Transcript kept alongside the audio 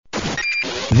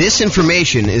This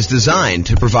information is designed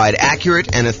to provide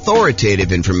accurate and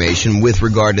authoritative information with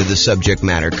regard to the subject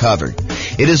matter covered.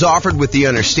 It is offered with the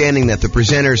understanding that the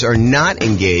presenters are not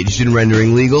engaged in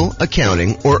rendering legal,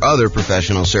 accounting, or other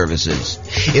professional services.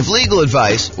 If legal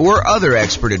advice or other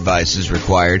expert advice is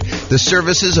required, the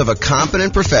services of a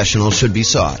competent professional should be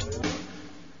sought.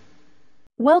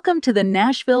 Welcome to the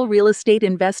Nashville Real Estate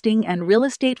Investing and Real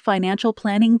Estate Financial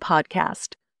Planning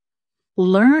Podcast.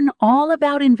 Learn all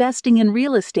about investing in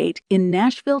real estate in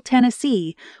Nashville,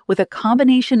 Tennessee, with a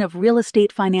combination of real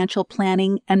estate financial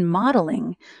planning and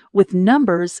modeling with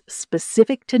numbers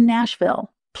specific to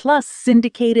Nashville, plus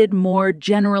syndicated, more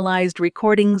generalized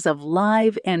recordings of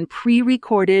live and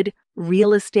pre-recorded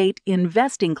real estate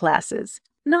investing classes,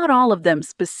 not all of them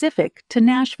specific to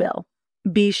Nashville.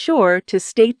 Be sure to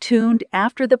stay tuned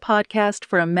after the podcast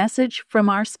for a message from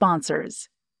our sponsors.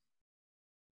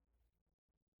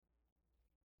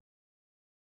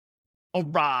 All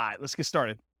right, let's get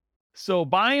started. So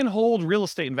buy and hold real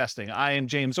estate investing. I am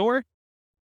James Orr.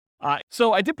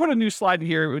 So I did put a new slide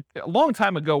here. A long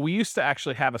time ago, we used to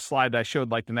actually have a slide that I showed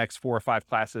like the next 4 or 5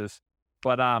 classes.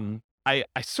 But I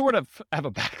sort of have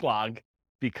a backlog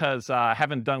because I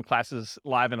haven't done classes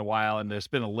live in a while, and there's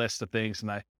been a list of things,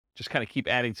 and I just kind of keep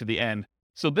adding to the end.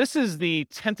 So this is the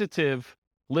tentative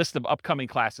list of upcoming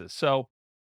classes. So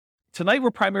tonight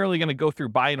we're primarily going to go through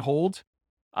buy and hold.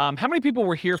 How many people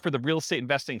were here for the real estate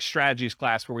investing strategies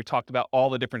class where we talked about all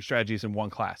the different strategies in one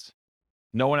class?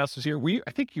 No one else was here?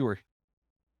 I think you were.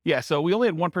 Yeah, so we only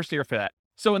had one person here for that.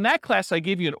 So in that class, I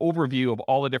gave you an overview of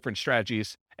all the different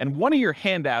strategies. And one of your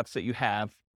handouts that you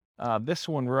have, this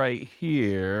one right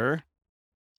here.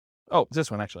 Oh,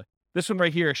 this one actually. This one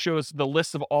right here shows the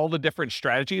list of all the different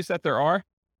strategies that there are.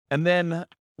 And then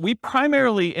we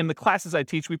primarily, in the classes I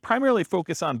teach, we primarily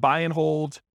focus on buy and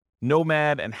hold,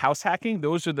 nomad, and house hacking.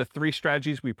 Those are the 3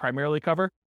 strategies we primarily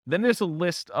cover. Then there's a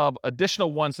list of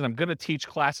additional ones that I'm going to teach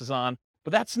classes on,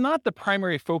 but that's not the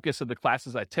primary focus of the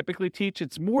classes I typically teach.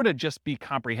 It's more to just be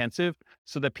comprehensive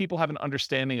so that people have an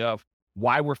understanding of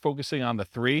why we're focusing on the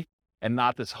 3 and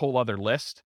not this whole other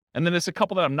list. And then there's a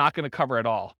couple that I'm not going to cover at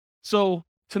all. So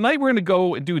tonight we're going to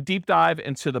go and do a deep dive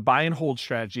into the buy and hold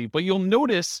strategy, but you'll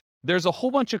notice there's a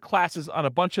whole bunch of classes on a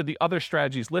bunch of the other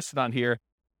strategies listed on here.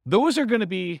 Those are going to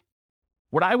be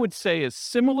what I would say is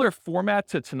similar format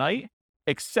to tonight,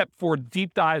 except for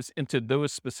deep dives into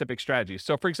those specific strategies.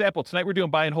 So for example, tonight we're doing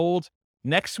buy and hold.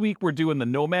 Next week, we're doing the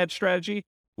nomad strategy,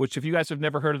 which if you guys have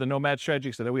never heard of the nomad strategy,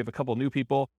 because I know we have a couple of new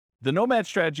people, the nomad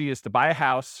strategy is to buy a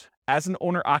house as an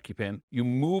owner occupant. You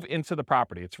move into the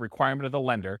property. It's a requirement of the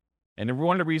lender. And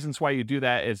one of the reasons why you do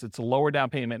that is it's a lower down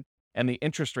payment and the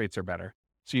interest rates are better.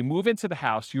 So you move into the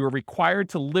house, you are required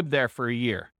to live there for a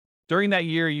year. During that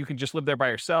year, you can just live there by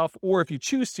yourself, or if you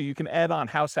choose to, you can add on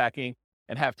house hacking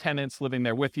and have tenants living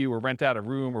there with you or rent out a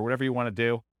room or whatever you want to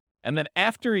do. And then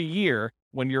after a year,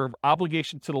 when your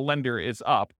obligation to the lender is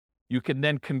up, you can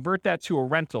then convert that to a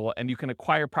rental and you can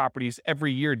acquire properties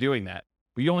every year doing that.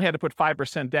 But you only had to put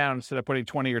 5% down instead of putting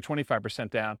 20 or 25%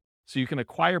 down. So you can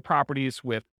acquire properties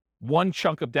with one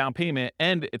chunk of down payment,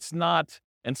 and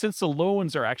since the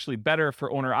loans are actually better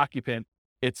for owner occupant,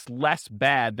 it's less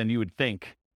bad than you would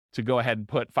think to go ahead and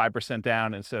put 5%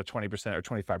 down instead of 20% or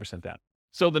 25% down.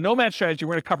 So the nomad strategy,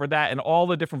 we're going to cover that and all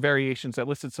the different variations. I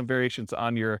listed some variations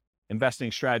on your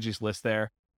investing strategies list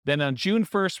there. Then on June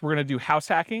 1st, we're going to do house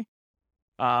hacking.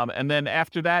 And then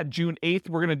after that, June 8th,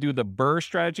 we're going to do the BRRRR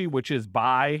strategy, which is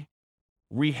buy,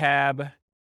 rehab,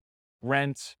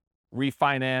 rent,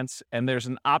 refinance. And there's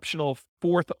an optional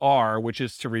 4th R, which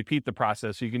is to repeat the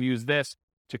process. So you can use this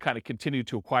to kind of continue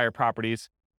to acquire properties.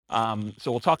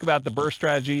 So we'll talk about the BRRRR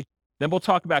strategy. Then we'll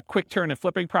talk about quick turn and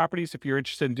flipping properties if you're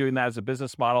interested in doing that as a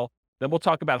business model. Then we'll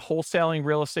talk about wholesaling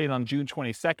real estate on June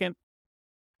 22nd.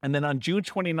 And then on June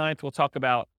 29th, we'll talk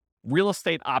about real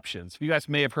estate options. You guys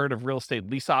may have heard of real estate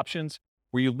lease options,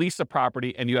 where you lease a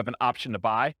property and you have an option to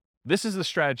buy. This is the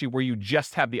strategy where you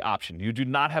just have the option. You do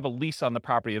not have a lease on the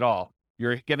property at all.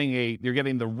 You're getting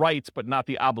the rights, but not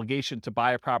the obligation to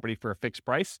buy a property for a fixed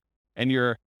price. And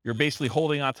you're basically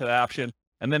holding on to that option.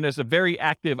 And then there's a very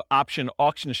active option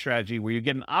auction strategy where you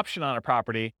get an option on a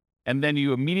property and then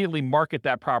you immediately market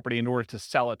that property in order to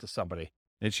sell it to somebody.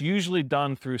 And it's usually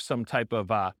done through some type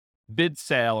of bid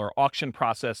sale or auction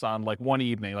process on like one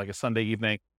evening, like a Sunday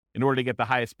evening, in order to get the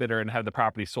highest bidder and have the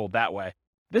property sold that way.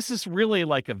 This is really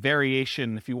like a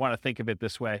variation, if you want to think of it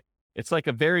this way. It's like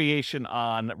a variation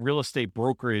on real estate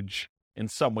brokerage in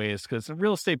some ways, because in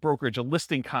real estate brokerage, a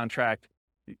listing contract,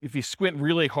 if you squint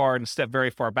really hard and step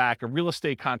very far back, a real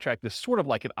estate contract is sort of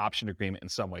like an option agreement in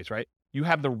some ways, right? You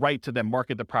have the right to then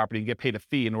market the property and get paid a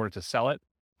fee in order to sell it.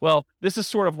 Well, this is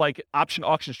sort of like option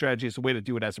auction strategy is a way to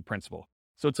do it as a principal.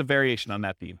 So it's a variation on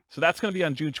that theme. So that's going to be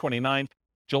on June 29th.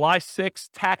 July 6th,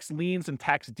 tax liens and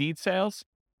tax deed sales.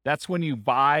 That's when you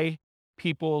buy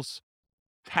people's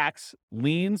tax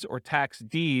liens or tax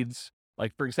deeds.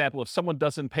 Like, for example, if someone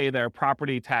doesn't pay their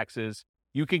property taxes,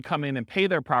 you can come in and pay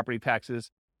their property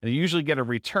taxes, and you usually get a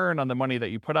return on the money that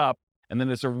you put up. And then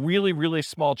there's a really, really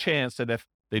small chance that if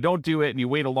they don't do it and you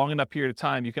wait a long enough period of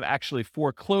time, you can actually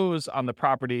foreclose on the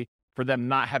property for them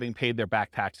not having paid their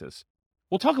back taxes.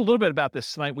 We'll talk a little bit about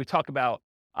this tonight. We talk about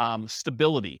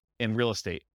stability in real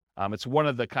estate. It's one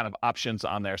of the kind of options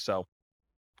on there. So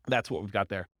that's what we've got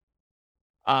there.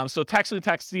 So tax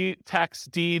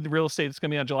deed real estate is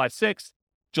going to be on July 6th.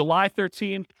 July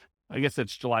 13th, I guess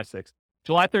it's July 6th.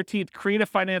 July 13th, creative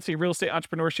financing, real estate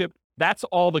entrepreneurship. That's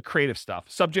all the creative stuff.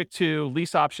 Subject to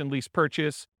lease option, lease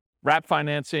purchase, wrap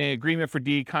financing, agreement for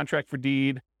deed, contract for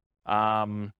deed.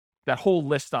 That whole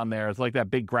list on there is like that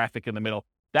big graphic in the middle.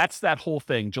 That's that whole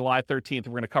thing. July 13th,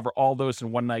 we're going to cover all those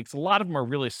in one night. A lot of them are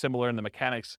really similar in the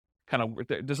mechanics.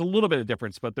 There's a little bit of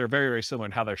difference, but they're very, very similar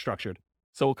in how they're structured.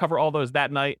 So we'll cover all those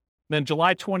that night. Then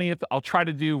July 20th, I'll try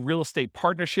to do real estate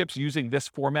partnerships using this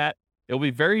format. It'll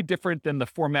be very different than the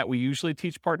format we usually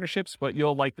teach partnerships, but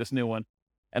you'll like this new one.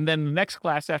 And then the next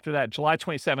class after that, July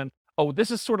 27th,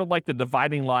 this is sort of like the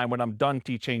dividing line when I'm done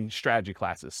teaching strategy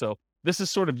classes. So this is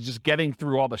sort of just getting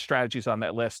through all the strategies on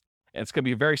that list. And it's going to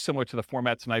be very similar to the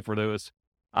format tonight for those.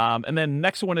 And then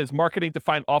next one is marketing to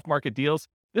find off-market deals.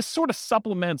 This sort of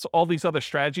supplements all these other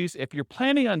strategies. If you're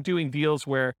planning on doing deals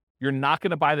where you're not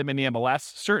going to buy them in the MLS,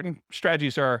 certain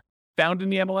strategies are found in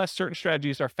the MLS, certain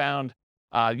strategies are found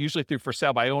usually through for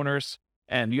sale by owners,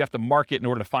 and you have to market in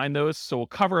order to find those. So we'll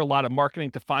cover a lot of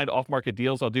marketing to find off-market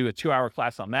deals. I'll do a 2-hour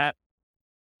class on that.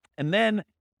 And then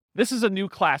this is a new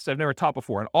class I've never taught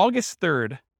before on August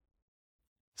 3rd.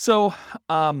 So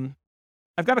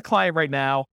I've got a client right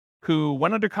now who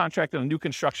went under contract on a new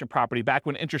construction property back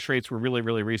when interest rates were really,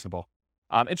 really reasonable.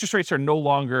 Interest rates are no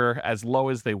longer as low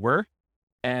as they were.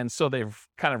 And so they've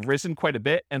kind of risen quite a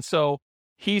bit. And so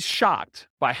he's shocked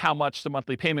by how much the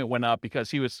monthly payment went up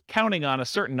because he was counting on a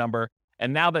certain number.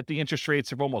 And now that the interest rates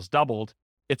have almost doubled,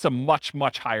 it's a much,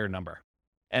 much higher number.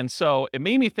 And so it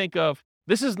made me think of,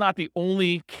 this is not the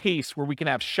only case where we can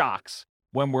have shocks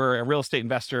when we're a real estate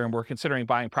investor and we're considering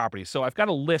buying properties. So I've got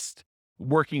a list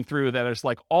working through that is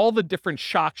like all the different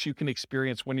shocks you can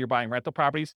experience when you're buying rental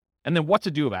properties and then what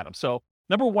to do about them. So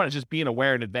number one is just being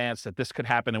aware in advance that this could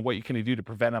happen and what you can do to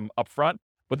prevent them up front.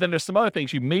 But then there's some other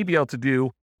things you may be able to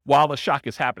do while the shock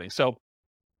is happening. So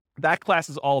that class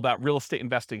is all about real estate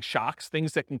investing shocks,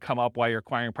 things that can come up while you're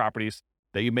acquiring properties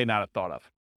that you may not have thought of.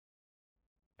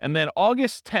 And then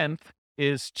August 10th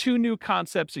is 2 new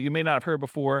concepts that you may not have heard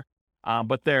before,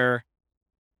 but there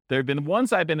have been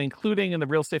ones I've been including in the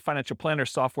Real Estate Financial Planner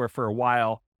software for a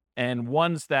while, and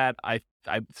ones that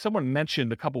someone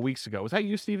mentioned a couple weeks ago. Was that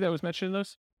you, Steve, that was mentioning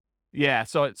those? Yeah.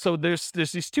 So there's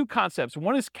these 2 concepts.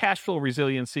 One is cash flow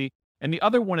resiliency, and the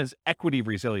other one is equity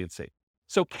resiliency.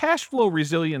 So cash flow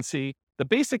resiliency, the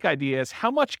basic idea is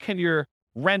how much can your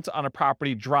rent on a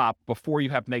property drop before you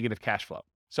have negative cash flow?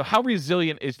 So how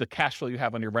resilient is the cash flow you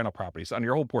have on your rental properties, on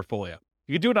your whole portfolio?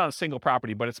 You can do it on a single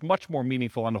property, but it's much more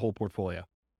meaningful on the whole portfolio.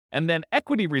 And then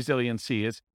equity resiliency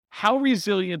is how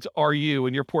resilient are you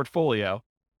in your portfolio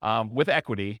with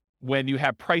equity when you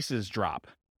have prices drop?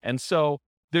 And so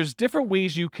there's different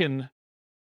ways you can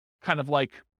kind of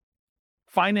like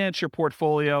finance your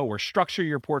portfolio or structure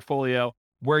your portfolio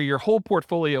where your whole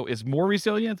portfolio is more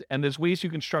resilient, and there's ways you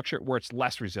can structure it where it's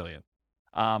less resilient.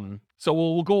 So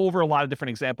we'll go over a lot of different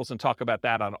examples and talk about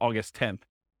that on August 10th.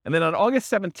 And then on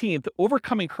August 17th,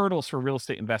 overcoming hurdles for real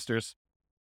estate investors.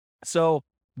 So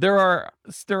there are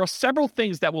several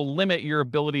things that will limit your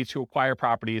ability to acquire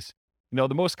properties. You know,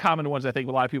 the most common ones I think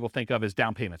a lot of people think of is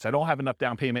down payments. I don't have enough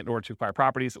down payment in order to acquire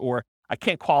properties, or I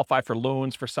can't qualify for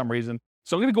loans for some reason.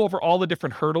 So I'm going to go over all the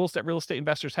different hurdles that real estate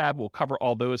investors have. We'll cover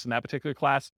all those in that particular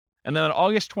class. And then on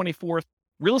August 24th,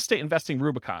 real estate investing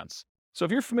Rubicons. So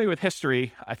if you're familiar with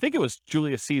history, I think it was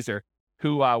Julius Caesar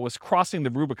who was crossing the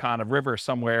Rubicon, a river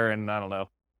somewhere in, I don't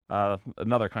know,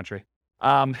 another country.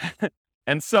 And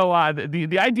so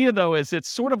the idea, though, is it's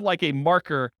sort of like a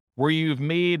marker where you've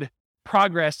made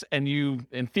progress and you,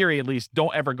 in theory at least,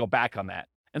 don't ever go back on that.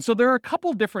 And so there are a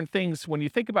couple different things when you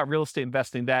think about real estate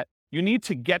investing that you need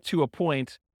to get to a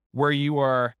point where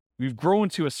you've grown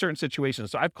to a certain situation.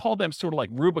 So I've called them sort of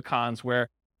like Rubicons, where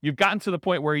you've gotten to the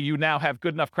point where you now have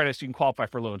good enough credit so you can qualify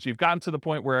for loans. You've gotten to the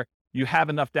point where you have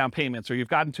enough down payments, or you've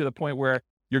gotten to the point where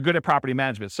you're good at property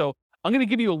management. So I'm going to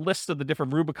give you a list of the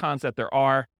different Rubicons that there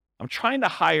are. I'm trying to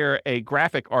hire a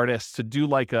graphic artist to do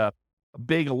like a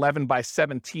big 11 by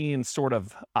 17 sort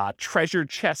of treasure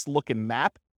chest looking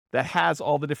map that has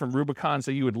all the different Rubicons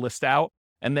that you would list out.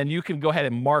 And then you can go ahead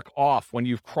and mark off when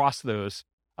you've crossed those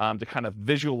to kind of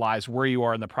visualize where you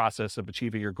are in the process of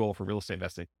achieving your goal for real estate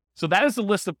investing. So that is the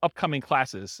list of upcoming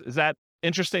classes. Is that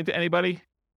interesting to anybody?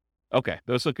 Okay,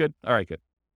 those look good. All right, good.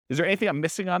 Is there anything I'm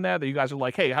missing on there that you guys are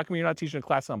like, hey, how come you're not teaching a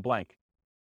class on blank?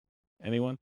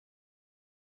 Anyone?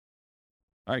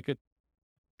 All right, good.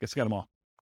 Guess I got them all.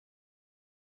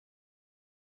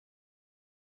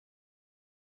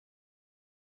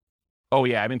 Oh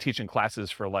yeah, I've been teaching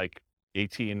classes for like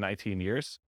 18, 19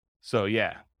 years. So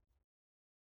yeah.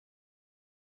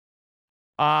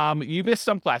 You missed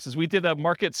some classes. We did a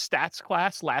market stats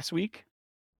class last week.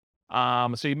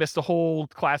 So you missed the whole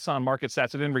class on market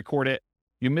stats. I didn't record it.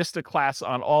 You missed a class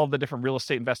on all the different real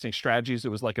estate investing strategies. It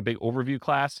was like a big overview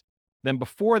class. Then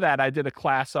before that, I did a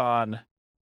class on,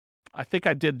 I think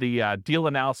I did the deal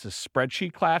analysis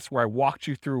spreadsheet class where I walked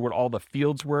you through what all the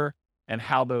fields were and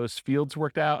how those fields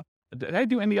worked out. Did I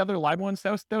do any other live ones?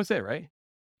 That was it, right?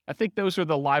 I think those are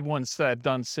the live ones that I've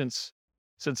done since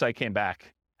I came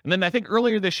back. And then I think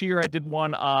earlier this year, I did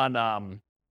one on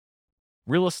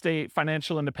real estate,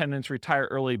 financial independence, retire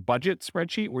early budget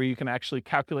spreadsheet, where you can actually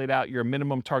calculate out your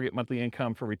minimum target monthly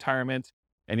income for retirement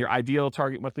and your ideal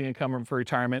target monthly income for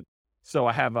retirement. So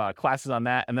I have classes on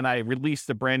that. And then I released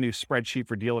a brand new spreadsheet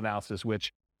for deal analysis,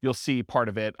 which you'll see part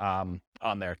of it on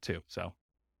there too. So,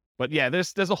 but yeah,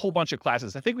 there's a whole bunch of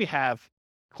classes. I think we have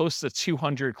close to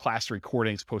 200 class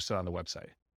recordings posted on the website.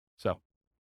 So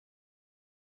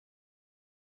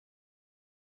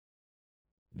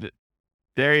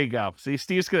there you go. See,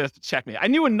 Steve's going to check me. I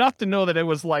knew enough to know that it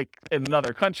was like in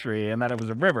another country and that it was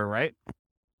a river, right?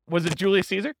 Was it Julius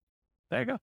Caesar? There you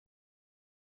go.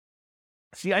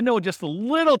 See, I know just a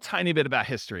little tiny bit about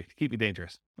history to keep you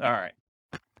dangerous. All right.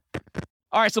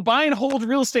 All right, so buy and hold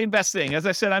real estate investing. As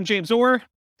I said, I'm James Orr.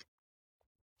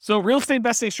 So real estate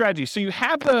investing strategies. So you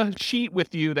have the sheet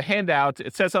with you, the handout.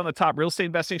 It says on the top, real estate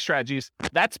investing strategies.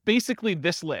 That's basically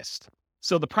this list.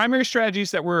 So the primary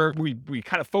strategies that we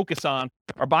kind of focus on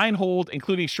are buy and hold,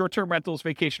 including short-term rentals,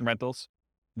 vacation rentals,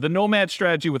 the nomad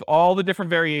strategy with all the different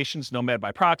variations, nomad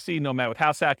by proxy, nomad with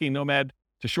house hacking, nomad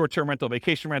to short-term rental,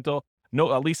 vacation rental,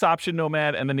 lease option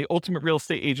nomad, and then the ultimate real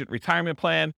estate agent retirement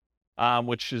plan,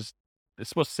 which is, it's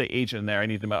supposed to say agent in there. I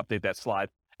need to update that slide.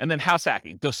 And then house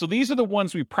hacking. So these are the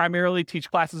ones we primarily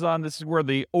teach classes on. This is where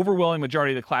the overwhelming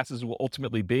majority of the classes will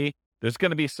ultimately be. There's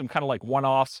going to be some kind of like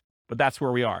one-offs, but that's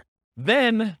where we are.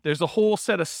 Then there's a whole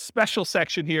set of special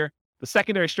section here, the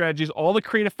secondary strategies, all the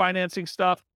creative financing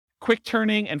stuff, quick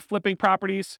turning and flipping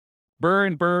properties, BRRRR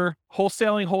and BRRRR,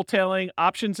 wholesaling,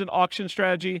 options and auction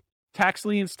strategy, tax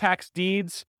liens, tax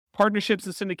deeds, partnerships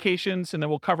and syndications, and then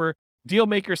we'll cover deal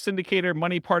maker, syndicator,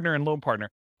 money partner, and loan partner.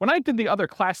 When I did the other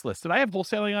class list, did I have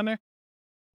wholesaling on there?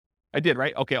 I did,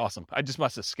 right? Okay, awesome. I just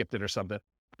must have skipped it or something.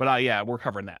 But yeah, we're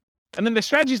covering that. And then the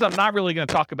strategies I'm not really going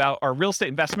to talk about are real estate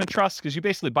investment trusts, because you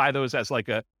basically buy those as like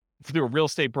through a real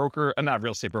estate broker, not a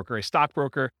real estate broker, a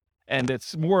stockbroker. And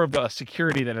it's more of a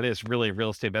security than it is really a real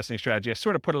estate investing strategy. I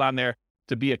sort of put it on there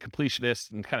to be a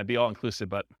completionist and kind of be all inclusive,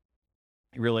 but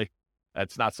really,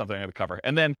 that's not something I'm going to cover.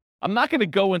 And then I'm not going to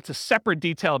go into separate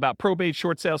detail about probate,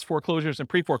 short sales, foreclosures, and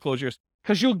pre-foreclosures,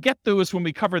 because you'll get those when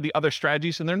we cover the other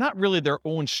strategies, and they're not really their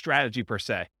own strategy per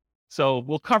se. So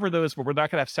we'll cover those, but we're not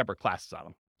going to have separate classes on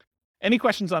them. Any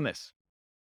questions on this?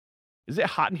 Is it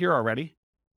hot in here already?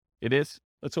 It is?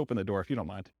 Let's open the door if you don't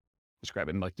mind. Just grab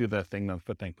it and do the thing, the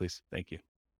foot thing, please. Thank you.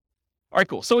 All right,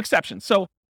 cool. So exceptions. So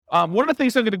one of the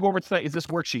things I'm going to go over tonight is this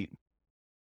worksheet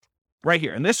right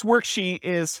here. And this worksheet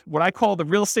is what I call the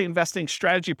real estate investing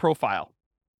strategy profile.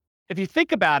 If you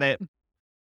think about it,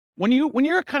 when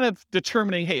you're kind of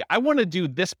determining, hey, I want to do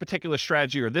this particular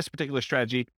strategy or this particular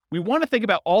strategy, we want to think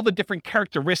about all the different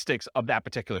characteristics of that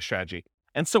particular strategy.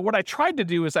 And so what I tried to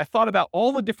do is I thought about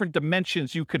all the different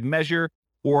dimensions you could measure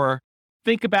or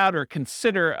think about or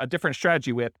consider a different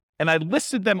strategy with. And I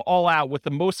listed them all out with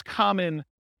the most common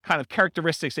kind of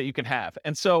characteristics that you can have.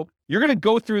 And so you're going to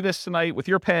go through this tonight with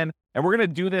your pen, and we're going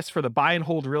to do this for the buy and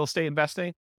hold real estate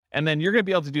investing. And then you're going to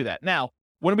be able to do that. Now,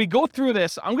 when we go through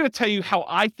this, I'm going to tell you how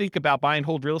I think about buy and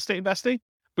hold real estate investing,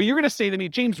 but you're going to say to me,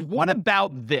 James, what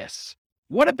about this?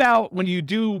 What about when you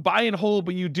do buy and hold,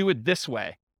 but you do it this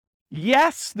way?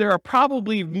 Yes, there are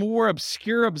probably more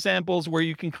obscure examples where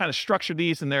you can kind of structure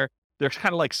these, and there's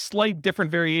kind of like slight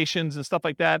different variations and stuff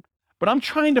like that. But I'm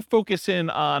trying to focus in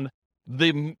on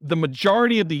the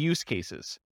majority of the use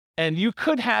cases. And you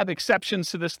could have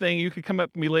exceptions to this thing. You could come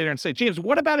up to me later and say, James,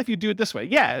 what about if you do it this way?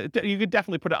 Yeah, you could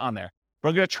definitely put it on there. But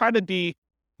I'm going to try to be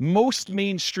most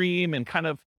mainstream and kind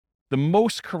of the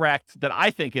most correct that I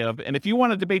think of. And if you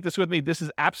want to debate this with me, this is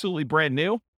absolutely brand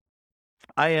new.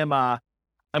 I'm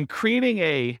creating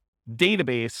a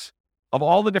database of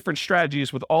all the different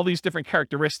strategies with all these different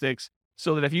characteristics,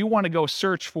 so that if you want to go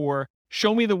search for,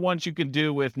 show me the ones you can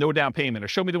do with no down payment, or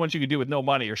show me the ones you can do with no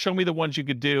money, or show me the ones you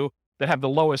could do that have the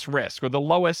lowest risk or the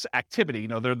lowest activity,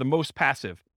 they're the most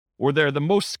passive or they're the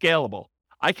most scalable.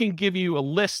 I can give you a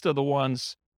list of the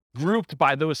ones grouped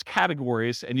by those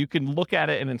categories, and you can look at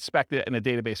it and inspect it in a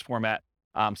database format.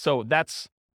 So that's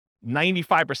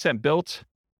 95% built,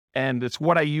 and it's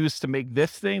what I use to make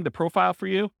this thing, the profile for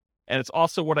you. And it's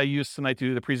also what I use tonight to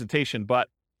do the presentation. But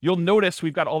you'll notice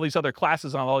we've got all these other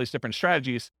classes on all these different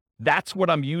strategies. That's what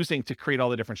I'm using to create all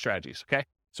the different strategies, okay?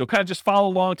 So kind of just follow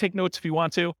along, take notes if you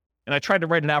want to. And I tried to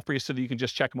write it out for you so that you can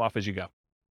just check them off as you go.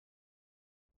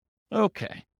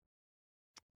 Okay.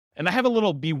 And I have a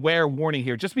little beware warning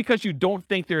here. Just because you don't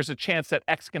think there's a chance that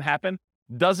X can happen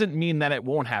doesn't mean that it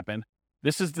won't happen.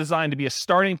 This is designed to be a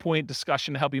starting point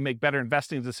discussion to help you make better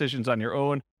investing decisions on your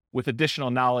own with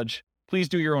additional knowledge. Please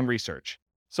do your own research.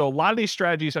 So a lot of these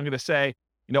strategies, I'm going to say,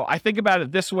 I think about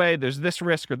it this way. There's this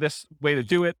risk or this way to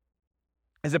do it.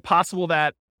 Is it possible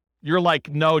that you're like,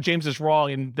 no, James is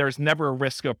wrong, and there's never a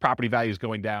risk of property values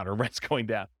going down or rents going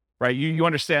down, right? You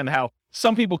understand how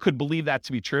some people could believe that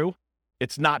to be true.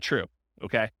 It's not true,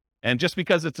 okay? And just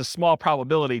because it's a small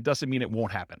probability doesn't mean it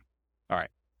won't happen. All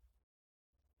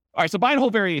right, so buy and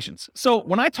hold variations. So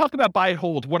when I talk about buy and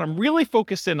hold, what I'm really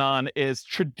focusing on is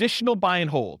traditional buy and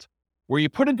hold, where you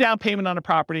put a down payment on a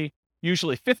property,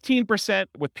 usually 15%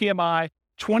 with PMI,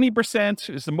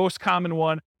 20% is the most common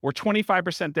one, or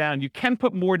 25% down. You can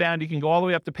put more down. You can go all the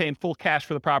way up to paying full cash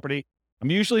for the property.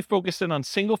 I'm usually focusing on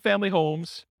single family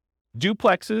homes,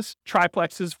 duplexes,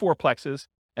 triplexes, fourplexes,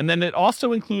 and then it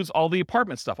also includes all the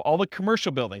apartment stuff, all the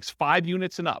commercial buildings, 5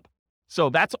 units and up. So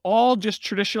that's all just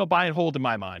traditional buy and hold in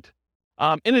my mind.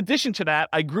 In addition to that,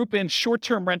 I group in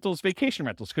short-term rentals, vacation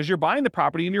rentals, because you're buying the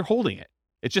property and you're holding it.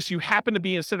 It's just you happen to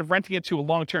be, instead of renting it to a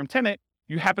long-term tenant,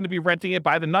 you happen to be renting it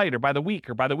by the night or by the week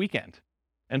or by the weekend.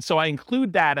 And so I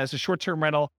include that as a short-term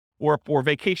rental or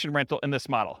vacation rental in this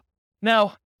model.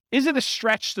 Now, is it a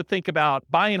stretch to think about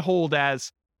buy and hold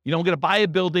as, I'm going to buy a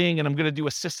building and I'm going to do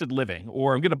assisted living,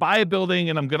 or I'm going to buy a building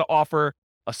and I'm going to offer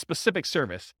a specific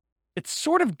service? It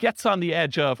sort of gets on the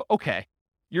edge of, okay,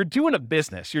 you're doing a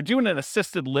business, you're doing an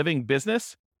assisted living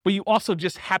business, but you also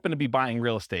just happen to be buying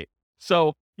real estate.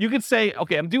 So you could say,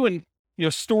 okay, I'm doing,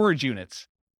 storage units.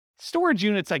 Storage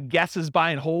units, I guess, is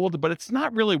buy and hold, but it's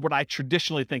not really what I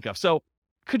traditionally think of. So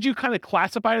could you kind of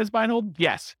classify it as buy and hold?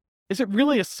 Yes. Is it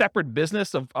really a separate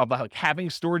business of like having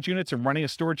storage units and running a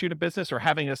storage unit business, or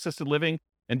having assisted living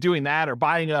and doing that, or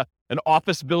buying an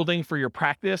office building for your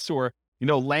practice, or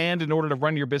land in order to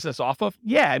run your business off of?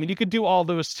 Yeah, I mean, you could do all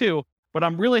those too, but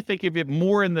I'm really thinking of it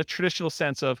more in the traditional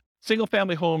sense of single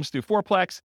family homes through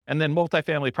fourplex, and then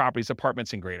multifamily properties,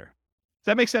 apartments, and greater. Does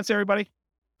that make sense to everybody?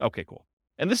 Okay, cool.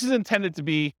 And this is intended to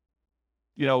be,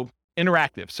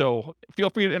 interactive. So feel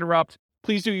free to interrupt.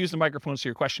 Please do use the microphone so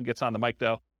your question gets on the mic,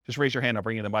 though. Just raise your hand. I'll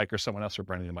bring you the mic, or someone else will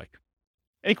bring you the mic.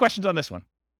 Any questions on this one?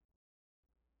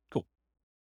 Cool.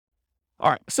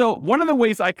 All right. So one of the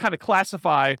ways I kind of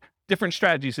classify different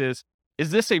strategies is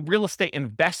this a real estate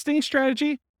investing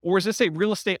strategy, or is this a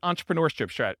real estate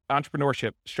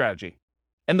entrepreneurship strategy?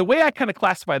 And the way I kind of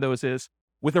classify those is,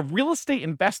 with a real estate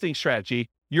investing strategy,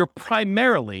 you're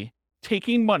primarily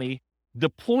taking money,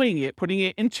 deploying it, putting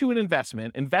it into an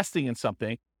investment, investing in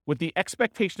something with the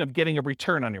expectation of getting a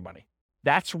return on your money.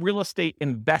 That's real estate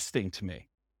investing to me.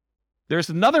 There's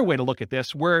another way to look at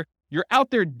this where you're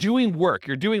out there doing work,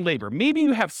 you're doing labor. Maybe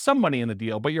you have some money in the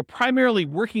deal, but you're primarily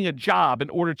working a job in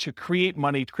order to create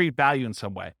money, to create value in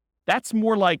some way. That's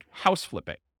more like house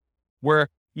flipping, where,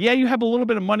 yeah, you have a little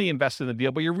bit of money invested in the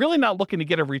deal, but you're really not looking to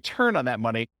get a return on that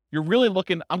money. You're really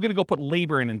looking, I'm going to go put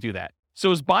labor in and do that. So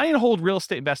is buy and hold real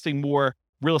estate investing more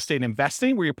real estate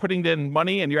investing, where you're putting in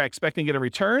money and you're expecting to get a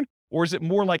return? Or is it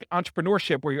more like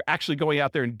entrepreneurship, where you're actually going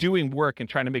out there and doing work and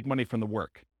trying to make money from the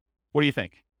work? What do you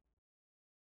think?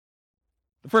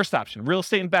 The first option, real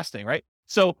estate investing, right?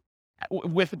 So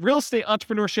with real estate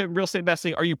entrepreneurship, real estate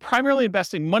investing, are you primarily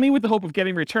investing money with the hope of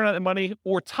getting a return on that money,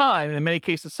 or time, and in many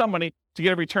cases, some money to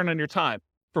get a return on your time?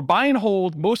 For buy and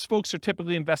hold, most folks are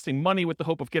typically investing money with the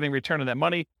hope of getting a return on that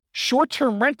money.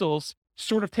 Short-term rentals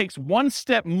sort of takes one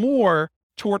step more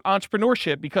toward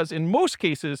entrepreneurship, because in most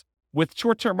cases, with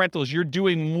short-term rentals, you're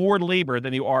doing more labor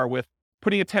than you are with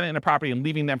putting a tenant in a property and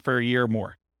leaving them for a year or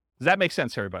more. Does that make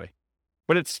sense to everybody?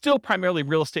 But it's still primarily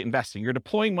real estate investing. You're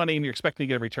deploying money and you're expecting to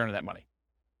get a return on that money.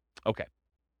 Okay.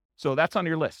 So that's on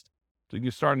your list. So you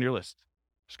can start on your list.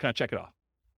 Just kind of check it off.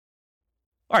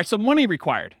 All right, so money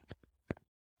required.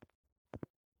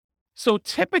 So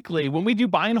typically when we do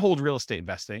buy and hold real estate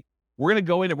investing, we're going to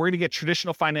go in and we're going to get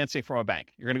traditional financing from a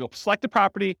bank. You're going to go select a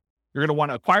property. You're going to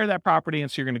want to acquire that property. And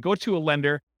so you're going to go to a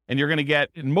lender and you're going to get,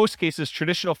 in most cases,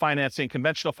 traditional financing,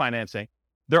 conventional financing.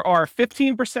 There are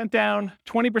 15% down,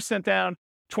 20% down,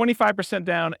 25%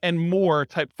 down, and more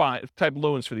type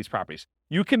loans for these properties.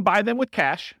 You can buy them with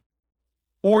cash,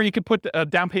 or you can put a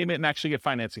down payment and actually get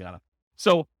financing on them.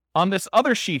 So on this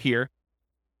other sheet here,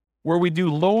 where we do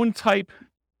loan type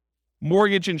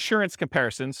mortgage insurance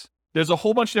comparisons, there's a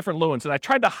whole bunch of different loans. And I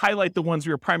tried to highlight the ones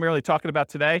we were primarily talking about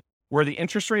today, where the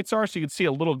interest rates are. So you can see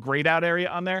a little grayed out area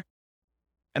on there.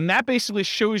 And that basically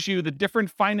shows you the different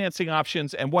financing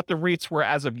options and what the rates were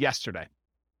as of yesterday.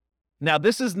 Now,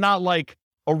 this is not like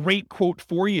a rate quote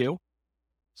for you.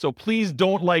 So please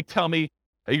don't tell me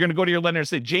you're going to go to your lender and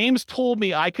say, James told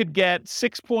me I could get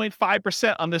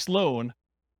 6.5% on this loan,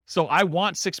 so I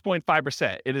want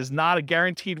 6.5%. It is not a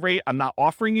guaranteed rate. I'm not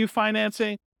offering you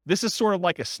financing. This is sort of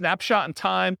like a snapshot in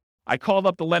time. I called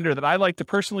up the lender that I like to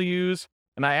personally use,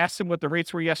 and I asked him what the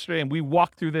rates were yesterday, and we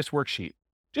walked through this worksheet.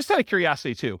 Just out of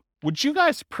curiosity too, would you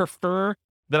guys prefer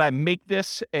that I make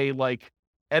this a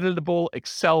editable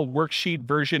Excel worksheet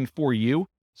version for you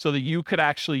so that you could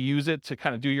actually use it to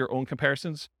kind of do your own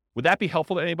comparisons? Would that be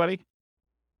helpful to anybody?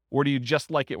 Or do you just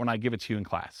like it when I give it to you in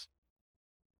class?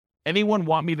 Anyone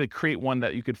want me to create one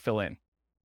that you could fill in?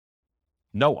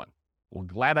 No one. Well,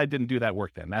 glad I didn't do that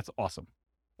work then. That's awesome.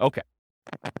 Okay.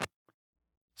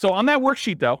 So on that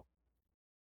worksheet though,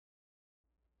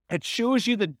 it shows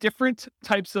you the different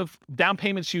types of down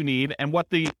payments you need and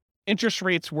what the interest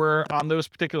rates were on those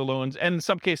particular loans, and in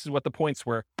some cases what the points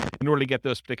were in order to get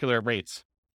those particular rates.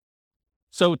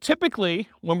 So typically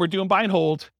when we're doing buy and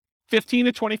hold, 15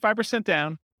 to 25%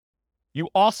 down, you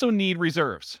also need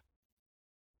reserves.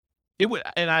 It would,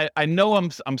 and I know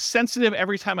I'm sensitive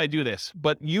every time I do this,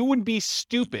 but you would be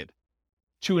stupid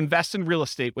to invest in real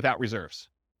estate without reserves.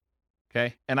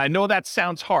 Okay? And I know that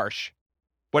sounds harsh,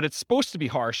 but it's supposed to be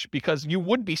harsh because you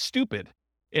would be stupid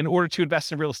in order to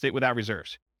invest in real estate without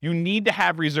reserves. You need to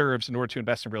have reserves in order to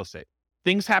invest in real estate.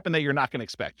 Things happen that you're not going to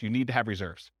expect. You need to have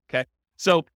reserves. Okay?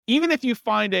 So even if you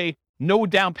find a no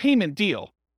down payment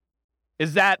deal,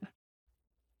 is that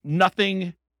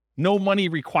nothing, no money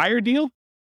required deal?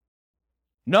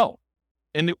 No.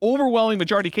 In the overwhelming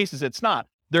majority of cases, it's not.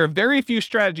 There are very few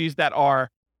strategies that are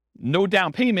no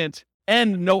down payment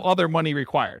and no other money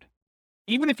required.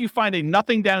 Even if you find a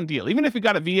nothing down deal, even if you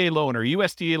got a VA loan or a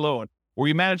USDA loan, or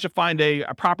you manage to find a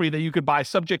property that you could buy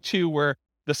subject to where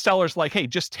the seller's like, hey,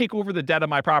 just take over the debt of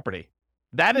my property.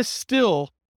 That is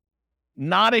still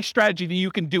not a strategy that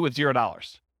you can do with $0.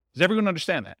 Does everyone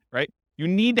understand that, right? You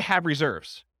need to have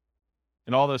reserves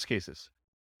in all those cases.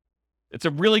 It's a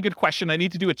really good question. I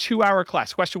need to do a 2-hour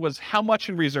class. Question was, how much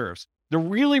in reserves? The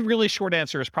really, really short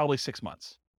answer is probably 6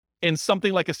 months in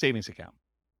something like a savings account.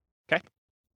 Okay?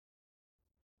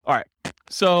 All right.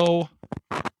 So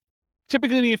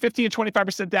typically you need 15 to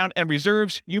 25% down and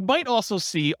reserves. You might also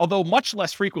see, although much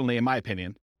less frequently, in my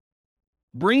opinion,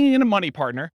 bringing in a money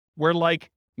partner where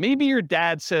maybe your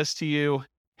dad says to you,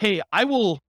 hey, I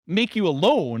will make you a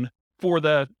loan for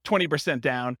the 20%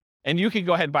 down and you can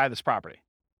go ahead and buy this property.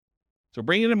 So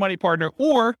bring in a money partner,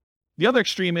 or the other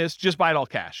extreme is just buy it all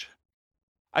cash.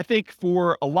 I think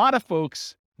for a lot of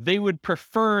folks, they would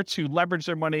prefer to leverage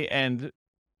their money and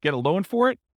get a loan for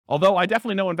it. Although I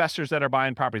definitely know investors that are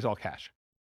buying properties all cash.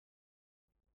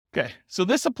 Okay, so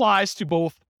this applies to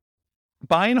both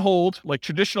buy and hold, like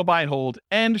traditional buy and hold,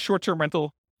 and short-term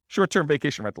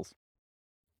vacation rentals.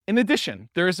 In addition,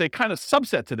 there is a kind of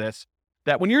subset to this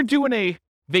that when you're doing a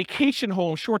vacation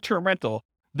home short-term rental,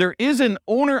 there is an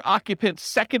owner-occupant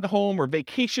second home or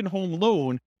vacation home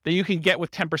loan that you can get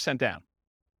with 10% down.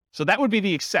 So that would be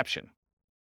the exception.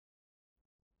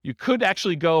 You could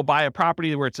actually go buy a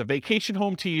property where it's a vacation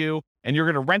home to you and you're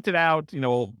going to rent it out,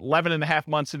 11 and a half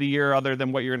months of the year other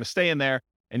than what you're going to stay in there,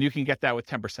 and you can get that with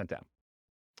 10% down.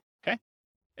 Okay?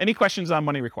 Any questions on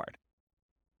money required?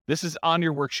 This is on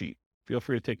your worksheet. Feel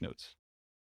free to take notes.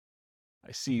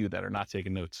 I see you that are not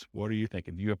taking notes. What are you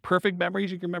thinking? Do you have perfect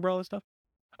memories? You can remember all this stuff?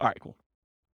 All right, cool.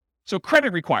 So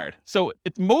credit required. So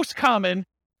it's most common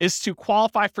is to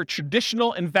qualify for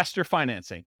traditional investor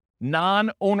financing,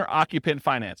 non-owner occupant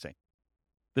financing.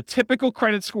 The typical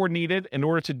credit score needed in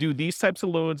order to do these types of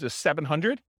loans is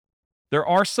 700. There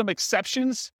are some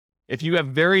exceptions if you have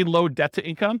very low debt to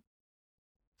income.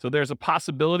 So there's a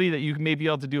possibility that you may be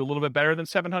able to do a little bit better than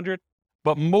 700,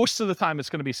 but most of the time it's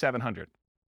going to be 700.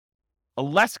 A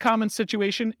less common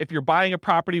situation, if you're buying a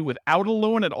property without a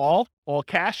loan at all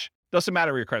cash, doesn't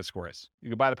matter what your credit score is. You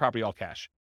can buy the property all cash.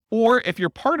 Or if you're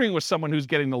partnering with someone who's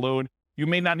getting the loan, you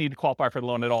may not need to qualify for the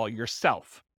loan at all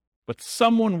yourself, but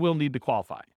someone will need to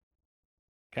qualify.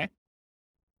 Okay.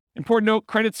 Important note,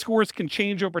 credit scores can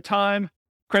change over time.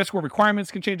 Credit score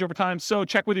requirements can change over time. So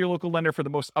check with your local lender for the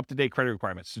most up-to-date credit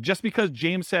requirements. So just because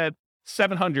James said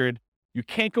 700, you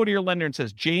can't go to your lender and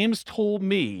says, James told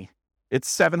me it's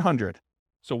 700.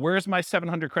 So where's my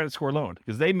 700 credit score loan?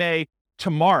 Because they may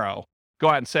tomorrow go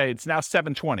out and say it's now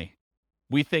 720.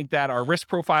 We think that our risk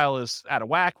profile is out of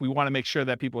whack. We want to make sure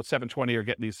that people at 720 are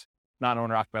getting these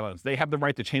non-owner occupied loans. They have the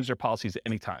right to change their policies at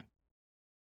any time.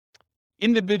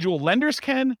 Individual lenders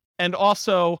can, and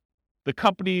also the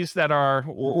companies that are,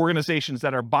 or organizations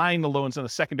that are buying the loans in the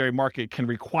secondary market can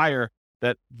require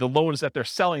that the loans that they're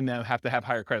selling them have to have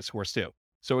higher credit scores too.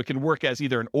 So it can work as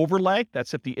either an overlay,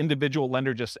 that's if the individual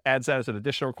lender just adds that as an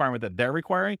additional requirement that they're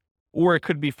requiring, or it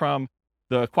could be from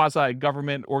the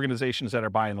quasi-government organizations that are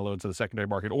buying the loans in the secondary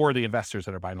market, or the investors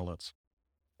that are buying the loans.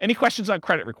 Any questions on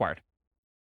credit required?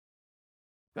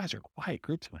 You guys are a quiet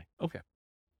group tonight. Okay.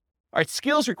 All right,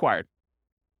 skills required.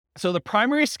 So the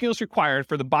primary skills required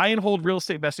for the buy and hold real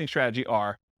estate investing strategy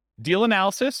are deal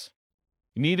analysis.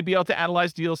 You need to be able to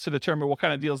analyze deals to determine what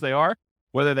kind of deals they are,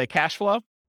 whether they cash flow,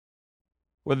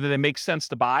 whether they make sense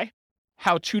to buy,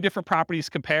 how 2 different properties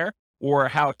compare, or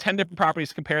how 10 different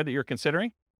properties compare that you're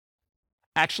considering.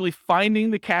 Actually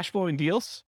finding the cash flowing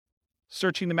deals,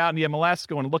 searching them out in the MLS,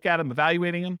 going to look at them,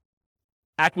 evaluating them.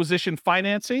 Acquisition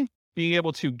financing, being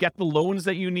able to get the loans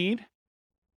that you need,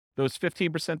 those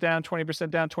 15% down, 20%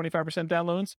 down, 25% down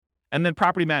loans, and then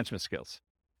property management skills.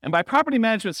 And by property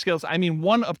management skills, I mean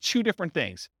one of 2 different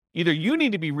things. Either you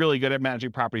need to be really good at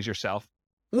managing properties yourself,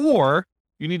 or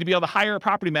you need to be able to hire a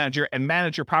property manager and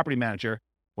manage your property manager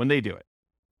when they do it.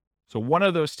 So one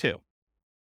of those 2.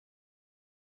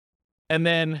 And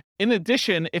then in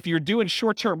addition, if you're doing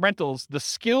short-term rentals, the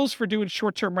skills for doing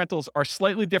short-term rentals are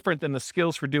slightly different than the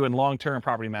skills for doing long-term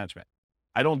property management.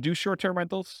 I don't do short-term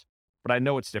rentals, but I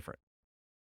know it's different.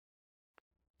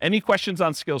 Any questions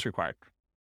on skills required?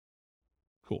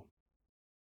 Cool.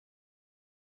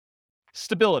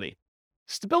 Stability.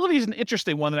 Stability is an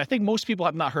interesting one that I think most people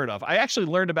have not heard of. I actually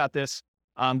learned about this.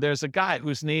 There's a guy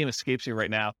whose name escapes me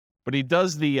right now, but he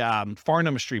does the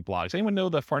Farnham Street blogs. Anyone know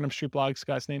the Farnham Street blogs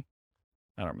guy's name?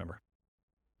 I don't remember.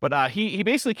 But he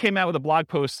basically came out with a blog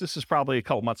post. This is probably a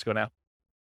couple months ago now.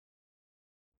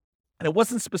 And it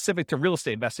wasn't specific to real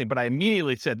estate investing, but I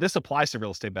immediately said, this applies to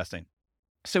real estate investing.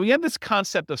 So we have this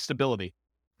concept of stability.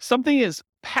 Something is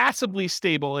passively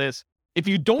stable is if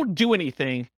you don't do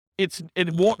anything,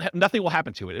 nothing will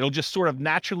happen to it. It'll just sort of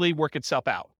naturally work itself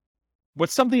out. But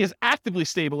something is actively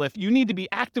stable if you need to be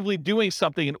actively doing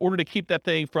something in order to keep that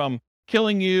thing from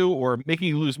killing you or making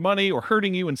you lose money or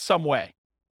hurting you in some way.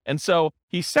 And so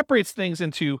he separates things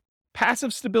into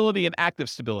passive stability and active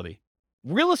stability.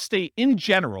 Real estate in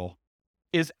general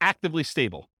is actively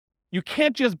stable. You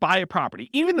can't just buy a property,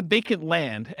 even the vacant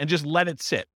land, and just let it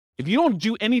sit. If you don't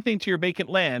do anything to your vacant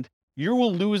land, you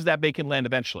will lose that vacant land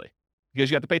eventually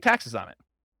because you have to pay taxes on it.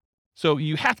 So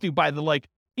you have to, by the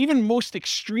even most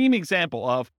extreme example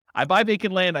of, I buy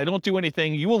vacant land, I don't do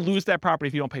anything, you will lose that property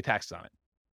if you don't pay taxes on it.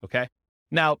 Okay?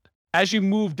 Now, as you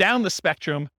move down the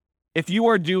spectrum, if you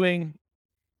are doing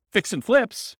fix and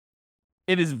flips,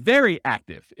 it is very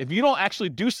active. If you don't actually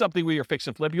do something with your fix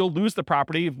and flip, you'll lose the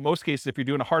property. In most cases, if you're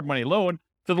doing a hard money loan,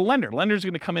 to the lender. Lender's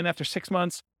going to come in after 6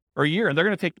 months or a year, and they're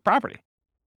going to take the property.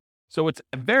 So it's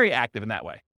very active in that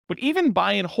way. But even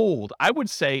buy and hold, I would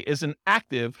say, is an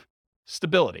active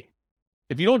stability.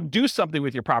 If you don't do something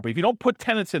with your property, if you don't put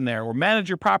tenants in there or manage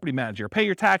your property manager, pay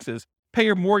your taxes, pay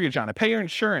your mortgage on it, pay your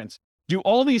insurance, do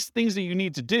all these things that you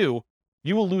need to do,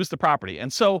 you will lose the property.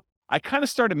 And so I kind of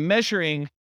started measuring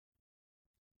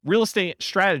real estate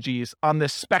strategies on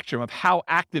this spectrum of how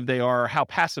active they are or how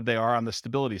passive they are on the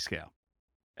stability scale.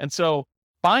 And so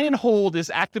buy and hold is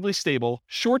actively stable.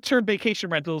 Short-term vacation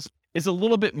rentals is a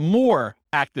little bit more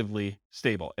actively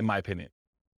stable, in my opinion.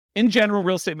 In general,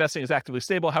 real estate investing is actively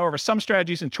stable. However, some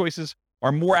strategies and choices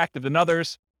are more active than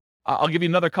others. I'll give you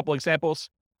another couple examples.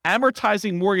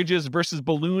 Amortizing mortgages versus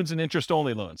balloons and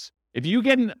interest-only loans. If you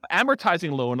get an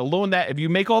amortizing loan, a loan that if you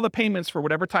make all the payments for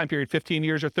whatever time period, 15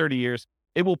 years or 30 years,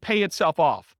 it will pay itself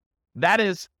off. That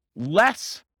is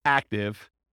less active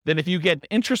than if you get an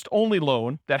interest-only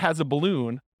loan that has a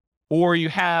balloon, or you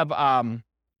have, well,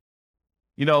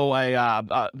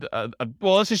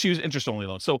 let's just use interest-only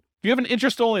loans. So if you have an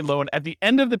interest-only loan, at the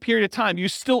end of the period of time, you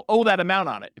still owe that amount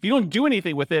on it. If you don't do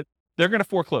anything with it, they're going to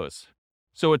foreclose.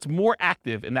 So it's more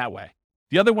active in that way.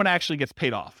 The other one actually gets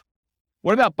paid off.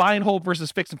 What about buy and hold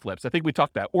versus fix and flips? I think we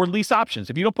talked about, or lease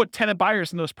options. If you don't put tenant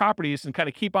buyers in those properties and kind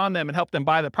of keep on them and help them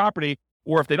buy the property,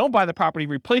 Or if they don't buy the property,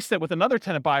 replace that with another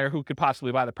tenant buyer who could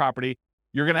possibly buy the property.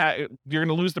 You're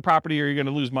gonna lose the property or you're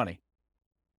gonna lose money.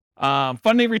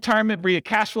 Funding retirement via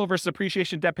cash flow versus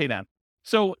appreciation, debt pay down.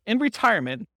 So in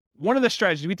retirement, one of the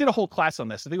strategies, we did a whole class on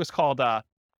this. I think it was called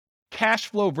cash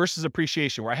flow versus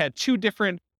appreciation, where I had two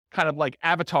different kind of like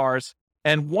avatars.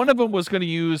 And one of them was going to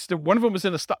use, one of them was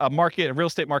in a market, a real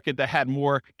estate market that had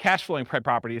more cash flowing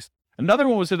properties. Another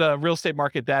one was in a real estate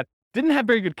market that didn't have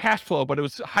very good cash flow, but it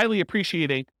was highly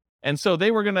appreciating. And so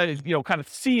they were going to, kind of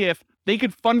see if they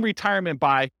could fund retirement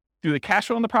by through the cash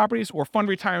flow on the properties or fund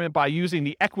retirement by using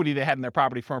the equity they had in their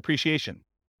property from appreciation.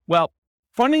 Well,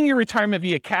 funding your retirement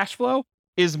via cash flow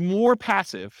is more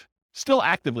passive, still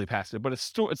actively passive, but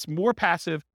it's more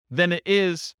passive than it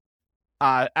is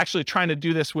actually trying to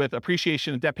do this with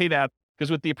appreciation and debt pay down.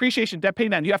 Because with the appreciation debt pay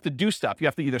down, you have to do stuff. You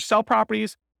have to either sell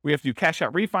properties, we have to do cash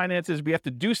out refinances, we have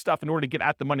to do stuff in order to get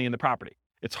at the money in the property.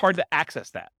 It's hard to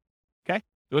access that. Okay,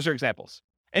 those are examples.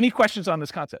 Any questions on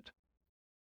this concept?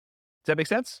 Does that make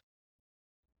sense?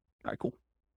 All right, cool.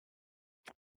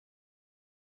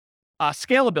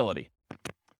 Scalability.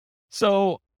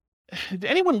 So did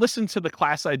anyone listen to the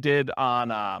class I did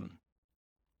on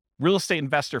Real Estate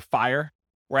Investor Fire,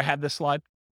 where I had this slide?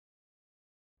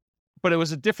 But it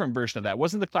was a different version of that. It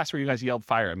wasn't the class where you guys yelled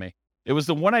fire at me. It was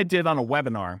the one I did on a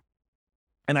webinar.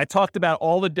 And I talked about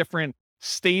all the different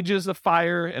stages of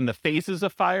fire and the phases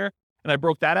of fire. And I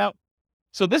broke that out.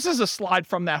 So this is a slide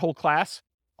from that whole class.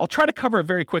 I'll try to cover it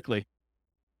very quickly.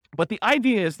 But the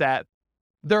idea is that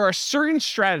there are certain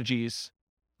strategies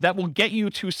that will get you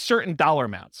to certain dollar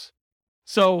amounts.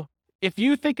 So if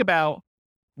you think about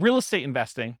real estate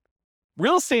investing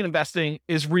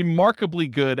is remarkably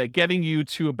good at getting you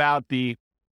to about and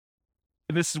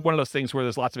this is one of those things where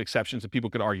there's lots of exceptions and people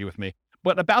could argue with me,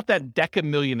 but about that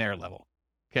decamillionaire level.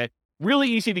 Okay. Really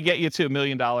easy to get you to $1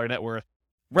 million net worth,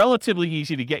 relatively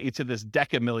easy to get you to this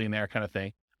decamillionaire kind of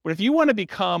thing. But if you want to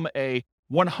become a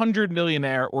 100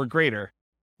 millionaire or greater,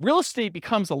 real estate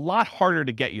becomes a lot harder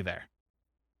to get you there.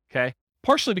 Okay.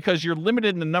 Partially because you're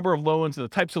limited in the number of loans and the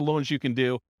types of loans you can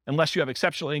do unless you have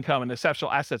exceptional income and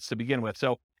exceptional assets to begin with.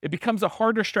 So it becomes a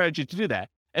harder strategy to do that.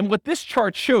 And what this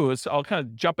chart shows, I'll kind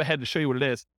of jump ahead to show you what it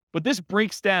is, but this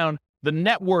breaks down the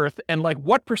net worth and like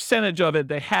what percentage of it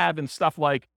they have in stuff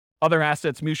like other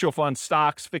assets, mutual funds,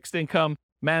 stocks, fixed income,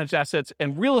 managed assets,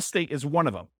 and real estate is one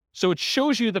of them. So it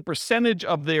shows you the percentage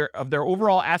of their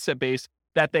overall asset base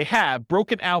that they have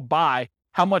broken out by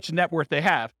how much net worth they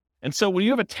have. And so when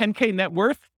you have a 10K net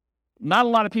worth, not a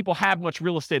lot of people have much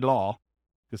real estate at all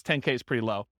because 10K is pretty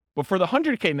low. But for the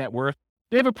 100K net worth,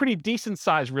 they have a pretty decent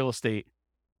sized real estate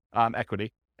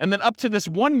equity. And then up to this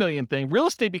 1 million thing, real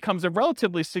estate becomes a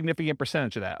relatively significant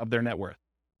percentage of that, of their net worth.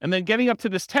 And then getting up to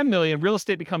this 10 million, real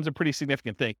estate becomes a pretty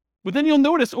significant thing. But then you'll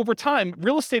notice over time,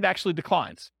 real estate actually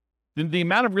declines. The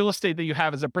amount of real estate that you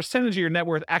have as a percentage of your net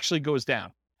worth actually goes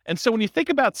down. And so when you think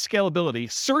about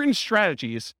scalability, certain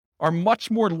strategies are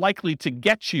much more likely to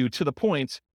get you to the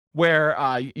point where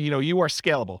you are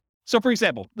scalable. So for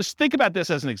example, let's think about this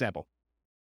as an example.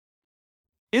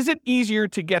 Is it easier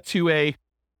to get to a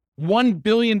 $1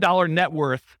 billion net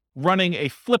worth running a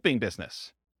flipping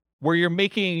business where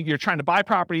you're trying to buy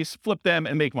properties, flip them,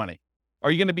 and make money? Are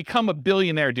you going to become a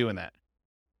billionaire doing that?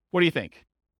 What do you think?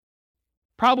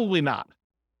 Probably not.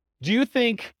 Do you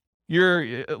think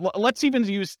let's even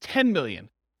use 10 million.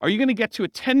 Are you going to get to a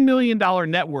 $10 million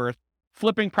net worth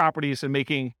flipping properties and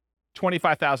making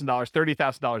 $25,000,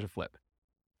 $30,000 a flip?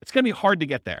 It's going to be hard to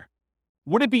get there.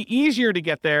 Would it be easier to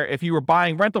get there if you were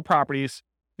buying rental properties,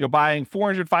 buying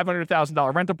 $400,000,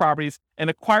 $500,000 rental properties and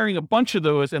acquiring a bunch of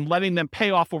those and letting them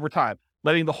pay off over time,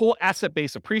 letting the whole asset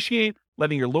base appreciate,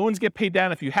 letting your loans get paid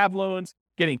down if you have loans,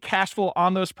 getting cash flow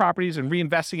on those properties and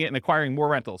reinvesting it and acquiring more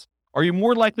rentals? Are you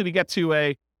more likely to get to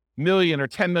a $1 million or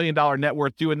 $10 million net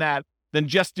worth doing that than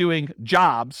just doing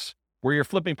jobs where you're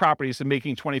flipping properties and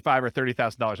making $25,000 or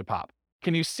 $30,000 a pop?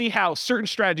 Can you see how certain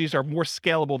strategies are more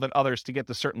scalable than others to get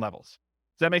to certain levels?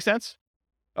 Does that make sense?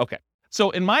 Okay.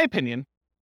 So in my opinion,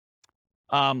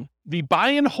 the buy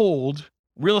and hold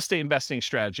real estate investing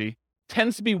strategy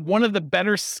tends to be one of the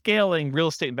better scaling real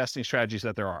estate investing strategies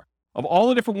that there are. Of all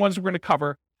the different ones we're going to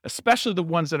cover, especially the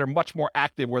ones that are much more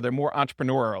active, where they're more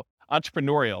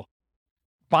entrepreneurial,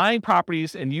 buying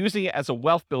properties and using it as a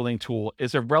wealth building tool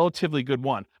is a relatively good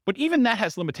one. But even that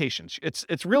has limitations.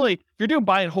 It's really, if you're doing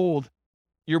buy and hold,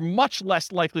 you're much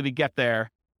less likely to get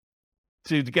there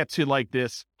to get to like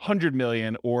this 100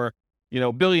 million or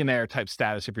billionaire type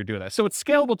status if you're doing that. So it's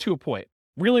scalable to a point.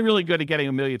 Really, really good at getting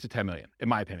 1 million to 10 million, in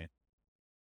my opinion.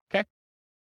 Okay.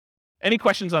 Any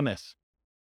questions on this?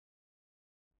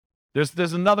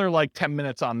 There's another like 10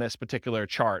 minutes on this particular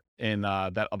chart in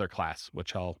that other class,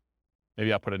 which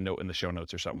maybe I'll put a note in the show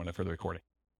notes or something for the recording.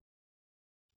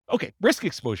 Okay, risk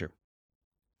exposure.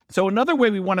 So another way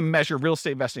we want to measure real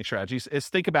estate investing strategies is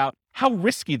think about how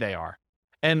risky they are.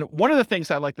 And one of the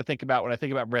things I like to think about when I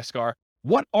think about risk are,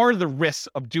 what are the risks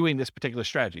of doing this particular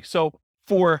strategy? So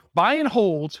for buy and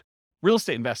hold real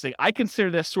estate investing, I consider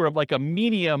this sort of like a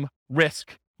medium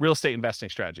risk real estate investing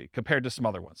strategy compared to some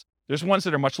other ones. There's ones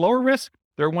that are much lower risk.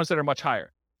 There are ones that are much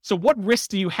higher. So what risks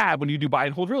do you have when you do buy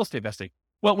and hold real estate investing?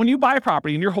 Well, when you buy a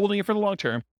property and you're holding it for the long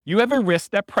term, you have a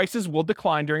risk that prices will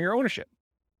decline during your ownership,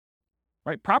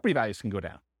 right? Property values can go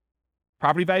down.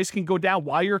 Property values can go down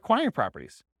while you're acquiring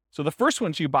properties. So the first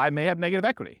ones you buy may have negative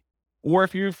equity, or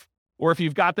if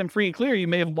you've got them free and clear, you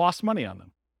may have lost money on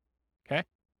them. Okay.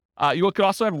 You could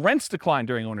also have rents decline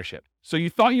during ownership. So you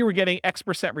thought you were getting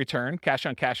X% return, cash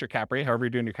on cash or cap rate, however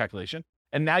you're doing your calculation.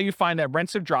 And now you find that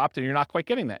rents have dropped and you're not quite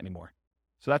getting that anymore.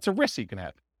 So that's a risk you can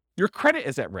have. Your credit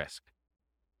is at risk.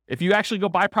 If you actually go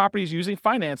buy properties using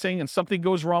financing and something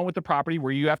goes wrong with the property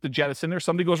where you have to jettison, or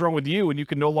something goes wrong with you and you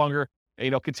can no longer,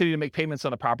 continue to make payments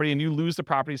on the property and you lose the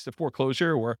properties to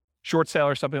foreclosure or short sale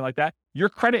or something like that, your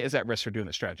credit is at risk for doing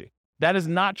this strategy. That is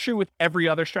not true with every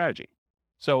other strategy.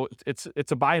 So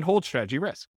it's a buy and hold strategy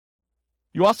risk.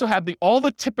 You also have all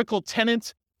the typical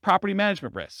tenant property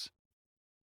management risks.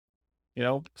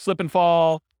 Slip and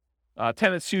fall,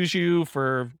 tenant sues you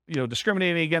for,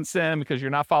 discriminating against them because you're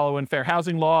not following fair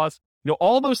housing laws.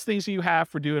 All those things that you have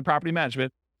for doing property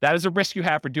management, that is a risk you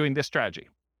have for doing this strategy.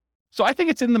 So I think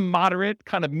it's in the moderate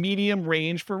kind of medium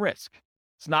range for risk.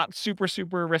 It's not super,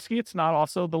 super risky. It's not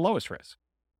also the lowest risk.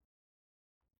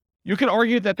 You can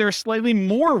argue that there's slightly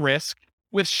more risk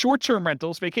with short-term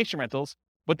rentals, vacation rentals,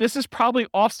 but this is probably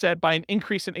offset by an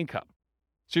increase in income.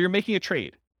 So you're making a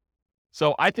trade.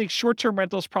 So I think short-term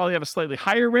rentals probably have a slightly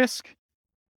higher risk.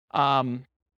 But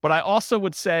I also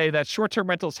would say that short-term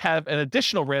rentals have an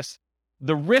additional risk,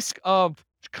 the risk of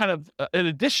an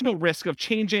additional risk of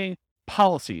changing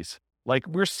policies. Like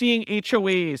we're seeing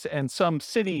HOAs and some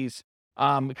cities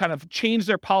kind of change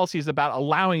their policies about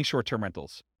allowing short-term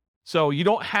rentals. So you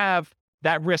don't have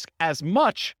that risk as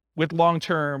much with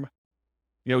long-term,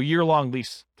 year-long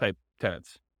lease type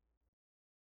tenants.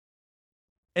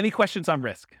 Any questions on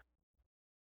risk?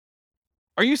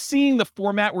 Are you seeing the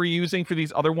format we're using for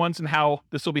these other ones and how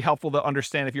this will be helpful to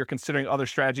understand if you're considering other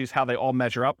strategies, how they all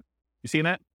measure up? You seeing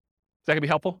that? Is that gonna be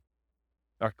helpful?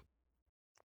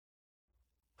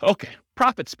 Okay,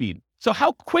 profit speed. So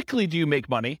how quickly do you make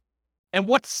money and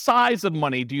what size of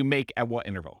money do you make at what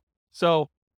interval? So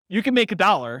you can make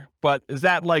 $1, but is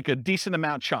that like a decent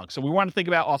amount chunk? So we want to think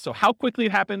about also how quickly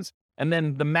it happens and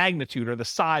then the magnitude or the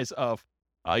size of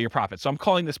your profit. So I'm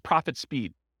calling this profit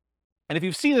speed. And if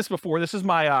you've seen this before, this is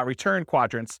my return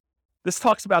quadrants. This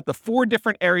talks about the 4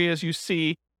 different areas you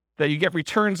see that you get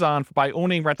returns on by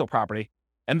owning rental property.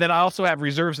 And then I also have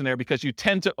reserves in there because you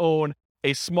tend to own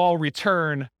a small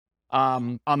return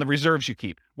on the reserves you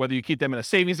keep. Whether you keep them in a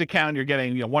savings account, you're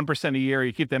getting 1% a year.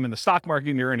 You keep them in the stock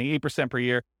market, you're earning 8% per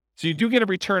year. So you do get a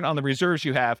return on the reserves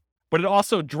you have, but it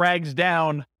also drags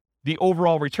down the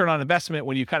overall return on investment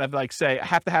when you kind of like say, I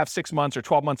have to have 6 months or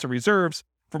 12 months of reserves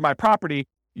for my property.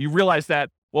 You realize that,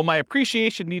 well, my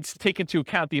appreciation needs to take into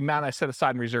account the amount I set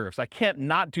aside in reserves. I can't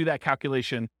not do that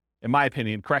calculation, in my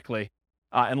opinion, correctly,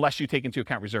 unless you take into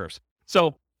account reserves.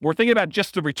 So we're thinking about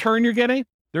just the return you're getting.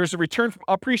 There's a return from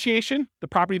appreciation, the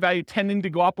property value tending to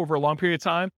go up over a long period of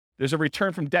time. There's a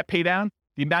return from debt pay down,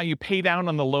 the amount you pay down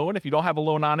on the loan. If you don't have a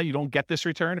loan on it, you don't get this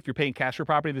return. If you're paying cash for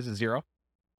property, this is 0.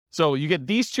 So you get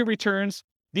these 2 returns.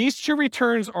 These 2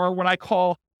 returns are what I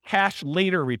call cash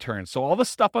later returns. So all the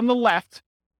stuff on the left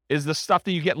is the stuff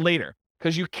that you get later,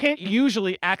 because you can't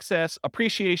usually access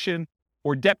appreciation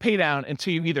or debt pay down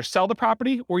until you either sell the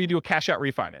property or you do a cash out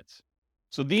refinance.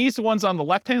 So these ones on the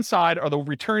left-hand side are the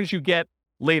returns you get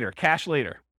later, cash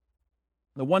later.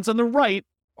 The ones on the right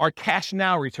are cash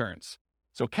now returns.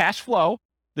 So cash flow,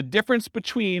 the difference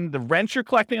between the rent you're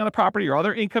collecting on the property or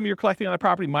other income you're collecting on the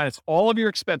property minus all of your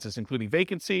expenses, including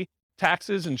vacancy,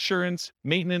 taxes, insurance,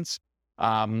 maintenance,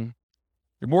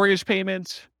 your mortgage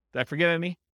payments. Did I forget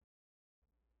any?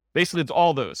 Basically, it's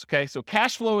all those, okay? So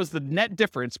cash flow is the net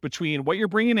difference between what you're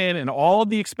bringing in and all of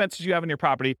the expenses you have in your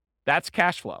property. That's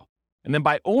cash flow. And then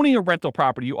by owning a rental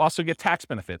property, you also get tax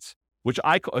benefits, which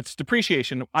it's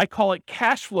depreciation. I call it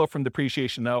cash flow from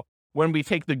depreciation, though, when we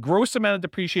take the gross amount of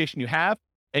depreciation you have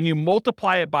and you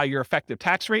multiply it by your effective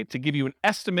tax rate to give you an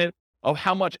estimate of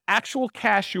how much actual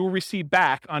cash you will receive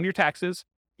back on your taxes,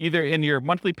 either in your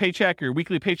monthly paycheck or your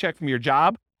weekly paycheck from your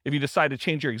job, if you decide to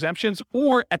change your exemptions,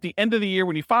 or at the end of the year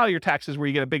when you file your taxes where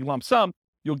you get a big lump sum,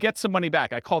 you'll get some money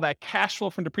back. I call that cash flow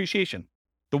from depreciation.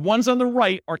 The ones on the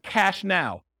right are cash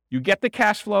now. You get the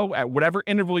cash flow at whatever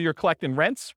interval you're collecting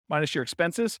rents minus your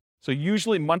expenses. So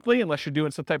usually monthly, unless you're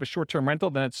doing some type of short-term rental,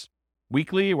 then it's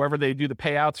weekly, wherever they do the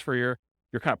payouts for your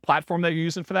kind of platform that you're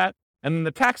using for that. And then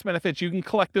the tax benefits, you can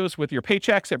collect those with your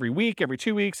paychecks every week, every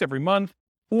 2 weeks, every month,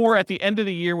 or at the end of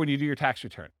the year when you do your tax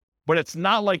return. But it's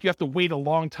not like you have to wait a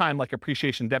long time like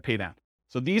appreciation debt pay down.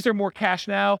 So these are more cash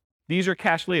now. These are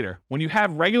cash later. When you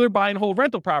have regular buy and hold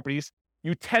rental properties,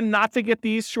 you tend not to get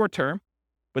these short-term,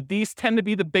 but these tend to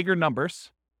be the bigger numbers.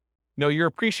 Your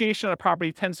appreciation on a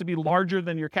property tends to be larger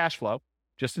than your cash flow,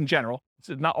 just in general. It's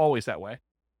not always that way.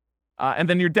 And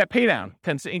then your debt pay down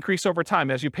tends to increase over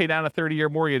time. As you pay down a 30-year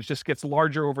mortgage, just gets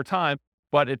larger over time,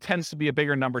 but it tends to be a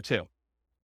bigger number too.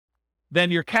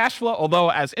 Then your cash flow, although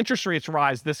as interest rates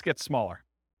rise, this gets smaller.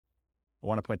 I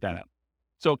want to point that out.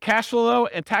 So cash flow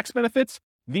and tax benefits,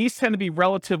 these tend to be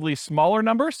relatively smaller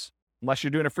numbers, unless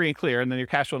you're doing a free and clear, and then your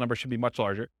cash flow number should be much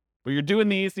larger. But you're doing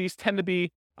these tend to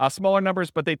be smaller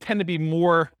numbers, but they tend to be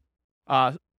more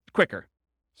quicker.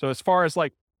 So as far as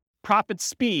like profit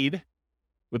speed,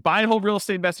 with buy and hold real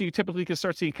estate investing, you typically can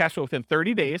start seeing cash flow within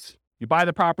 30 days. You buy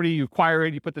the property, you acquire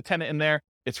it, you put the tenant in there.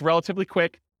 It's relatively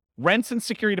quick. Rents and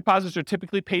security deposits are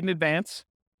typically paid in advance.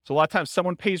 So a lot of times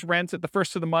someone pays rent at the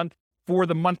first of the month for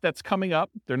the month that's coming up.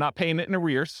 They're not paying it in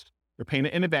arrears. They're paying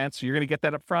it in advance. So you're going to get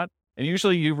that up front. And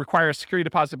usually you require a security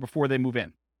deposit before they move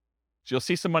in. So you'll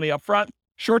see some money up front.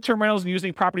 Short-term rentals and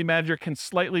using property manager can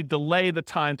slightly delay the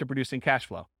time to producing cash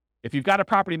flow. If you've got a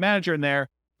property manager in there,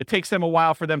 it takes them a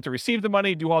while for them to receive the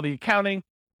money, do all the accounting,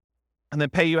 and then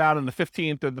pay you out on the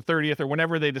 15th or the 30th or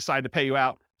whenever they decide to pay you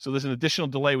out. So there's an additional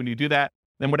delay when you do that.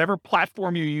 Then whatever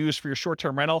platform you use for your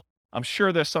short-term rental, I'm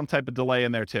sure there's some type of delay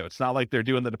in there too. It's not like they're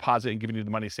doing the deposit and giving you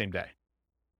the money same day.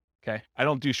 Okay. I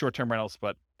don't do short-term rentals,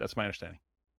 but that's my understanding.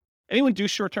 Anyone do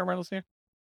short-term rentals here?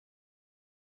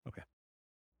 Okay.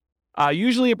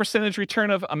 Usually a percentage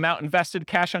return of amount invested,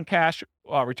 cash on cash,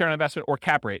 return on investment, or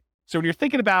cap rate. So when you're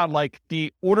thinking about like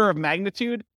the order of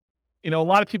magnitude, a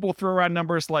lot of people throw around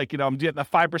numbers like, I'm getting a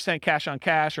 5% cash on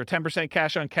cash or 10%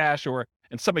 cash on cash, or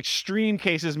in some extreme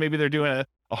cases, maybe they're doing a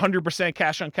 100%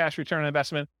 cash on cash return on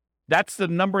investment. That's the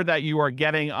number that you are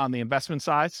getting on the investment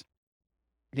size,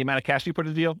 the amount of cash you put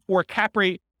in the deal. Or cap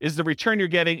rate is the return you're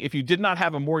getting if you did not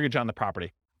have a mortgage on the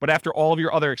property, but after all of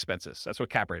your other expenses. That's what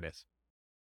cap rate is.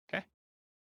 Okay.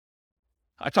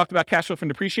 I talked about cash flow from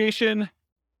depreciation.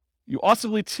 You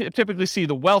also typically see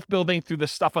the wealth building through the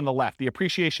stuff on the left. The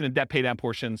appreciation and debt pay down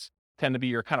portions tend to be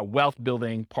your kind of wealth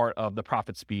building part of the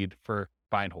profit speed for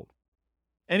buy and hold.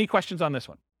 Any questions on this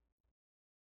one?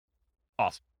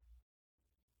 Awesome.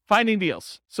 Finding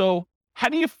deals. So how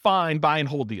do you find buy and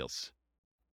hold deals?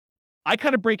 I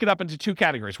kind of break it up into two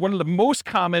categories. One of the most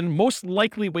common, most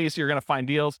likely ways you're going to find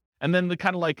deals, and then the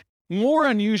kind of like more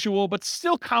unusual, but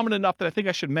still common enough that I think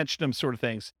I should mention them sort of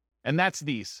things. And that's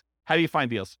these. How do you find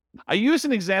deals? I used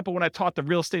an example when I taught the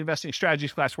real estate investing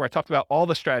strategies class where I talked about all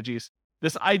the strategies,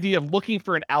 this idea of looking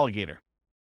for an alligator.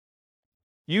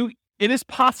 It is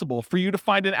possible for you to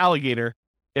find an alligator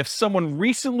if someone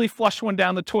recently flushed one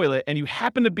down the toilet and you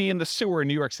happen to be in the sewer in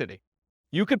New York City.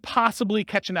 You could possibly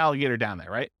catch an alligator down there,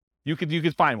 right? You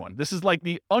could find one. This is like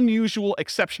the unusual,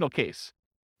 exceptional case.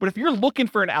 But if you're looking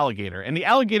for an alligator, and the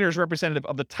alligator is representative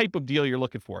of the type of deal you're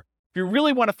looking for, if you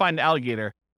really want to find an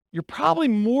alligator, you're probably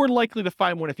more likely to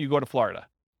find one if you go to Florida.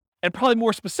 And probably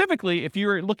more specifically, if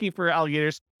you're looking for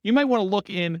alligators, you might want to look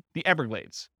in the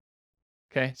Everglades.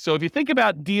 Okay, so if you think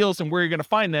about deals and where you're going to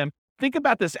find them, think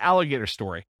about this alligator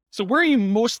story. So where are you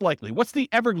most likely? What's the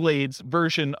Everglades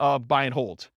version of buy and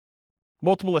hold?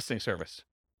 Multiple listing service.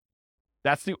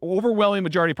 That's the overwhelming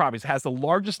majority of properties. It has the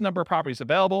largest number of properties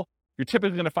available. You're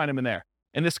typically going to find them in there.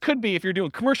 And this could be, if you're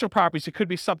doing commercial properties, it could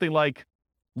be something like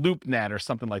LoopNet or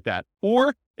something like that.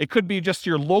 Or it could be just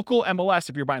your local MLS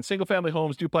if you're buying single family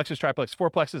homes, duplexes, triplexes,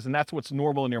 fourplexes, and that's what's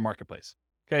normal in your marketplace.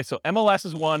 Okay, so MLS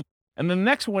is one. And the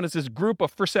next one is this group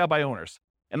of for sale by owners.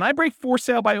 And I break for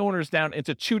sale by owners down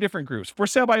into two different groups. For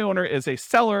sale by owner is a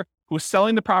seller who is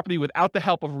selling the property without the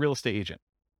help of a real estate agent.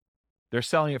 They're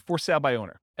selling it for sale by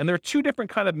owner. And there are two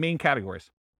different kind of main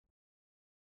categories.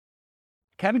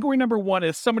 Category number one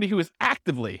is somebody who is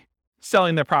actively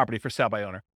selling their property for sale by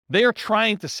owner. They are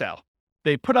trying to sell.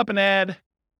 They put up an ad.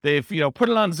 They've put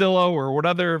it on Zillow or what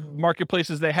other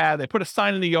marketplaces they have. They put a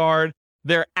sign in the yard.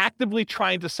 They're actively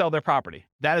trying to sell their property.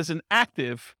 That is an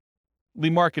actively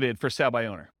marketed for sale by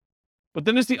owner. But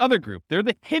then there's the other group. They're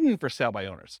the hidden for sale by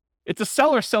owners. It's a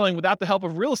seller selling without the help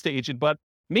of a real estate agent, but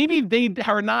maybe they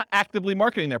are not actively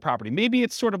marketing their property. Maybe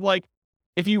it's sort of like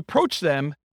if you approach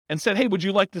them and said, hey, would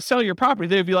you like to sell your property?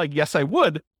 They'd be like, yes, I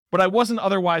would, but I wasn't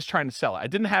otherwise trying to sell it. I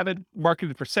didn't have it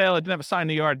marketed for sale. I didn't have a sign in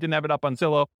the yard. Didn't have it up on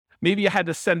Zillow. Maybe you had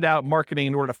to send out marketing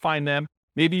in order to find them.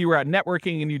 Maybe you were out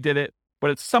networking and you did it, but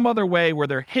it's some other way where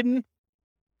they're hidden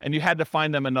and you had to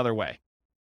find them another way.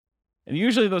 And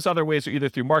usually those other ways are either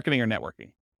through marketing or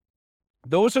networking.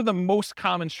 Those are the most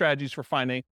common strategies for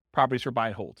finding properties for buy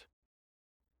and hold.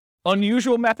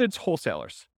 Unusual methods,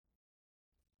 wholesalers.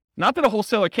 Not that a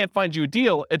wholesaler can't find you a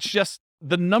deal. It's just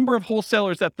the number of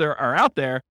wholesalers that there are out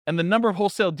there and the number of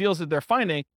wholesale deals that they're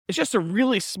finding is just a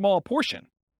really small portion,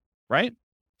 right?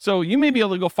 So you may be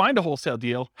able to go find a wholesale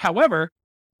deal. However,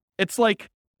 it's like,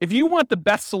 if you want the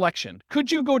best selection,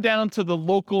 could you go down to the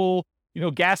local,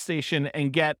 gas station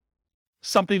and get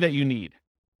something that you need?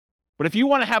 But if you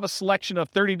want to have a selection of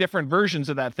 30 different versions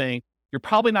of that thing, you're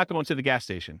probably not going to the gas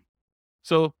station.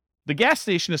 So the gas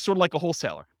station is sort of like a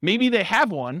wholesaler. Maybe they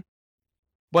have one,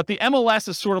 but the MLS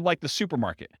is sort of like the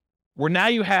supermarket, where now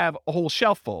you have a whole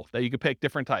shelf full that you can pick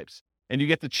different types, and you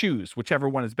get to choose whichever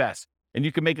one is best, and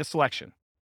you can make a selection.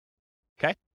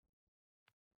 Okay?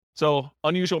 So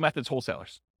unusual methods,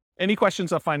 wholesalers. Any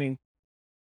questions on finding?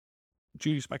 Did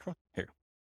you use microphone? Here.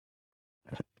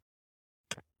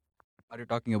 Are you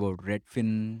talking about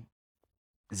Redfin,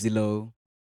 Zillow?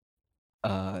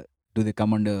 Do they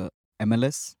come under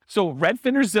MLS? So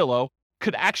Redfin or Zillow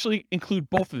could actually include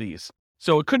both of these.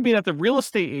 So it could be that the real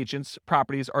estate agents'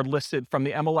 properties are listed from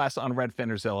the MLS on Redfin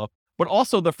or Zillow, but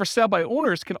also the for sale by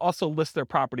owners can also list their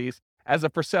properties as a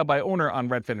for sale by owner on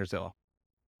Redfin or Zillow.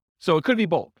 So it could be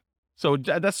both. So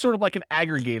that's sort of like an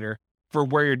aggregator for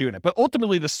where you're doing it. But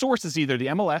ultimately, the source is either the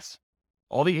MLS,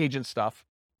 all the agent stuff,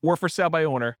 or for sale by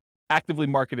owner, actively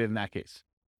marketed in that case.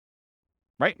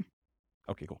 Right?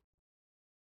 Okay, cool.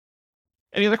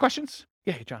 Any other questions?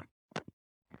 Yeah, hey, John.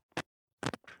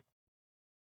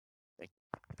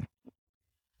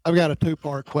 I've got a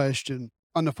two-part question.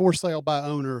 On the for sale by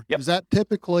owner, Yep. is that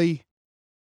typically,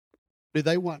 do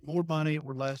they want more money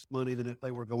or less money than if they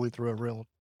were going through a realtor?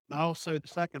 And also, the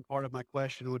second part of my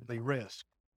question would be risk.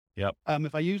 Yep.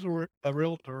 If I use a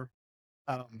realtor,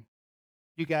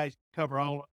 you guys cover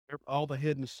all the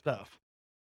hidden stuff.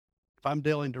 If I'm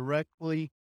dealing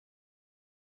directly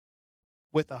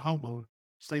with a homeowner,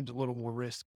 seems a little more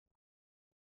risky.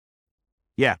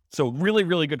 Yeah. So really,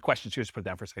 really good questions. Just put it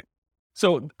down for a second.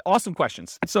 So awesome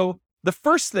questions. So the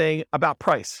first thing about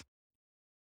price,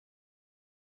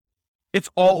 it's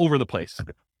all over the place.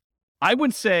 I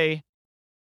would say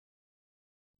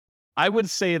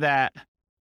that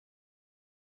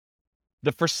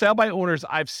the for sale by owners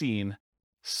I've seen,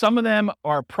 some of them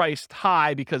are priced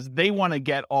high because they want to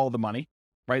get all the money,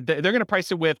 right? They're going to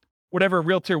price it with whatever a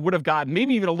realtor would have gotten,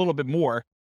 maybe even a little bit more,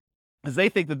 because they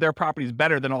think that their property is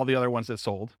better than all the other ones that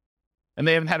sold. And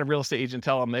they haven't had a real estate agent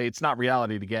tell them, hey, it's not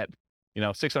reality to get,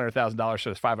 $600,000 for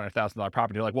this $500,000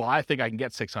 property. You're like, well, I think I can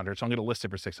get 600, so I'm going to list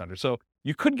it for 600. So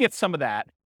you could get some of that.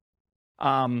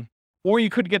 Or you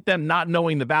could get them not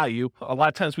knowing the value. A lot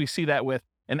of times we see that with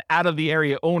an out of the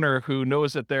area owner who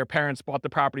knows that their parents bought the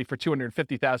property for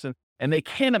 $250,000 and they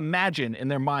can't imagine in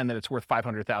their mind that it's worth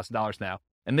 $500,000 now.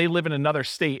 And they live in another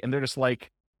state and they're just like,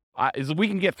 if we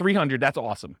can get 300, that's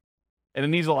awesome. And it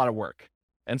needs a lot of work.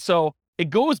 And so it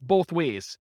goes both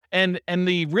ways. And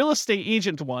the real estate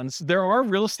agent ones, there are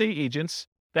real estate agents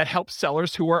that help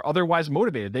sellers who are otherwise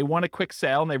motivated. They want a quick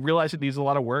sale and they realize it needs a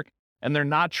lot of work and they're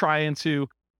not trying to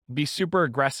be super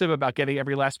aggressive about getting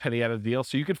every last penny out of the deal.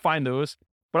 So you could find those.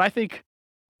 But I think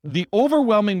the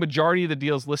overwhelming majority of the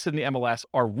deals listed in the MLS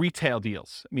are retail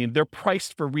deals. I mean, they're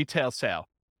priced for retail sale.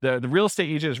 The real estate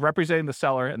agent is representing the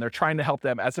seller and they're trying to help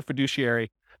them as a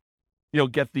fiduciary,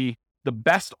 get the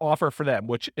best offer for them,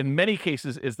 which in many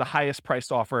cases is the highest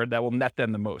priced offer that will net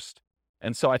them the most.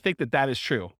 And so I think that is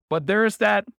true. But there's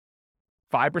that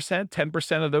 5%,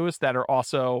 10% of those that are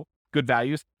also good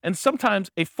values. And sometimes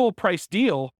a full price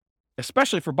deal,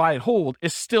 especially for buy and hold,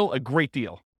 is still a great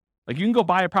deal. Like you can go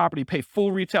buy a property, pay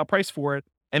full retail price for it,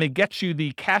 and it gets you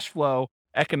the cash flow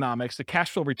economics, the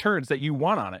cash flow returns that you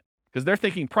want on it, because they're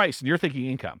thinking price and you're thinking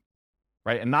income,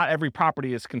 right? And not every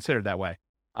property is considered that way.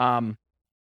 And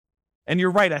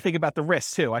you're right, I think about the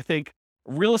risk too. I think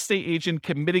real estate agent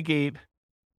can mitigate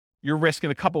your risk in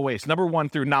a couple ways. Number one,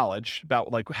 through knowledge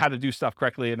about like how to do stuff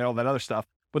correctly and all that other stuff.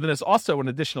 But then there's also an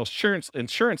additional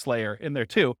insurance layer in there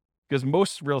too, because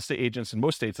most real estate agents in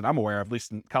most states that I'm aware of, at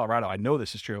least in Colorado, I know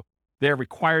this is true, they're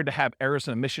required to have errors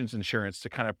and omissions insurance to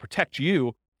kind of protect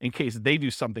you in case they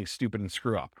do something stupid and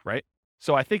screw up, right?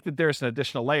 So I think that there's an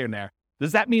additional layer in there.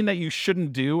 Does that mean that you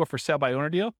shouldn't do a for sale by owner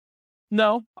deal?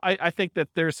 No, I think that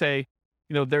there's a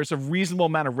reasonable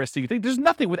amount of risk that you think. There's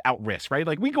nothing without risk, right?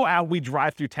 Like we go out, we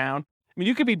drive through town. I mean,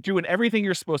 you could be doing everything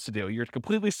you're supposed to do. You're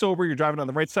completely sober. You're driving on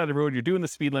the right side of the road. You're doing the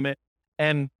speed limit,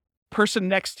 and person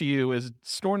next to you is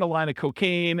snorting a line of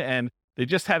cocaine, and they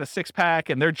just had a 6-pack,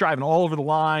 and they're driving all over the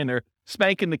line. They're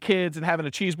spanking the kids and having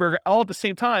a cheeseburger all at the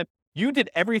same time. You did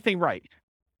everything right,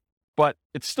 but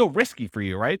it's still risky for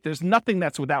you, right? There's nothing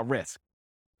that's without risk.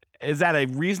 Is that a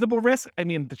reasonable risk? I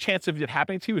mean, the chance of it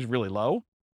happening to you is really low,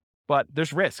 but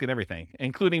there's risk in everything,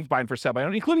 including buying for sale by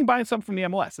owner, including buying some from the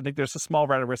MLS. I think there's a small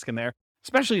amount of risk in there,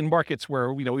 especially in markets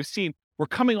where, we're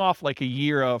coming off like a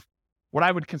year of what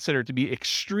I would consider to be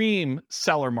extreme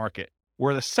seller market,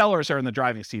 where the sellers are in the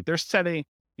driving seat. They're setting,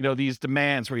 these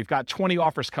demands where you've got 20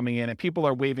 offers coming in and people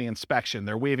are waiving inspection,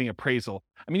 they're waiving appraisal.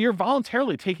 I mean, you're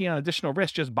voluntarily taking on additional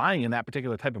risk just buying in that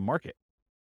particular type of market.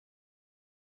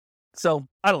 So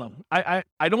I don't know.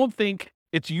 I don't think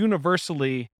it's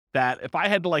universally that if I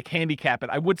had to like handicap it,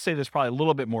 I would say there's probably a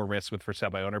little bit more risk with for sale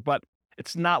by owner, but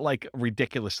it's not like a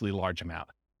ridiculously large amount,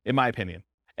 in my opinion.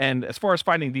 And as far as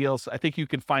finding deals, I think you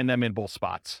can find them in both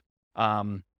spots.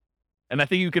 And I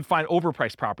think you can find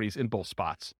overpriced properties in both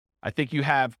spots. I think you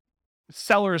have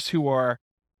sellers who are,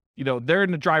 they're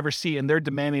in the driver's seat and they're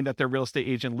demanding that their real estate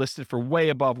agent list it for way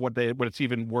above what it's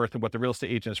even worth and what the real estate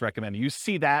agent is recommending. You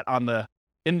see that on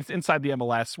inside the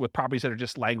MLS with properties that are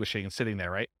just languishing and sitting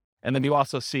there, right? And then you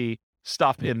also see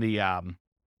stuff in the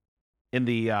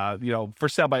for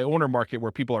sale by owner market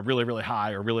where people are really, really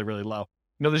high or really, really low.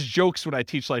 There's jokes when I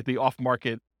teach like the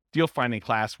off-market deal finding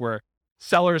class where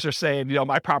sellers are saying,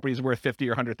 my property is worth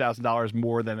 $50,000 or $100,000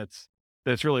 more than it's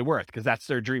really worth because that's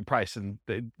their dream price and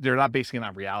they're not basing it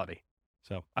on reality.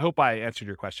 So I hope I answered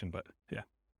your question, but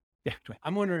yeah.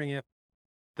 I'm wondering if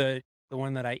the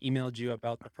one that I emailed you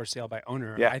about the for sale by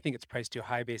owner, Yeah. I think it's priced too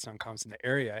high based on comps in the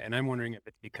area. And I'm wondering if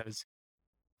it's because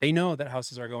they know that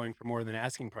houses are going for more than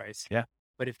asking price. Yeah.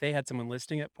 But if they had someone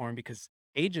listing it for them, because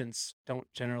agents don't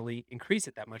generally increase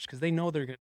it that much because they know they're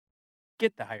going to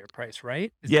get the higher price,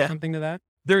 right? Is there something to that?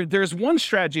 There's one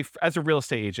strategy as a real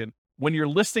estate agent when you're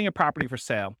listing a property for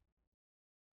sale.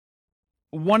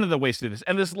 One of the ways to do this,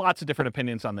 and there's lots of different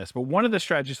opinions on this, but one of the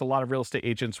strategies a lot of real estate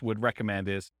agents would recommend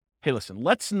is, hey, listen,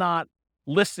 let's not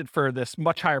list it for this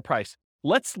much higher price.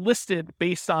 Let's list it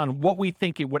based on what we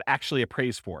think it would actually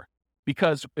appraise for.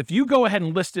 Because if you go ahead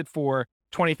and list it for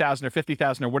 $20,000 or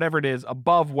 $50,000 or whatever it is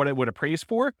above what it would appraise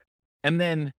for, and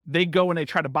then they go and they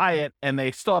try to buy it and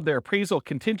they still have their appraisal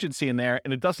contingency in there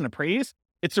and it doesn't appraise,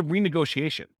 it's a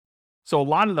renegotiation. So a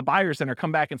lot of the buyers then are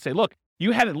come back and say, look,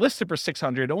 you had it listed for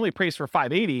 $600, only appraised for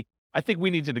 $580. I think we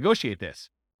need to negotiate this.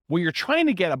 What you're trying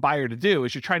to get a buyer to do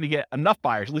is you're trying to get enough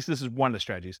buyers, at least this is one of the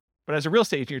strategies, but as a real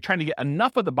estate agent, you're trying to get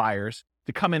enough of the buyers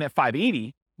to come in at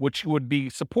 $580, which would be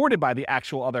supported by the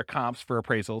actual other comps for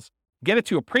appraisals, get it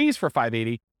to appraise for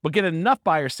 $580, but get enough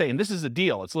buyers saying this is a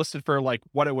deal. It's listed for like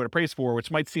what it would appraise for, which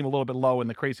might seem a little bit low in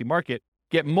the crazy market.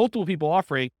 Get multiple people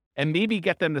offering and maybe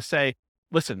get them to say,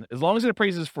 listen, as long as it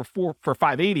appraises for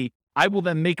 $580, I will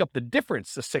then make up the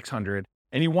difference to $600.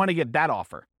 And you want to get that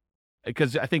offer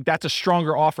because I think that's a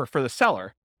stronger offer for the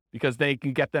seller because they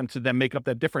can get them to then make up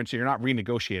that difference. So you're not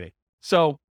renegotiating.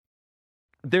 So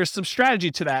there's some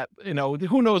strategy to that.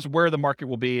 Who knows where the market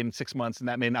will be in 6 months and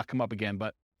that may not come up again,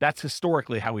 but that's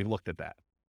historically how we've looked at that.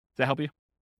 Does that help you?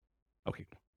 Okay.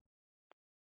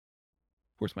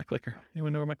 Where's my clicker?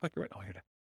 Anyone know where my clicker went? Oh, here it is.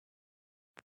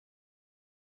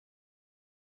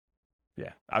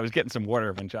 Yeah, I was getting some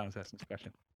water when John was asking this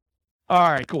question.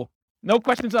 All right, cool. No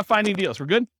questions on finding deals. We're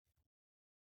good?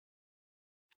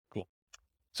 Cool.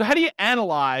 So how do you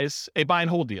analyze a buy and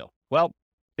hold deal? Well,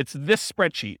 it's this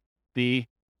spreadsheet, the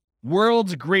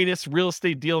world's greatest real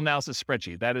estate deal analysis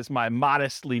spreadsheet. That is my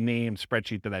modestly named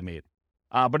spreadsheet that I made.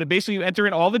 But basically you enter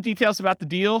in all the details about the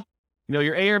deal,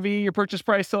 your ARV, your purchase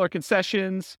price, seller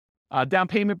concessions, down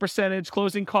payment percentage,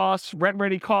 closing costs, rent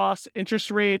ready costs, interest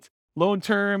rate, loan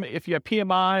term, if you have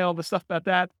PMI, all the stuff about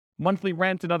that, monthly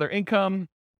rent and other income,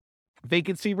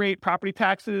 vacancy rate, property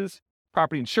taxes,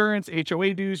 property insurance,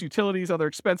 HOA dues, utilities, other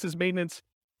expenses, maintenance,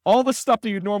 all the stuff that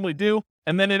you normally do.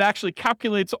 And then it actually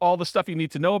calculates all the stuff you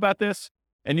need to know about this.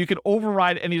 And you can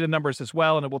override any of the numbers as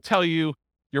well. And it will tell you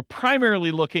you're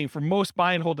primarily looking for most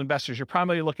buy and hold investors. You're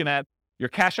primarily looking at your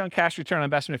cash on cash return on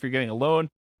investment if you're getting a loan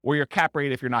or your cap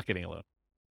rate if you're not getting a loan.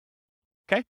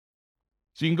 Okay.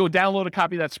 So you can go download a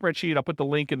copy of that spreadsheet. I'll put the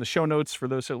link in the show notes for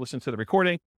those who listen to the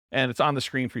recording, and it's on the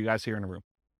screen for you guys here in the room.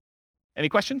 Any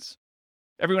questions?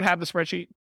 Everyone have the spreadsheet?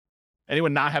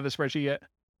 Anyone not have the spreadsheet yet?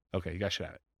 Okay, you guys should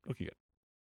have it. Okay, good.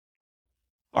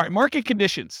 All right, market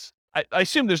conditions. I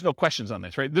assume there's no questions on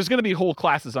this, right? There's going to be whole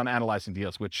classes on analyzing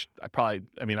deals, which I've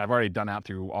already done out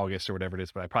through August or whatever it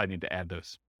is, but I probably need to add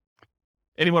those.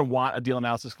 Anyone want a deal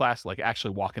analysis class, like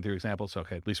actually walking through examples?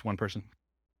 Okay, at least one person.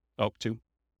 Oh, two.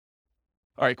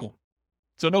 All right, cool.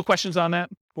 So no questions on that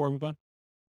before we move on?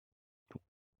 Cool.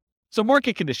 So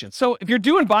market conditions. So if you're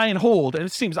doing buy and hold, and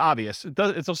it seems obvious,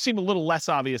 it'll seem a little less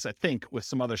obvious, I think, with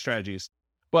some other strategies.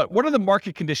 But what are the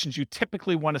market conditions you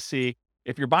typically want to see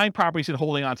if you're buying properties and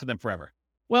holding on to them forever?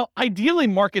 Well, ideally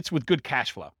markets with good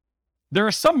cash flow. There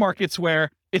are some markets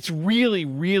where it's really,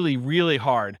 really, really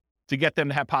hard to get them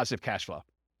to have positive cash flow.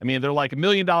 I mean, they're like $1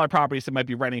 million properties that might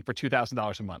be renting for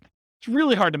 $2,000 a month. It's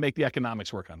really hard to make the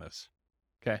economics work on this.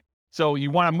 Okay. So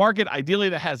you want a market ideally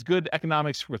that has good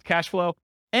economics with cash flow,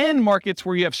 and markets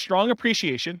where you have strong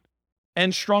appreciation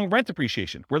and strong rent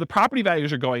appreciation, where the property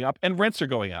values are going up and rents are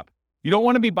going up. You don't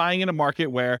want to be buying in a market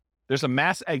where there's a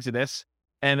mass exodus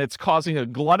and it's causing a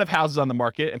glut of houses on the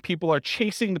market and people are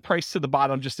chasing the price to the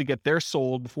bottom just to get theirs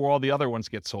sold before all the other ones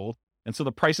get sold. And so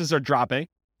the prices are dropping.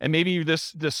 And maybe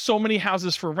there's so many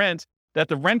houses for rent that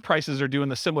the rent prices are doing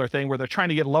the similar thing where they're trying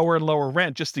to get lower and lower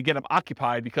rent just to get them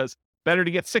occupied, because better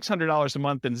to get $600 a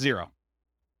month than zero.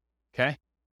 Okay.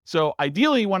 So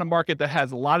ideally you want a market that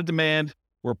has a lot of demand,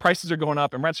 where prices are going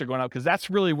up and rents are going up, because that's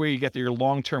really where you get your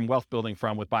long-term wealth building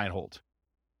from with buy and hold.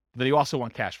 Then you also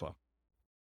want cash flow.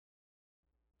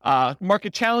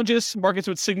 Market challenges, markets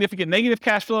with significant negative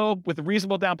cash flow with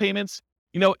reasonable down payments.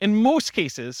 In most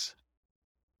cases,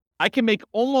 I can make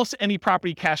almost any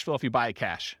property cash flow if you buy it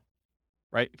cash,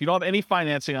 right? If you don't have any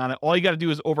financing on it, all you got to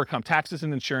do is overcome taxes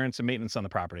and insurance and maintenance on the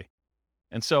property.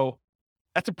 And so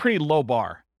that's a pretty low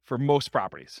bar for most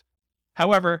properties.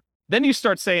 However, then you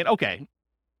start saying, okay,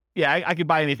 yeah, I could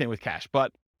buy anything with cash,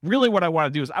 but really what I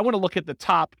want to do is I want to look at the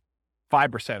top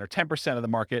 5% or 10% of the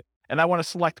market, and I want to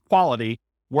select quality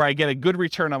where I get a good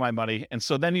return on my money. And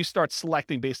so then you start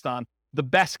selecting based on the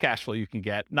best cash flow you can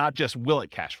get, not just will it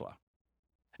cash flow.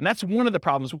 And that's one of the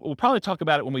problems. We'll probably talk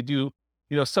about it when we do,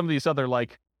 some of these other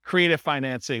like creative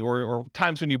financing or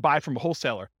times when you buy from a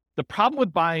wholesaler. The problem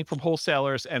with buying from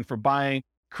wholesalers and for buying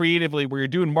creatively where you're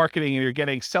doing marketing and you're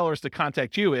getting sellers to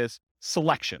contact you is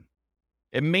selection.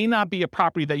 It may not be a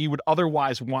property that you would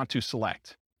otherwise want to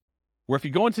select. Where if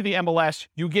you go into the MLS,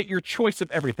 you get your choice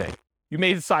of everything. You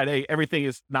may decide, hey, everything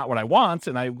is not what I want,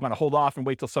 and I want to hold off and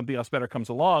wait till something else better comes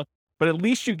along. But at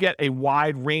least you get a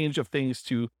wide range of things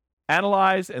to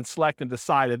analyze and select and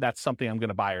decide if that's something I'm going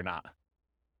to buy or not.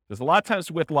 There's a lot of times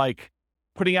with like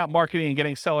putting out marketing and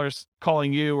getting sellers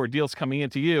calling you or deals coming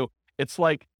into you, it's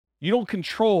like you don't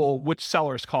control which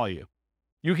sellers call you.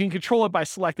 You can control it by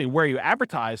selecting where you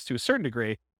advertise to a certain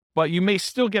degree, but you may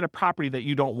still get a property that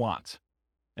you don't want.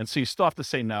 And so you still have to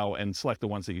say no and select the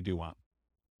ones that you do want.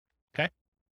 Okay.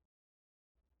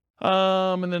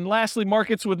 And then lastly,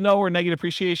 markets with no or negative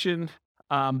appreciation.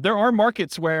 There are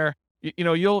markets where,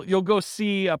 you'll go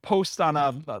see a post on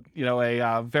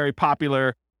a very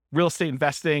popular real estate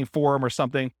investing forum or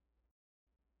something.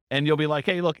 And you'll be like,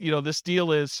 hey, look, this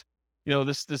deal is,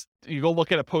 this, you go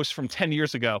look at a post from 10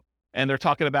 years ago and they're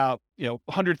talking about,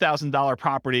 $100,000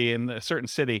 property in a certain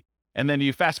city. And then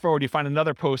you fast forward, you find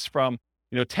another post from,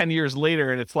 10 years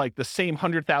later, and it's like the same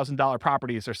 $100,000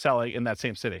 properties are selling in that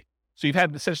same city. So you've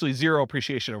had essentially zero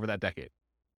appreciation over that decade.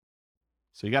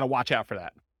 So you got to watch out for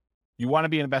that. You want to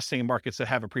be investing in markets that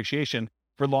have appreciation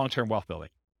for long-term wealth building.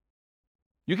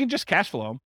 You can just cash flow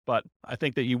them, but I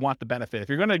think that you want the benefit. If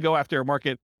you're going to go after a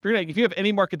market, if you have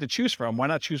any market to choose from, why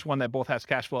not choose one that both has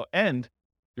cash flow and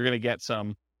you're going to get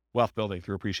some wealth building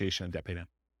through appreciation and debt pay down,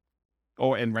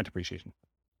 and rent appreciation.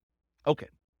 Okay.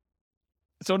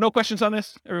 So no questions on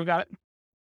this? Everyone got it?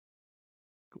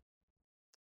 Cool.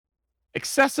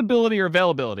 Accessibility or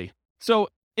availability. So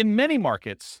in many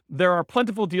markets, there are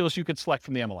plentiful deals you could select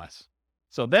from the MLS.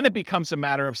 So then it becomes a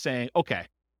matter of saying, okay,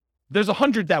 there's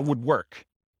 100 that would work.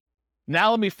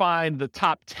 Now let me find the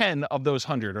top 10 of those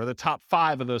 100 or the top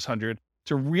 5 of those 100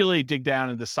 to really dig down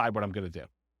and decide what I'm going to do.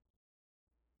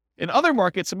 In other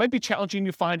markets, it might be challenging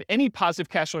to find any positive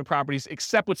cash flowing properties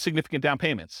except with significant down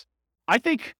payments. I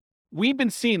think we've been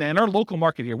seeing, in our local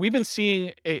market here, we've been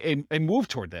seeing a move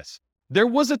toward this. There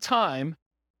was a time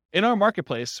in our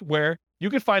marketplace where you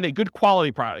could find a good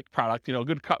quality product,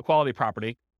 good quality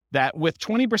property that with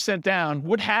 20% down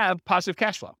would have positive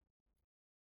cash flow.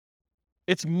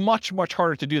 It's much, much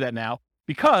harder to do that now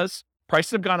because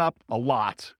prices have gone up a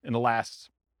lot in the last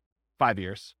 5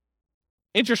 years.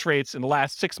 Interest rates in the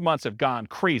last 6 months have gone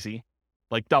crazy,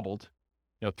 like doubled,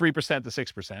 3% to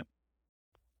 6%.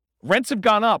 Rents have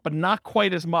gone up, but not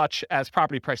quite as much as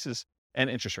property prices and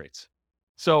interest rates.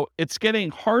 So it's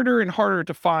getting harder and harder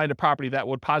to find a property that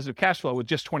would positive cash flow with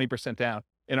just 20% down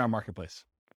in our marketplace.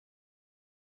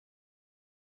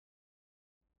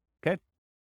 Okay.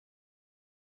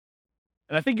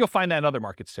 And I think you'll find that in other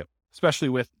markets too, especially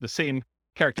with the same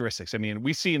characteristics. I mean,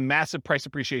 we see massive price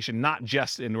appreciation, not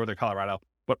just in Northern Colorado,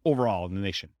 but overall in the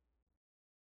nation.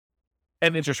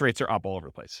 And interest rates are up all over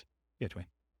the place. Yeah, Dwayne.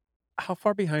 How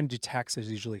far behind do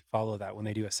taxes usually follow that when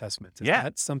they do assessments? Is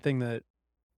that something that...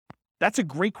 That's a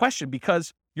great question,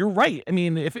 because you're right. I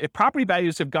mean, if property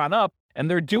values have gone up and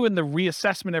they're doing the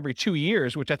reassessment every 2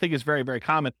 years, which I think is very, very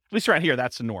common, at least around here,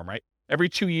 that's the norm, right? Every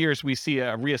 2 years, we see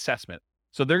a reassessment.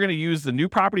 So they're going to use the new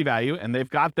property value, and they've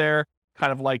got their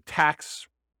kind of like tax,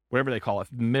 whatever they call it,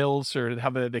 mills, or how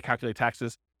they calculate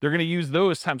taxes. They're going to use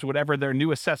those times whatever their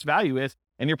new assessed value is,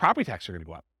 and your property taxes are going to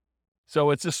go up. So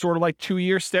it's just sort of like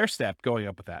 2-year stair step going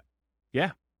up with that.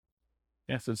 Yeah.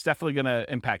 Yeah. So it's definitely going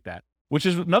to impact that, which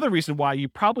is another reason why you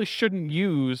probably shouldn't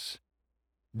use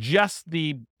just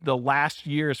the last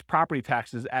year's property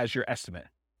taxes as your estimate,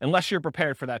 unless you're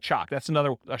prepared for that shock. That's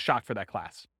a shock for that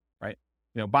class, right?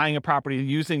 Buying a property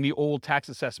using the old tax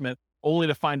assessment only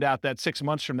to find out that 6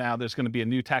 months from now, there's going to be a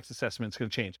new tax assessment. It's going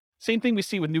to change. Same thing we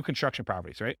see with new construction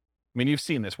properties, right? I mean, you've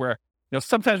seen this where,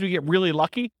 sometimes we get really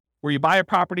lucky where you buy a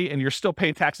property and you're still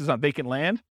paying taxes on vacant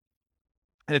land.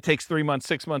 And it takes 3 months,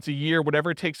 6 months, a year,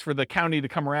 whatever it takes for the county to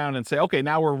come around and say, okay,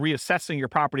 now we're reassessing your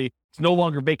property. It's no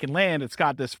longer vacant land. It's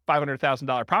got this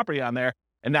 $500,000 property on there.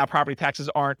 And now property taxes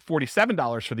aren't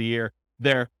 $47 for the year.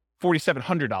 They're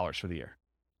 $4,700 for the year.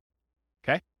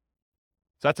 Okay.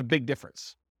 So that's a big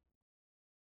difference.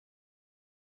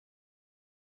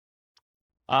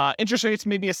 Interest rates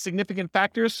may be a significant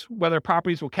factors, whether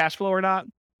properties will cash flow or not.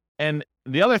 And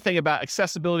the other thing about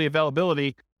accessibility,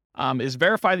 availability, is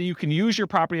verify that you can use your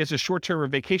property as a short-term or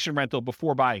vacation rental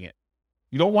before buying it.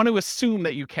 You don't want to assume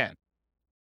that you can.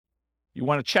 You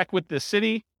want to check with the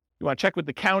city. You want to check with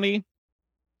the county.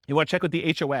 You want to check with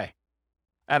the HOA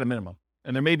at a minimum.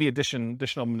 And there may be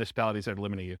additional municipalities that are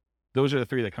limiting you. Those are the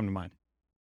 3 that come to mind.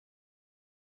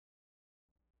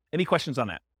 Any questions on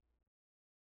that?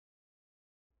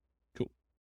 Cool.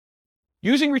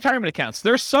 Using retirement accounts.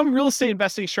 There are some real estate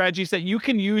investing strategies that you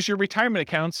can use your retirement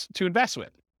accounts to invest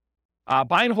with.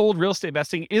 Buy and hold real estate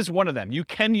investing is one of them. You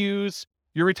can use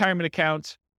your retirement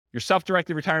account, your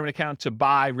self-directed retirement account, to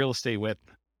buy real estate with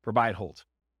for buy and hold.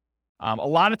 A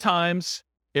lot of times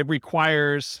it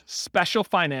requires special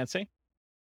financing.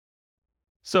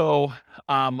 So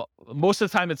most of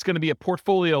the time it's going to be a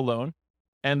portfolio loan,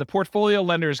 and the portfolio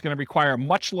lender is going to require a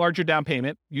much larger down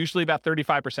payment, usually about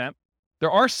 35%.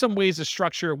 There are some ways to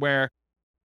structure where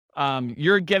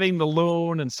you're getting the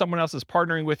loan and someone else is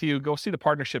partnering with you. Go see the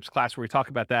partnerships class where we talk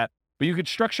about that. But you could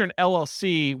structure an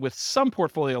LLC with some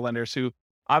portfolio lenders who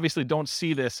obviously don't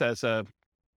see this as a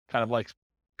kind of like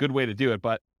good way to do it.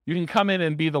 But you can come in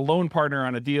and be the loan partner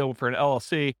on a deal for an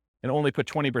LLC and only put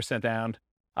 20% down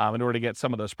in order to get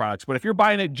some of those products. But if you're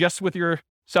buying it just with your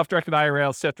self-directed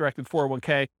IRA, self-directed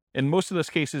 401k, in most of those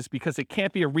cases, because it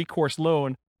can't be a recourse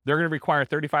loan, they're going to require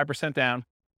 35% down.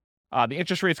 The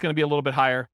interest rate is going to be a little bit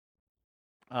higher.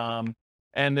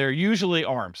 And they're usually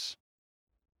ARMs.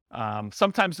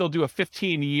 Sometimes they'll do a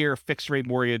 15-year fixed rate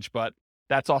mortgage, but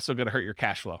that's also going to hurt your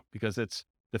cash flow because it's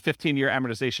the 15-year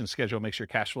amortization schedule makes your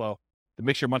cash flow, it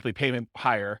makes your monthly payment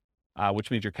higher,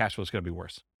 which means your cash flow is going to be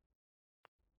worse.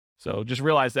 So just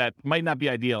realize that might not be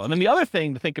ideal. And then the other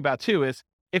thing to think about too is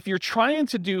if you're trying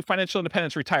to do financial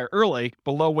independence, retire early,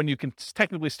 below when you can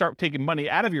technically start taking money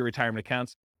out of your retirement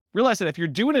accounts, realize that if you're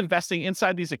doing investing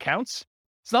inside these accounts,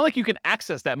 it's not like you can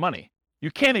access that money. You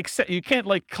can't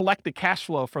like collect the cash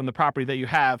flow from the property that you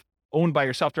have owned by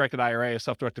your self-directed IRA or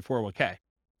self-directed 401k.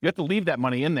 You have to leave that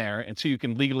money in there until you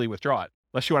can legally withdraw it,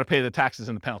 unless you want to pay the taxes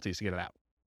and the penalties to get it out.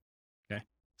 Okay.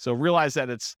 So realize that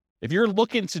if you're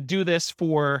looking to do this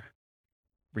for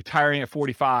retiring at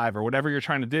 45 or whatever you're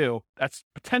trying to do, that's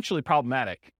potentially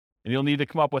problematic. And you'll need to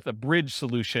come up with a bridge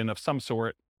solution of some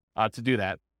sort to do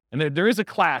that. And there is a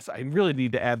class, I really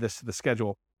need to add this to the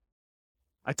schedule.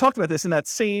 I talked about this in that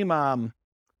same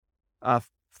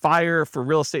Fire for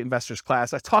Real Estate Investors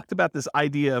class. I talked about this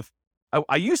idea of,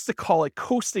 I used to call it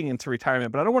coasting into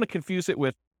retirement, but I don't want to confuse it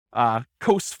with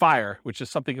Coast Fire, which is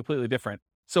something completely different.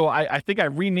 So I think I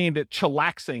renamed it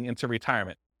chillaxing into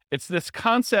retirement. It's this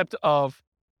concept of,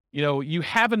 you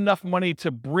have enough money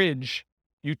to bridge,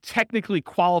 you technically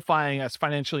qualifying as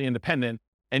financially independent,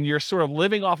 and you're sort of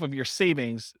living off of your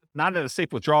savings, not at a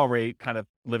safe withdrawal rate, kind of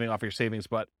living off your savings,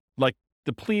 but like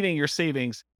depleting your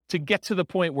savings to get to the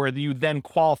point where you then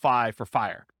qualify for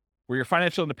FIRE, where your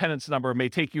financial independence number may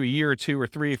take you a year or 2 or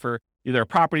 3 for either a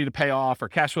property to pay off or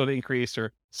cash flow to increase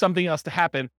or something else to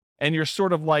happen. And you're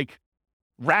sort of like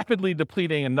rapidly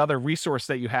depleting another resource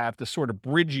that you have to sort of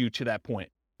bridge you to that point.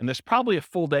 And there's probably a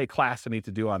full day class I need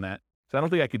to do on that. So I don't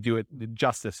think I could do it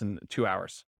justice in 2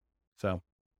 hours. So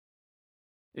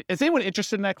is anyone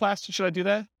interested in that class? Should I do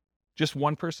that? Just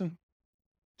one person?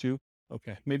 Two?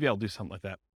 Okay. Maybe I'll do something like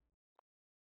that.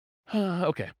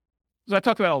 Okay. So I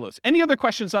talked about all those. Any other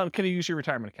questions on can you use your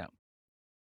retirement account?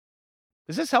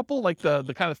 Is this helpful? Like the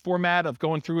kind of format of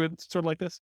going through it sort of like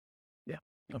this? Yeah.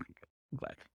 Okay, good. I'm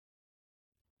glad.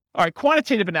 All right,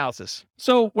 quantitative analysis.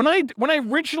 So when I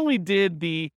originally did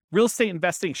the real estate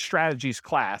investing strategies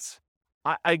class,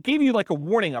 I gave you like a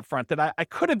warning up front that I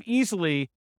could have easily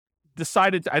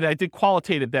decided, I did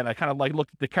qualitative then. I kind of like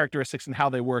looked at the characteristics and how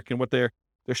they work and what their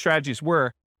strategies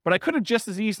were. But I could have just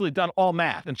as easily done all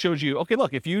math and showed you, okay,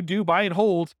 look, if you do buy and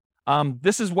hold,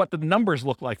 this is what the numbers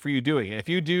look like for you doing it. If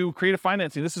you do creative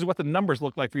financing, this is what the numbers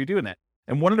look like for you doing that.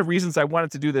 And one of the reasons I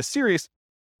wanted to do this series,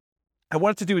 I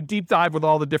wanted to do a deep dive with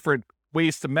all the different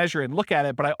ways to measure and look at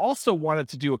it, but I also wanted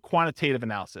to do a quantitative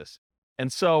analysis.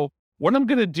 And so what I'm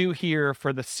going to do here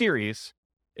for the series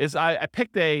is I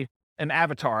picked an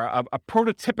avatar, a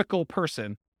prototypical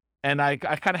person, and I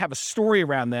kind of have a story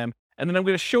around them. And then I'm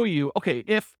going to show you, okay,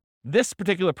 if this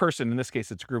particular person, in this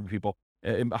case, it's a group of people,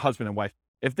 a husband and wife,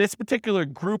 if this particular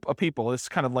group of people, this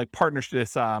kind of like partnership,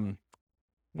 this, what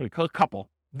do you call it, couple,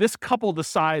 this couple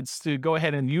decides to go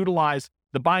ahead and utilize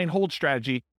the buy and hold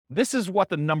strategy, this is what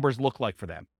the numbers look like for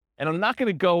them. And I'm not going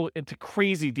to go into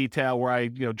crazy detail where I,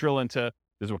 drill into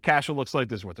this is what cash flow looks like,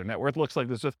 this is what their net worth looks like.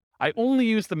 I only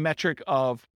use the metric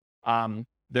of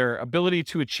their ability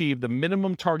to achieve the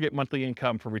minimum target monthly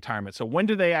income for retirement. So when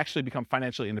do they actually become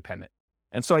financially independent?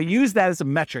 And so I use that as a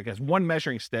metric, as one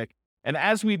measuring stick. And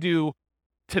as we do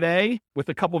today with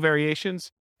a couple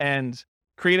variations and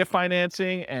creative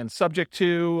financing and subject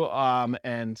to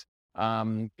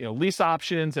lease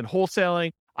options and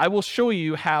wholesaling, I will show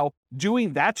you how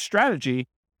doing that strategy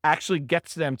actually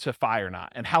gets them to FI or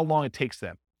not and how long it takes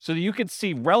them so that you can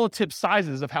see relative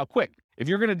sizes of how quick. If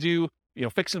you're going to do,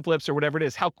 fix and flips or whatever it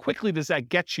is, how quickly does that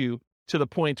get you to the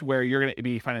point where you're going to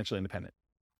be financially independent?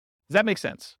 Does that make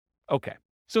sense? Okay.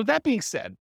 So that being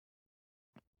said,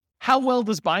 how well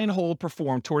does buy and hold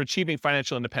perform toward achieving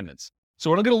financial independence? So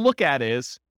what I'm going to look at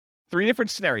is 3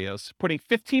 different scenarios, putting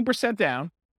 15%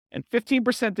 down. And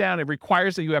 15% down, it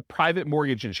requires that you have private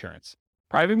mortgage insurance.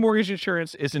 Private mortgage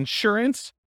insurance is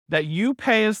insurance that you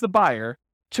pay as the buyer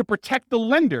to protect the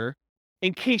lender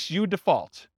in case you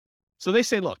default. So they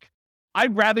say, look,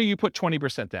 I'd rather you put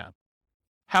 20% down.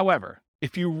 However,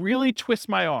 if you really twist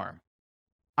my arm,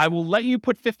 I will let you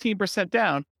put 15%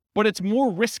 down, but it's more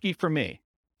risky for me.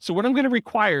 So what I'm going to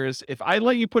require is if I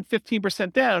let you put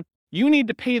 15% down, you need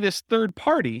to pay this third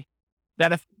party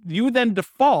that if you then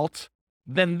default,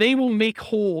 then they will make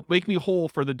me whole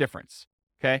for the difference.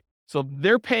 Okay. So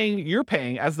you're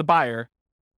paying as the buyer,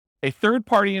 a third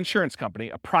party insurance company,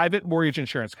 a private mortgage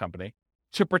insurance company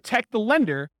to protect the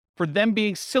lender for them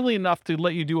being silly enough to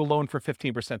let you do a loan for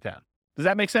 15% down. Does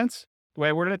that make sense? The way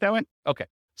I worded it that way? Okay.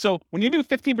 So when you do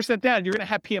 15% down, you're going to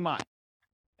have PMI.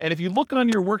 And if you look on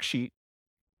your worksheet,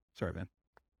 sorry, man,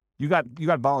 you got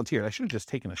volunteered. I should have just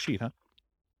taken a sheet,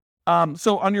 huh?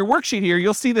 So on your worksheet here,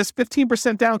 you'll see this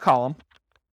 15% down column.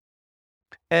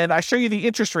 And I show you the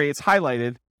interest rate, it's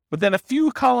highlighted, but then a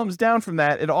few columns down from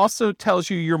that, it also tells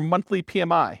you your monthly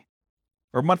PMI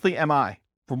or monthly MI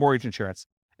for mortgage insurance.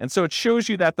 And so it shows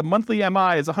you that the monthly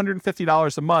MI is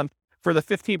 $150 a month for the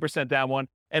 15% down one,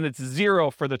 and it's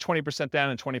 0 for the 20% down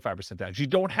and 25% down. You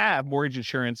don't have mortgage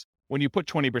insurance when you put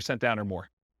 20% down or more.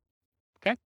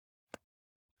 Okay?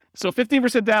 So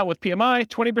 15% down with PMI,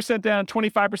 20% down,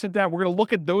 25% down. We're going to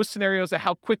look at those scenarios at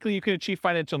how quickly you can achieve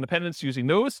financial independence using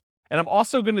those. And I'm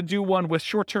also going to do one with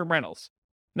short-term rentals.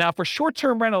 Now, for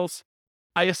short-term rentals,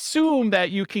 I assume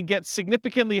that you can get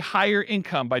significantly higher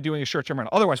income by doing a short-term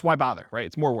rental. Otherwise, why bother, right?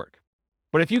 It's more work.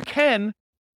 But if you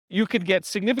could get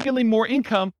significantly more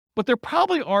income, but there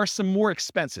probably are some more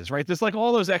expenses, right? There's like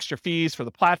all those extra fees for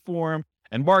the platform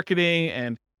and marketing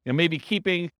and maybe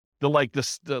keeping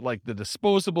the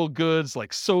disposable goods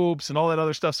like soaps and all that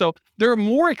other stuff. So there are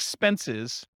more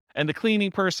expenses and the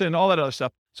cleaning person, all that other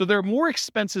stuff. So there are more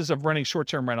expenses of running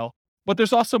short-term rental, but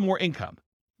there's also more income.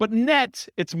 But net,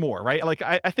 it's more, right? Like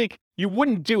I think you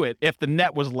wouldn't do it if the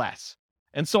net was less.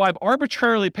 And so I've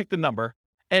arbitrarily picked a number.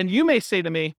 And you may say to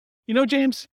me,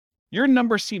 James, your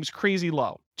number seems crazy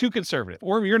low, too conservative,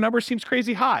 or your number seems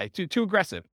crazy high, too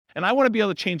aggressive. And I want to be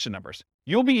able to change the numbers.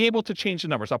 You'll be able to change the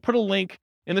numbers. I'll put a link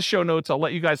in the show notes. I'll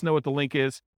let you guys know what the link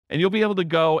is, and you'll be able to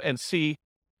go and see.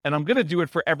 And I'm going to do it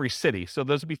for every city. So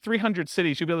those will be 300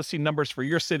 cities. You'll be able to see numbers for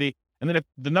your city. And then if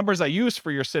the numbers I use for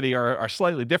your city are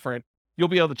slightly different, you'll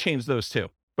be able to change those too.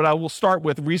 But I will start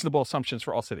with reasonable assumptions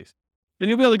for all cities. Then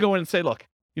you'll be able to go in and say, look,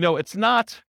 it's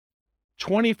not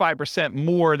 25%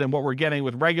 more than what we're getting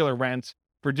with regular rent.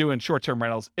 for doing short-term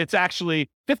rentals, it's actually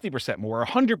 50% more,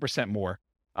 100% more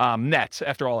net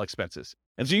after all expenses.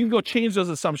 And so you can go change those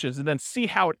assumptions and then see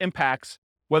how it impacts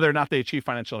whether or not they achieve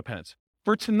financial independence.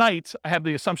 For tonight, I have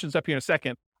the assumptions up here in a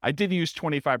second. I did use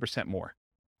 25% more.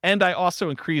 And I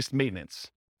also increased maintenance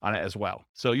on it as well.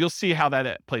 So you'll see how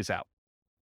that plays out.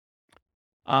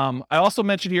 I also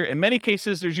mentioned here, in many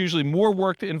cases, there's usually more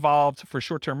work involved for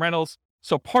short-term rentals.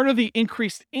 So part of the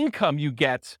increased income you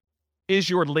get is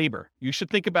your labor. You should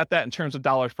think about that in terms of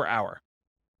dollars per hour.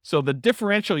 So the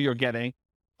differential you're getting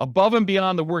above and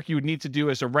beyond the work you would need to do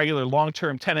as a regular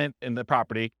long-term tenant in the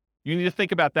property, you need to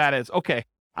think about that as, okay,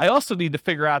 I also need to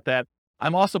figure out that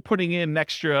I'm also putting in an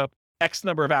extra X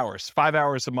number of hours, 5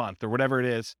 hours a month or whatever it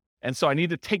is. And so I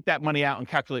need to take that money out and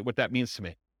calculate what that means to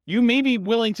me. You may be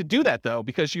willing to do that though,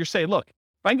 because you're saying, look,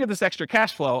 if I can get this extra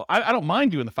cash flow, I don't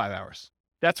mind doing the 5 hours.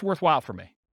 That's worthwhile for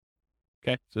me.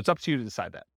 Okay. So it's up to you to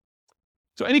decide that.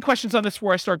 So any questions on this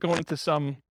before I start going into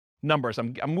some numbers?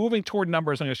 I'm moving toward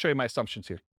numbers. I'm going to show you my assumptions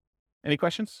here. Any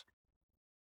questions?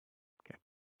 Okay.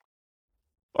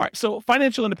 All right. So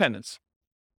financial independence.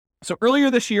 So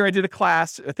earlier this year, I did a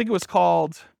class, I think it was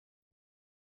called,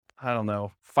 I don't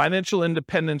know, Financial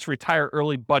Independence Retire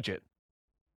Early Budget.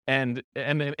 And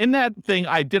in that thing,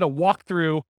 I did a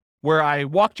walkthrough where I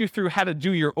walked you through how to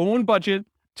do your own budget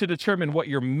to determine what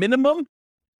your minimum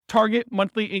target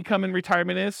monthly income in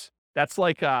retirement is. That's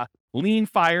like lean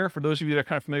fire, for those of you that are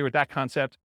kind of familiar with that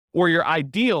concept, or your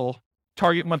ideal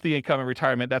target monthly income in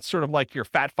retirement. That's sort of like your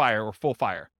fat fire or full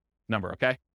fire number,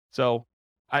 okay? So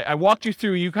I walked you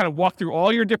through, you kind of walked through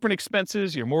all your different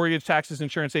expenses, your mortgage, taxes,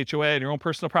 insurance, HOA, and your own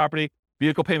personal property,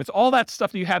 vehicle payments, all that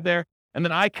stuff that you have there. And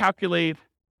then I calculate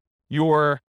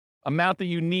your amount that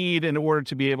you need in order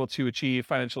to be able to achieve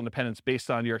financial independence based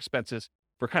on your expenses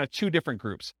for kind of two different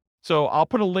groups. So I'll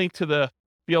put a link to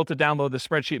be able to download the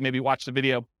spreadsheet, maybe watch the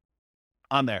video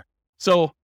on there.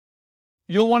 So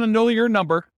you'll want to know your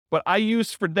number, but I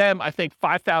used for them, I think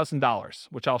 $5,000,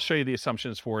 which I'll show you the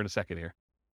assumptions for in a second here.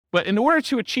 But in order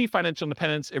to achieve financial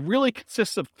independence, it really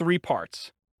consists of three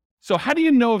parts. So how do you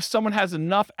know if someone has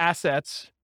enough assets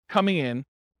coming in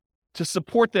to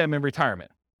support them in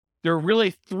retirement? There are really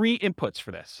three inputs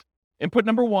for this. Input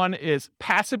number one is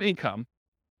passive income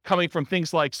coming from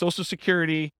things like Social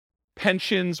Security,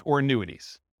 pensions, or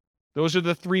annuities. Those are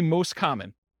the three most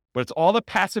common, but it's all the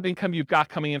passive income you've got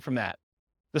coming in from that.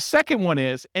 The second one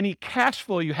is any cash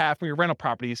flow you have from your rental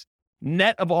properties,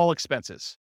 net of all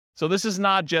expenses. So this is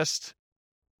not just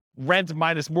rent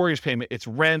minus mortgage payment. It's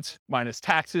rent minus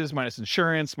taxes, minus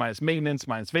insurance, minus maintenance,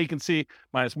 minus vacancy,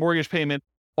 minus mortgage payment.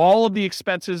 All of the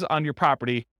expenses on your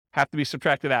property have to be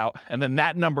subtracted out. And then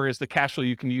that number is the cash flow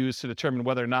you can use to determine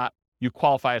whether or not you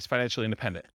qualify as financially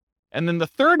independent. And then the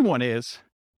third one is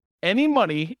any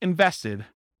money invested,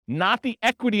 not the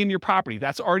equity in your property.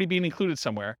 That's already being included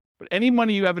somewhere, but any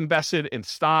money you have invested in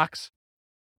stocks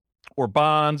or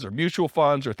bonds or mutual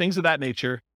funds or things of that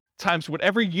nature, times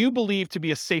whatever you believe to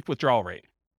be a safe withdrawal rate.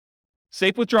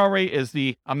 Safe withdrawal rate is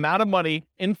the amount of money,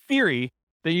 in theory,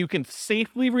 that you can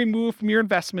safely remove from your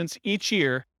investments each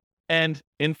year and,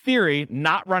 in theory,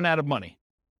 not run out of money.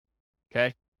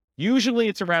 Okay? Usually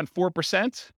it's around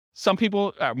 4%. Some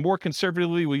people more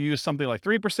conservatively will use something like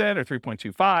 3% or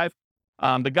 3.25.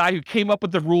 The guy who came up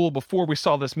with the rule before we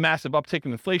saw this massive uptick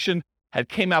in inflation had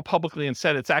came out publicly and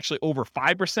said it's actually over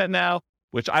 5% now,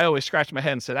 which I always scratched my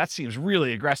head and said, that seems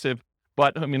really aggressive.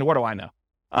 But I mean, what do I know?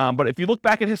 But if you look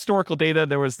back at historical data,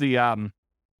 there was the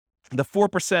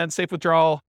 4% safe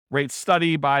withdrawal rate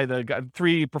study by the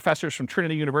three professors from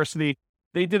Trinity University.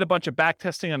 They did a bunch of back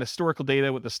testing on historical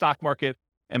data with the stock market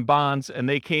and bonds, and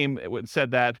they came and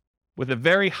said that with a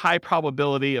very high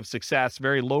probability of success,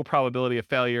 very low probability of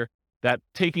failure, that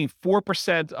taking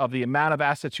 4% of the amount of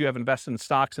assets you have invested in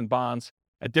stocks and bonds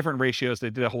at different ratios, they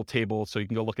did a whole table, so you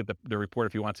can go look at the report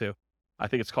if you want to. I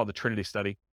think it's called the Trinity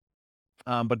study.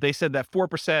 But they said that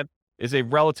 4% is a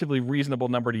relatively reasonable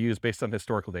number to use based on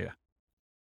historical data.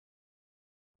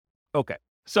 Okay,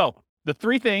 so the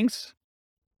three things,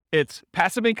 it's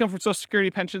passive income from Social Security,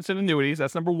 pensions, and annuities.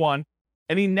 That's number one.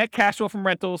 Any net cash flow from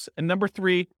rentals. And number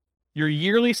three, your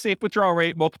yearly safe withdrawal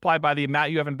rate multiplied by the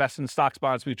amount you have invested in stocks,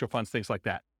 bonds, mutual funds, things like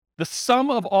that. The sum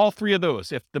of all three of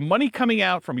those, if the money coming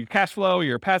out from your cash flow,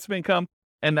 your passive income,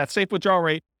 and that safe withdrawal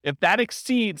rate, if that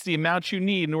exceeds the amount you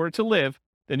need in order to live,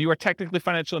 then you are technically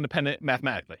financially independent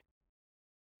mathematically.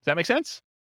 Does that make sense?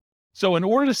 So in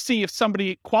order to see if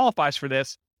somebody qualifies for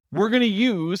this, we're going to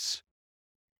use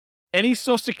any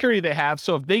Social Security they have.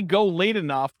 So if they go late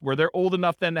enough where they're old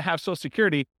enough then to have Social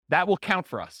Security, that will count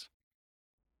for us.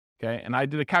 Okay. And I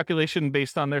did a calculation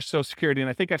based on their Social Security, and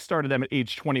I think I started them at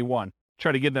age 21,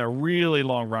 try to give them a really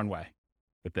long runway.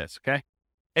 with this, okay?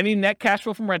 Any net cash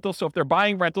flow from rentals. So if they're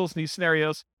buying rentals in these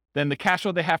scenarios, then the cash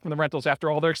flow they have from the rentals after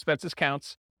all their expenses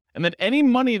counts. And then any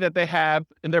money that they have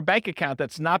in their bank account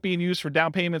that's not being used for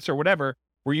down payments or whatever,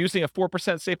 we're using a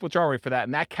 4% safe withdrawal rate for that,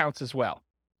 and that counts as well.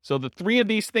 So the three of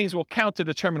these things will count to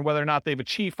determine whether or not they've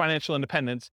achieved financial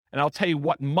independence, and I'll tell you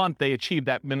what month they achieved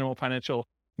that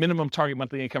minimum target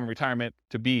monthly income in retirement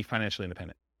to be financially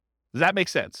independent. Does that make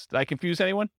sense? Did I confuse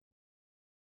anyone?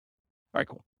 All right,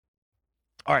 cool.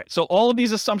 All right, so all of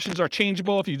these assumptions are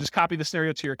changeable if you just copy the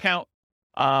scenario to your account.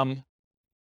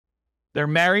 They're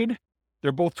married.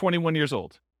 They're both 21 years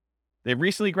old. They've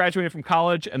recently graduated from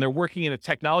college, and they're working in a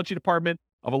technology department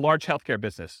of a large healthcare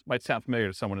business. Might sound familiar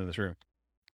to someone in this room.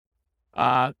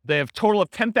 They have a total of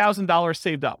 $10,000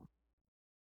 saved up.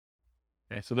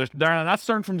 Okay, so they're not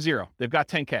starting from zero. They've got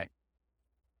 10K.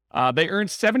 They earn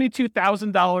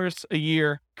 $72,000 a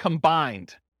year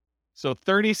combined. So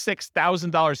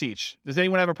 $36,000 each. Does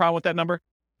anyone have a problem with that number?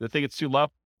 Do they think it's too low?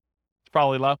 It's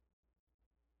probably low.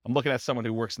 I'm looking at someone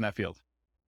who works in that field.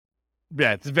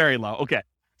 Yeah, it's very low. Okay.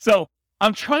 So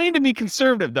I'm trying to be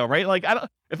conservative though, right? Like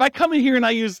if I come in here and I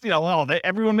use,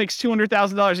 everyone makes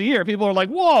 $200,000 a year, people are like,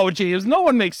 whoa, James, no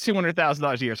one makes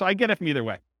 $200,000 a year. So I get it from either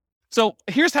way. So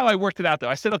here's how I worked it out though.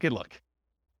 I said, okay, look,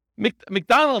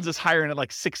 McDonald's is hiring at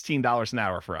like $16 an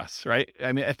hour for us, right?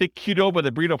 I mean, I think Qdoba,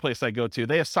 the burrito place I go to,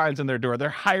 they have signs on their door. They're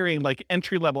hiring like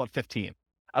entry level at 15.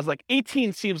 I was like,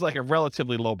 18 seems like a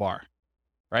relatively low bar,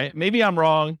 right? Maybe I'm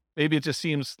wrong. Maybe it just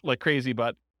seems like crazy,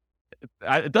 but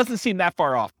it doesn't seem that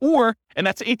far off. And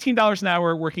that's $18 an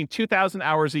hour, working 2,000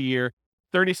 hours a year,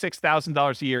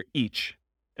 $36,000 a year each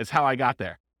is how I got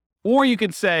there. Or you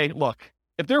could say, look,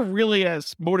 if they're really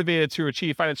as motivated to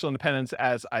achieve financial independence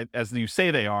as you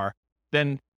say they are,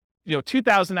 then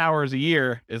 2,000 hours a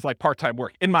year is like part-time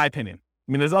work, in my opinion.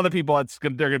 I mean, there's other people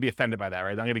they're going to be offended by that,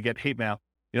 right? I'm going to get hate mail,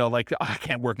 like, I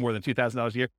can't work more than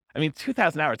 $2,000 a year. I mean,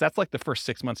 2,000 hours, that's like the first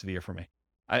 6 months of the year for me.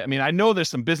 I mean, I know there's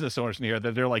some business owners in here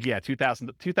that they're like, yeah,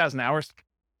 2,000 hours.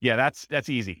 Yeah, that's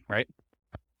easy, right?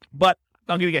 But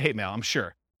I'm going to get hate mail, I'm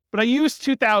sure. But I use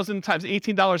 2,000 times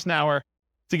 $18 an hour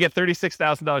to get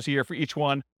 $36,000 a year for each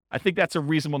one. I think that's a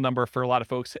reasonable number for a lot of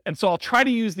folks. And so I'll try to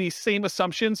use these same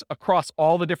assumptions across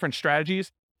all the different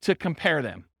strategies to compare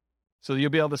them. So you'll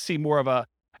be able to see more of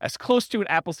as close to an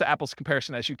apples to apples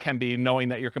comparison as you can be, knowing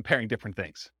that you're comparing different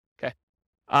things. Okay.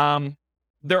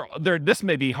 This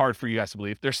may be hard for you guys to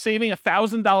believe. They're saving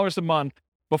 $1,000 a month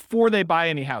before they buy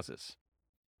any houses.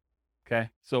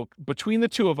 Okay. So between the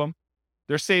two of them,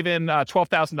 they're saving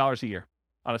 $12,000 a year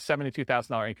on a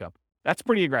 $72,000 income. That's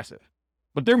pretty aggressive,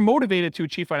 but they're motivated to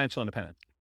achieve financial independence.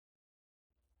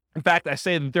 In fact, I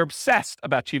say that they're obsessed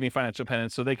about achieving financial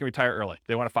independence so they can retire early.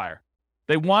 They want to fire.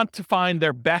 They want to find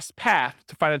their best path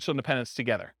to financial independence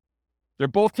together. They're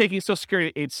both taking Social Security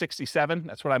at age 67.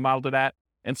 That's what I modeled it at.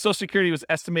 And Social Security was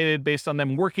estimated based on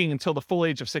them working until the full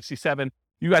age of 67.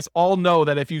 You guys all know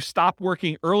that if you stop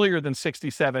working earlier than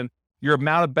 67, your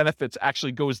amount of benefits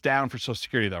actually goes down for Social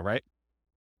Security though, right?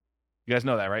 You guys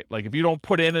know that, right? Like if you don't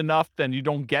put in enough, then you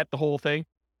don't get the whole thing.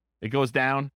 It goes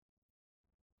down.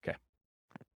 Okay.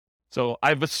 So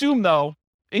I've assumed though,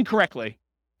 incorrectly,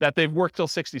 that they've worked till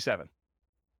 67.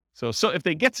 So if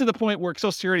they get to the point where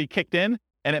Social Security kicked in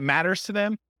and it matters to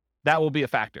them, that will be a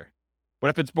factor. But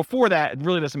if it's before that, it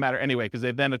really doesn't matter anyway, because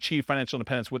they've then achieved financial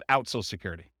independence without Social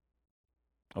Security.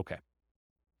 Okay.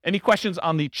 Any questions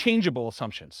on the changeable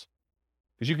assumptions?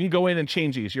 Because you can go in and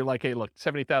change these. You're like, hey, look,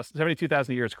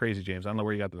 72,000 a year is crazy, James. I don't know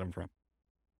where you got the number from.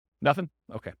 Nothing?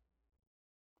 Okay.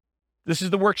 This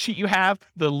is the worksheet you have,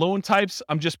 the loan types.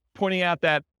 I'm just pointing out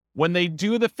that when they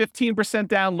do the 15%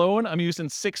 down loan, I'm using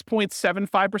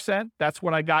 6.75%. That's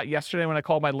what I got yesterday when I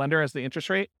called my lender as the interest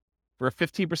rate for a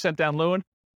 15% down loan.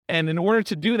 And in order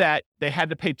to do that, they had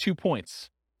to pay 2 points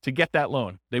to get that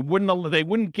loan. They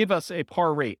wouldn't give us a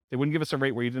par rate. They wouldn't give us a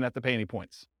rate where you didn't have to pay any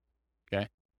points. Okay.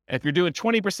 And if you're doing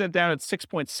 20% down at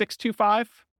 6.625,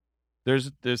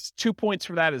 there's 2 points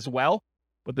for that as well,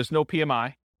 but there's no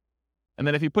PMI. And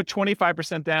then if you put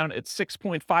 25% down at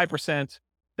 6.5%,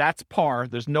 that's par.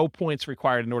 There's no points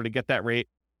required in order to get that rate,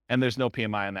 and there's no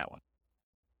PMI on that one.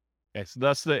 Okay, so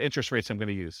that's the interest rates I'm going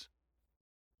to use.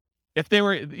 If they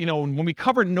were, when we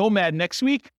cover Nomad next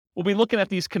week, we'll be looking at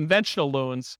these conventional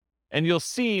loans, and you'll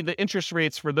see the interest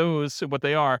rates for those, what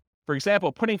they are. For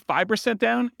example, putting 5%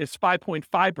 down is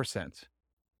 5.5%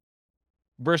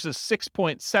 versus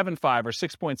 6.75 or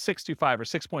 6.625 or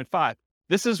 6.5.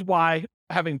 This is why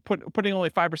putting only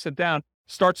 5% down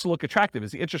starts to look attractive,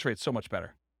 is the interest rate's so much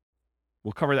better.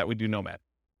 We'll cover that. We do Nomad.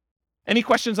 Any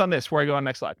questions on this before I go on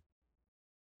next slide?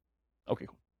 Okay,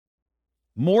 cool.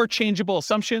 More changeable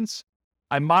assumptions.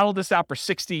 I modeled this out for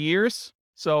 60 years.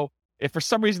 So if for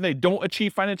some reason they don't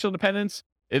achieve financial independence,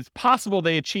 it's possible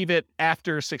they achieve it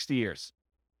after 60 years.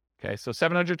 Okay, so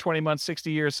 720 months,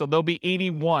 60 years. So they'll be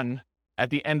 81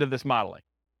 at the end of this modeling.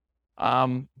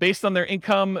 Based on their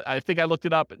income, I think I looked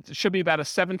it up. It should be about a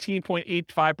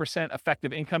 17.85%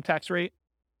 effective income tax rate.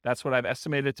 That's what I've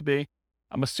estimated it to be.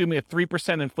 I'm assuming a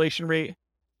 3% inflation rate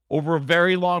over a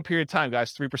very long period of time,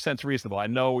 guys. 3% is reasonable. I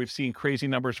know we've seen crazy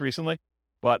numbers recently,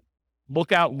 but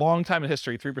look out long time in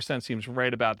history. 3% seems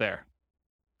right about there.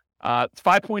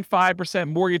 5.5%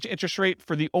 mortgage interest rate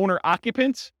for the owner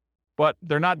occupant, but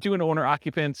they're not doing owner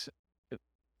occupant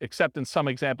except in some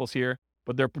examples here,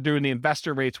 but they're doing the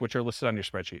investor rates, which are listed on your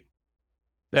spreadsheet.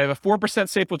 They have a 4%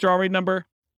 safe withdrawal rate number.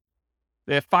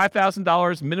 They have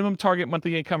 $5,000 minimum target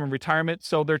monthly income in retirement.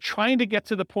 So they're trying to get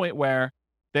to the point where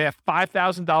they have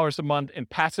 $5,000 a month in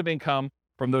passive income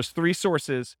from those three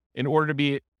sources in order to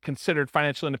be considered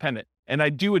financially independent. And I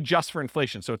do adjust for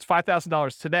inflation. So it's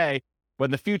 $5,000 today, but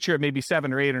in the future, it may be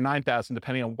 $7,000 or $8,000 or $9,000,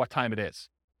 depending on what time it is.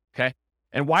 Okay.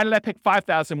 And why did I pick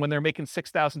 $5,000 when they're making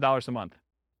 $6,000 a month?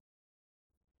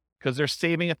 Because they're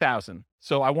saving $1,000.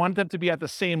 So I want them to be at the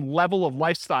same level of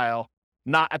lifestyle,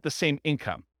 not at the same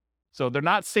income. So they're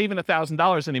not saving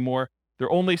 $1,000 anymore.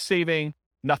 They're only saving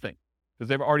nothing because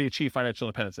they've already achieved financial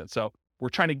independence. And so we're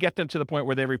trying to get them to the point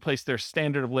where they replace their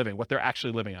standard of living, what they're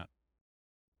actually living on.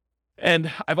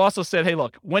 And I've also said, hey,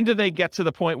 look, when do they get to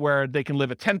the point where they can live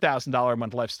a $10,000 a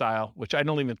month lifestyle, which I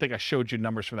don't even think I showed you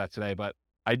numbers for that today, but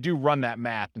I do run that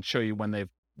math and show you when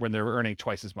they're earning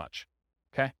twice as much.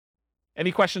 Okay.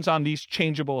 Any questions on these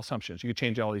changeable assumptions? You can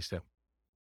change all these too.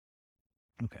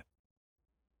 Okay.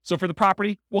 So for the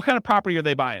property, what kind of property are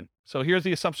they buying? So here's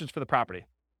the assumptions for the property.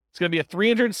 It's going to be a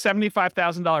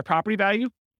 $375,000 property value,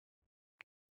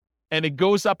 and it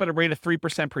goes up at a rate of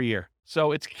 3% per year.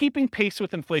 So it's keeping pace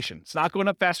with inflation. It's not going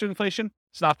up faster than inflation.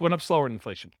 It's not going up slower than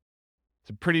inflation.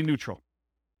 It's pretty neutral.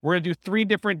 We're going to do 3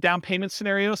 different down payment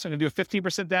scenarios. So I'm going to do a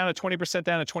 15% down, a 20%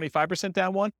 down, a 25%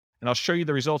 down one, and I'll show you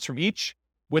the results from each.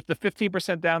 With the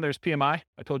 15% down, there's PMI.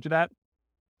 I told you that.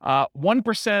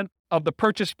 1% of the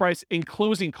purchase price in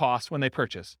closing costs when they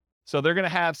purchase. So they're going to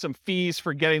have some fees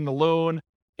for getting the loan.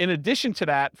 In addition to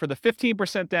that, for the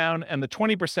 15% down and the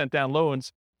 20% down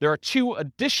loans, there are 2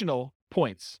 additional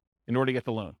points in order to get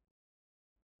the loan.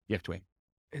 You have to wait.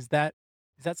 Is that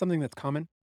something that's common?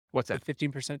 What's that?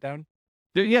 15% down?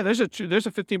 Yeah, there's a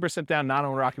 15% down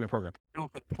non-owner occupant program. No,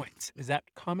 but points. Is that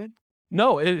common?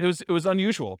 No, it was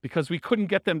unusual because we couldn't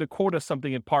get them to quote us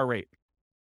something at par rate.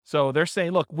 So they're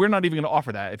saying, look, we're not even going to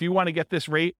offer that. If you want to get this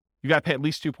rate, you got to pay at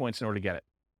least 2 points in order to get it.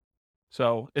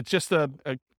 So it's just a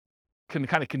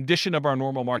kind of condition of our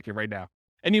normal market right now.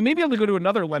 And you may be able to go to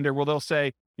another lender where they'll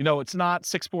say, it's not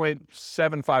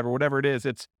 6.75 or whatever it is.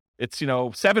 It's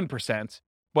 7%,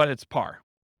 but it's par.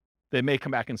 They may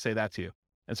come back and say that to you.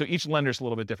 And so each lender's a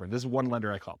little bit different. This is one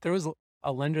lender I called. There was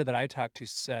a lender that I talked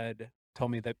to told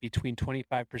me that between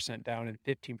 25% down and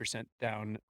 15%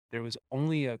 down, there was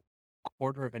only a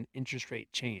quarter of an interest rate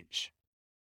change.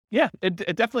 Yeah, it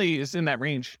definitely is in that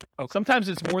range. Okay. Sometimes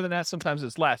it's more than that. Sometimes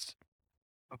it's less.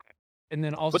 Okay. And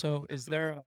then also, is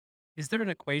there an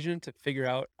equation to figure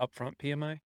out upfront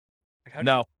PMI?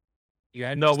 No.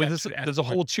 There's a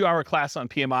whole 2-hour class on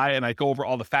PMI, and I go over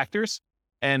all the factors,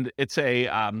 and it's a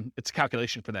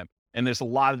calculation for them. And there's a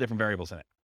lot of different variables in it,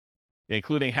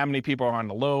 including how many people are on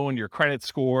the loan, your credit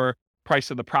score,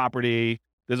 price of the property.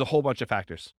 There's a whole bunch of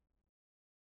factors.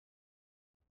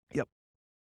 Yep.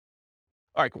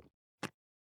 All right, cool.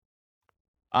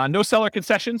 No seller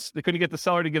concessions. They couldn't get the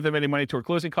seller to give them any money toward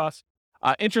closing costs.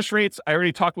 Interest rates, I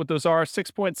already talked what those are.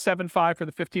 6.75 for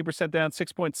the 15% down,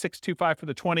 6.625 for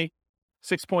the 20,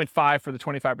 6.5 for the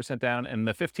 25% down, and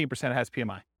the 15% has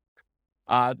PMI.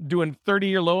 Doing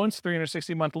 30-year loans,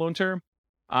 360-month loan term.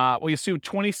 We assume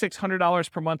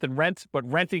 $2,600 per month in rent, but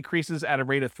rent increases at a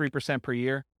rate of 3% per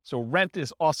year. So rent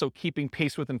is also keeping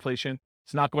pace with inflation.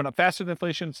 It's not going up faster than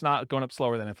inflation. It's not going up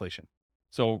slower than inflation.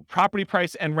 So property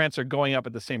price and rents are going up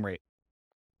at the same rate.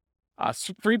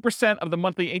 3% of the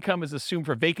monthly income is assumed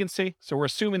for vacancy. So we're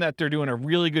assuming that they're doing a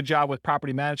really good job with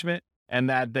property management and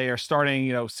that they are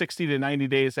starting, 60 to 90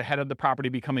 days ahead of the property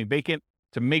becoming vacant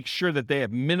to make sure that they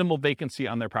have minimal vacancy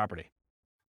on their property.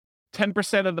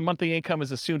 10% of the monthly income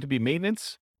is assumed to be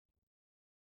maintenance.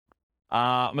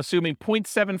 I'm assuming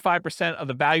 0.75% of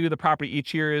the value of the property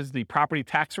each year is the property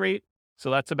tax rate. So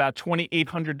that's about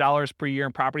 $2,800 per year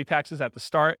in property taxes at the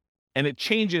start. And it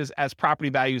changes as property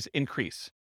values increase.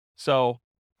 So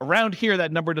around here,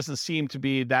 that number doesn't seem to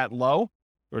be that low,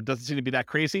 or it doesn't seem to be that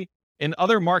crazy. In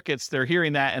other markets, they're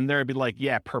hearing that and they'll be like,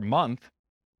 yeah, per month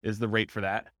is the rate for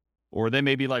that. Or they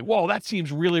may be like, whoa, that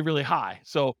seems really, really high.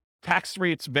 So Tax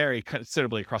rates vary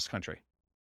considerably across the country.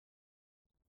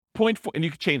 0.4, and you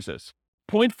can change those.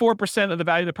 0.4% of the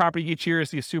value of the property each year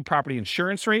is the assumed property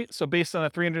insurance rate. So based on a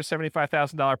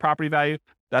 $375,000 property value,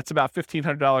 that's about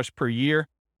 $1,500 per year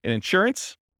in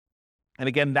insurance. And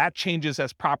again, that changes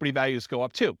as property values go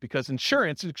up too, because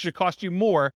insurance should cost you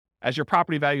more as your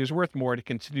property value is worth more to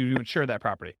continue to insure that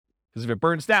property. Because if it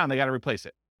burns down, they got to replace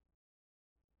it.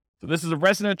 So this is a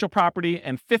residential property,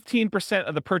 and 15%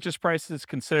 of the purchase price is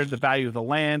considered the value of the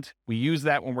land. We use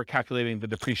that when we're calculating the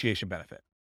depreciation benefit.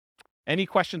 Any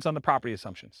questions on the property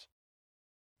assumptions?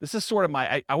 This is sort of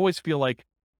I always feel like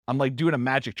I'm like doing a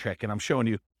magic trick and I'm showing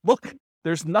you, look,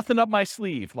 there's nothing up my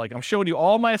sleeve. Like I'm showing you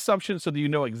all my assumptions so that you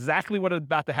know exactly what is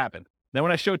about to happen. Then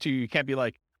when I show it to you, you can't be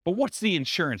like, but what's the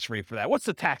insurance rate for that? What's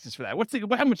the taxes for that?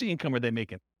 How much income are they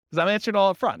making? Because I'm answering it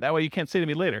all up front. That way you can't say to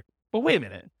me later, but wait a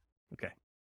minute. Okay.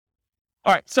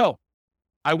 All right. So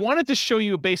I wanted to show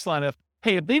you a baseline of,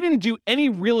 hey, if they didn't do any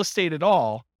real estate at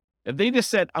all, if they just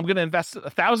said, I'm going to invest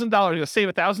 $1,000, I'm going to save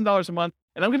 $1,000 a month,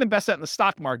 and I'm going to invest that in the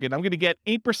stock market, I'm going to get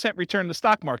 8% return in the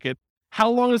stock market,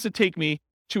 how long does it take me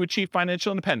to achieve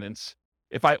financial independence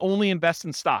if I only invest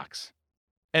in stocks?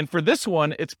 And for this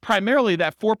one, it's primarily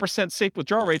that 4% safe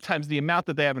withdrawal rate times the amount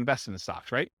that they have invested in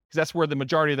stocks, right? Because that's where the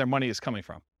majority of their money is coming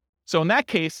from. So in that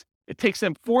case, it takes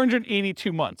them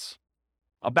 482 months,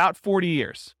 about 40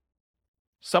 years.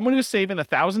 Someone who's saving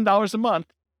 $1,000 a month,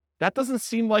 that doesn't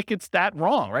seem like it's that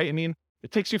wrong, right? I mean, it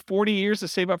takes you 40 years to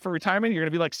save up for retirement. You're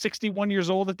going to be like 61 years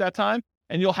old at that time,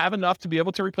 and you'll have enough to be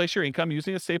able to replace your income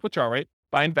using a safe withdrawal rate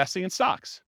by investing in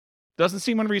stocks. Doesn't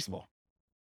seem unreasonable.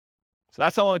 So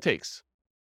that's all it takes.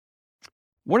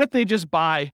 What if they just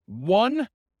buy one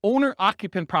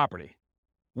owner-occupant property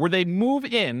where they move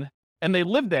in and they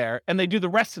live there and they do the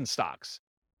rest in stocks?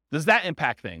 Does that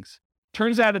impact things?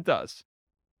 Turns out it does.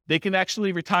 They can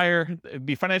actually retire,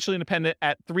 be financially independent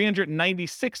at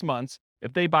 396 months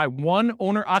if they buy one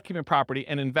owner-occupant property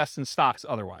and invest in stocks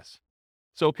otherwise.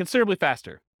 So considerably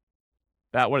faster.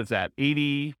 What is that,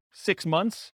 86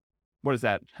 months? What is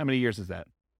that? How many years is that?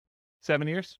 7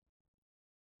 years?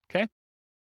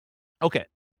 Okay.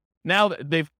 Now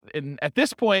at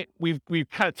this point, we've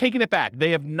kind of taken it back.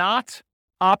 They have not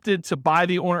opted to buy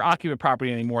the owner-occupant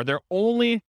property anymore. They're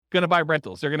only going to buy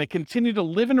rentals. They're going to continue to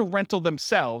live in a rental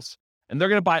themselves, and they're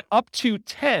going to buy up to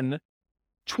 10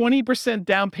 20%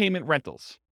 down payment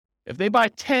rentals. If they buy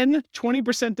 10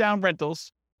 20% down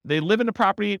rentals, they live in a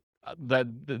property that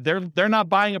they're not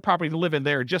buying a property to live in.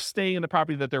 They're just staying in the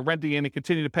property that they're renting in and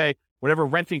continue to pay whatever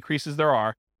rent increases there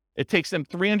are. It takes them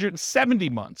 370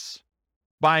 months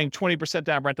buying 20%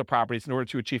 down rental properties in order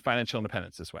to achieve financial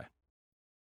independence this way.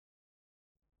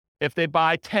 If they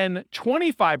buy 10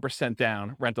 25%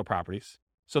 down rental properties,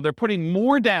 so they're putting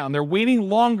more down, they're waiting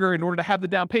longer in order to have the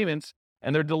down payments,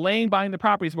 and they're delaying buying the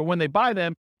properties, but when they buy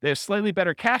them, they have slightly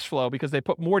better cash flow because they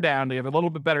put more down, they have a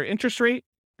little bit better interest rate,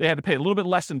 they had to pay a little bit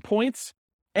less in points,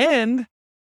 and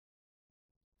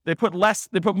they put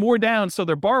more down, so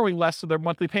they're borrowing less, so their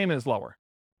monthly payment is lower.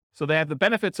 So they have the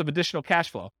benefits of additional cash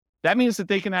flow. That means that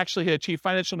they can actually achieve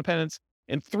financial independence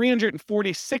in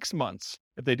 346 months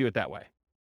if they do it that way.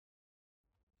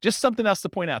 Just something else to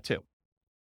point out too.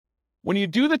 When you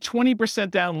do the 20%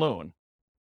 down loan,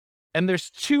 and there's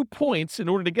 2 points in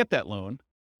order to get that loan,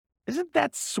 isn't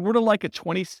that sort of like a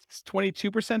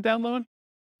 22% down loan?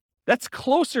 That's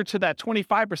closer to that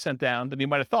 25% down than you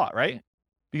might have thought, right?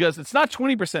 Because it's not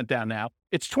 20% down now,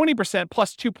 it's 20%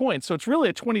 plus 2 points. So it's really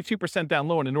a 22% down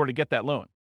loan in order to get that loan.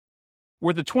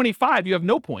 Where the 25, you have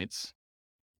no points.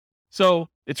 So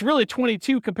it's really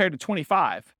 22 compared to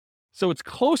 25. So it's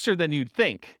closer than you'd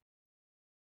think.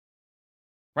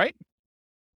 Right?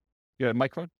 You have a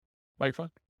microphone?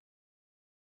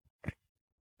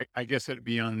 I guess it'd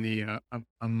be on the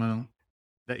amount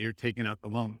that you're taking out the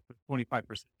loan, 25%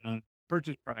 on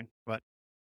purchase price, but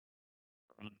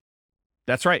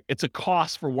that's right. It's a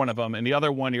cost for one of them, and the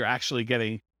other one you're actually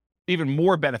getting even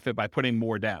more benefit by putting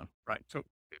more down. right. So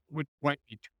it might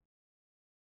be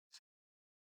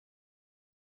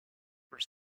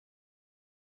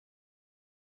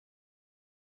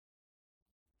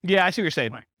Yeah, I see what you're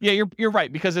saying. Right. Yeah, you're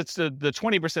right, because it's the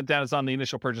 20% down is on the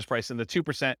initial purchase price and the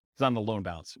 2% is on the loan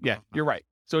balance. Yeah, you're right.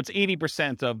 So it's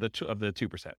 80% of the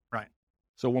 2%. Right.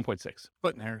 So 1.6.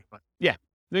 splitting hairs, but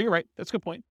No, you're right. That's a good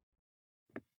point.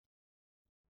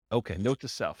 Okay, note to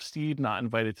self. Steve not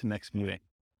invited to next meeting.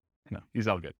 No, he's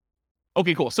all good.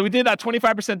 Okay, cool. So we did that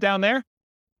 25% down there.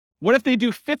 What if they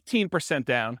do 15%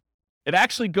 down? It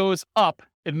actually goes up.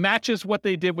 It matches what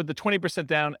they did with the 20%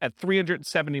 down at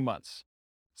 370 months.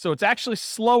 So it's actually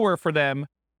slower for them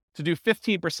to do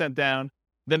 15% down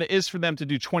than it is for them to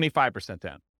do 25%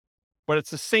 down. but it's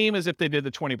the same as if they did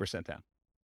the 20% down.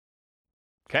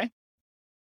 Okay?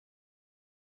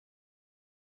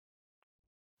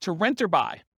 To rent or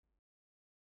buy.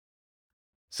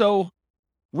 So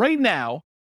right now,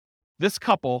 this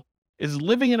couple is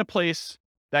living in a place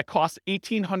that costs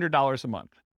 $1,800 a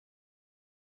month.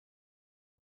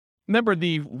 Remember,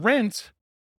 the rent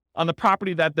on the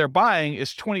property that they're buying is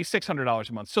 $2,600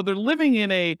 a month. So they're living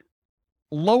in a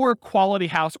lower quality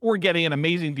house or getting an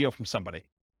amazing deal from somebody.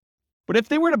 But if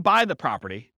they were to buy the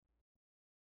property,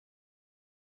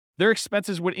 their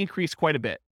expenses would increase quite a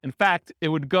bit. In fact, it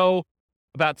would go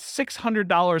about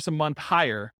 $600 a month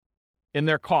higher in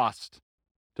their cost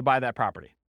to buy that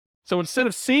property. So instead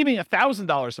of saving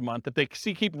 $1,000 a month, if they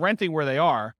keep renting where they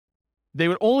are, they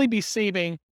would only be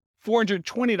saving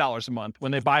 $420 a month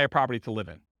when they buy a property to live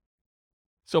in.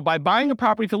 So by buying a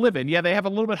property to live in, yeah, they have a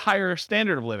little bit higher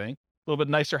standard of living, a little bit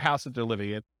nicer house that they're living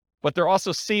in, but they're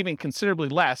also saving considerably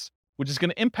less, which is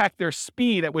going to impact their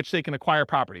speed at which they can acquire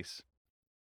properties.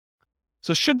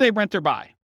 So should they rent or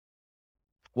buy?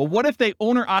 Well, what if they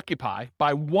own or occupy,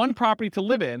 buy one property to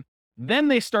live in, then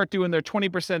they start doing their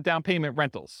 20% down payment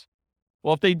rentals?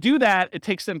 Well, if they do that, it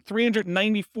takes them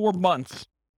 394 months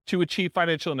to achieve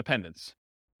financial independence.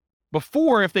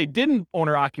 Before, if they didn't own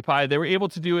or occupy, they were able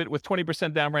to do it with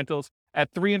 20% down rentals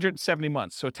at 370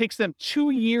 months. So it takes them 2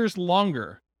 years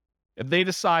longer if they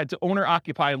decide to own or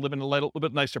occupy and live in a little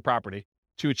bit nicer property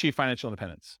to achieve financial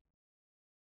independence.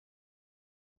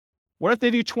 What if they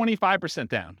do 25%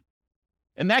 down?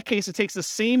 In that case, it takes the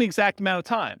same exact amount of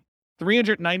time,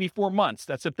 394 months.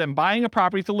 That's if them buying a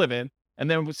property to live in and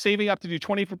then saving up to do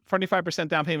 25%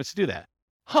 down payments to do that.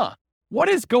 What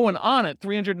is going on at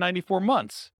 394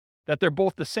 months that they're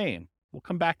both the same? We'll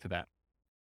come back to that.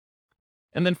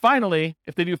 And then finally,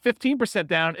 if they do 15%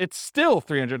 down, it's still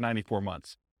 394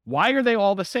 months. Why are they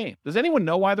all the same? Does anyone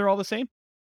know why they're all the same?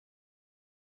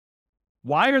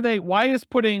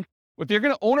 If you're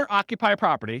going to own or occupy a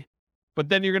property, but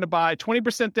then you're going to buy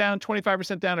 20% down,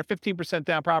 25% down, or 15%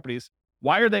 down properties,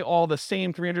 why are they all the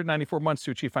same 394 months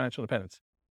to achieve financial independence?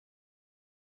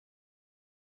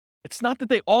 It's not that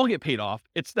they all get paid off.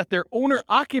 It's that their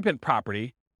owner-occupant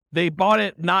property, they bought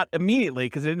it not immediately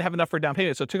because they didn't have enough for a down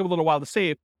payment, so it took them a little while to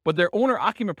save, but their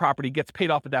owner-occupant property gets paid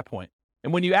off at that point.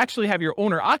 And when you actually have your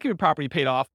owner-occupant property paid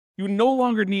off, you no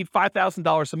longer need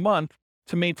 $5,000 a month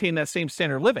to maintain that same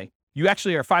standard of living. You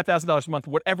actually are $5,000 a month,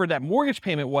 whatever that mortgage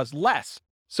payment was, less.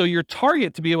 So your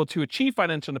target to be able to achieve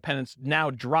financial independence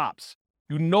now drops.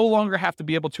 You no longer have to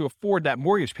be able to afford that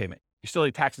mortgage payment. You still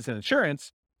need taxes and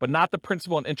insurance, but not the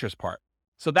principal and interest part.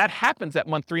 So that happens at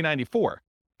month 394,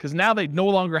 because now they no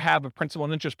longer have a principal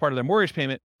and interest part of their mortgage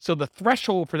payment. So the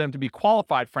threshold for them to be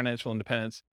qualified for financial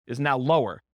independence is now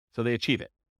lower. So they achieve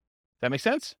it. That make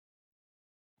sense?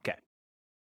 Okay.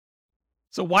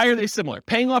 So why are they similar?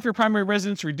 Paying off your primary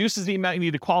residence reduces the amount you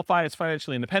need to qualify as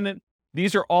financially independent.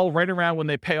 These are all right around when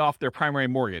they pay off their primary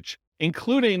mortgage,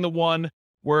 including the one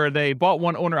where they bought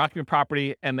one owner-occupant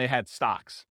property and they had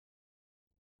stocks,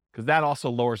 because that also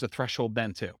lowers the threshold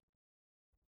then too.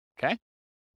 Okay?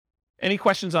 Any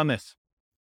questions on this?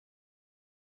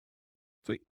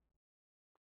 Sweet.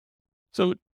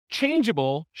 So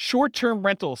changeable short-term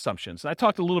rental assumptions. And I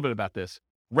talked a little bit about this.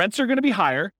 Rents are going to be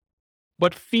higher,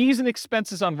 but fees and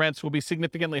expenses on rents will be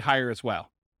significantly higher as well.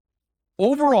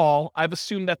 Overall, I've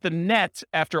assumed that the net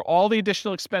after all the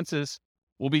additional expenses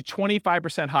will be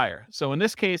 25% higher. So in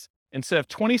this case, instead of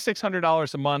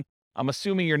 $2,600 a month, I'm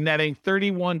assuming you're netting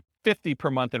 $3,150 per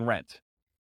month in rent.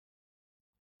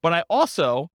 But I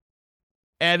also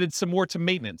added some more to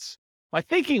maintenance. My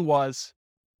thinking was,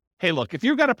 hey, look, if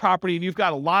you've got a property and you've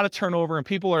got a lot of turnover and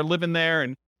people are living there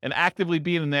and actively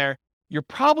being in there, you're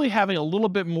probably having a little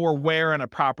bit more wear on a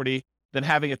property than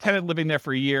having a tenant living there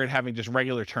for a year and having just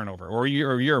regular turnover, or a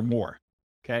year or more.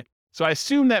 Okay. So I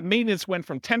assume that maintenance went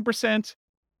from 10%,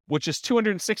 which is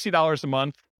 $260 a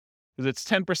month, because it's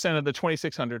 10% of the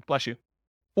 $2,600, bless you,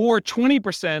 or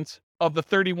 20% of the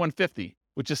 $3,150,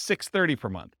 which is $630 per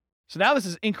month. So now this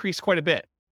has increased quite a bit.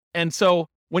 And so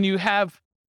when you have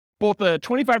both a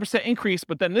 25% increase,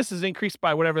 but then this is increased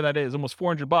by whatever that is, almost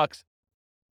 $400,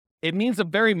 it means a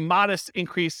very modest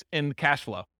increase in cash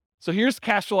flow. So here's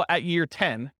cash flow at year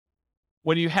 10.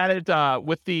 When you had it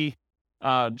with the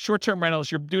short-term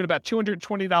rentals, you're doing about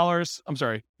 $220. I'm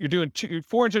sorry, you're doing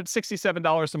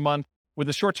 $467 a month with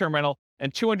the short-term rental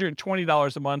and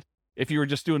 $220 a month if you were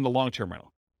just doing the long-term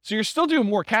rental. So you're still doing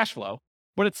more cash flow,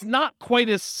 but it's not quite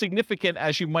as significant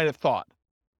as you might have thought.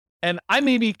 And I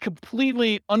may be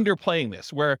completely underplaying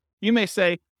this, where you may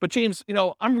say, but James,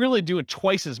 I'm really doing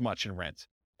twice as much in rent.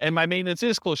 and my maintenance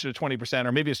is closer to 20%,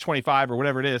 or maybe it's 25 or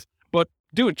whatever it is, but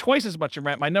doing twice as much in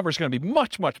rent, my number is going to be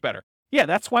much, much better. Yeah,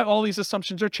 that's why all these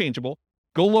assumptions are changeable.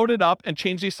 Go load it up and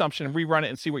change the assumption and rerun it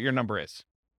and see what your number is.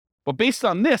 But based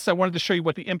on this, I wanted to show you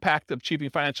what the impact of achieving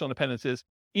financial independence is,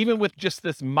 even with just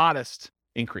this modest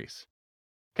increase.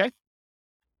 Okay?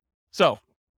 So,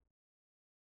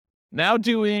 now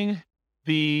doing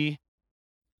the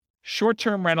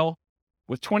short-term rental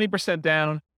with 20%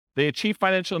 down, they achieve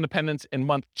financial independence in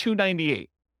month 298.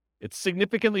 It's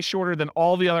significantly shorter than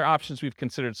all the other options we've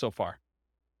considered so far.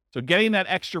 So getting that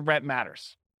extra rent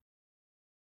matters.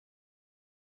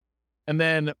 And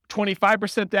then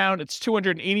 25% down, it's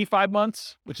 285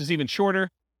 months, which is even shorter.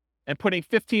 And putting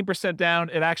 15% down,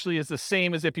 it actually is the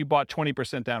same as if you bought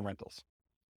 20% down rentals.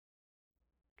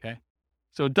 Okay?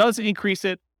 So it does increase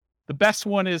it. The best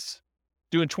one is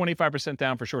doing 25%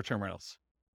 down for short-term rentals.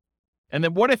 And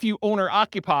then what if you own or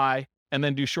occupy and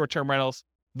then do short-term rentals?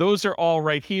 Those are all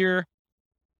right here.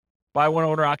 Buy one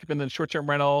owner occupant, then short-term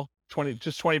rental,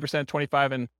 20%,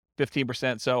 25, and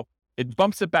 15%. So it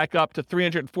bumps it back up to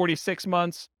 346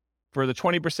 months for the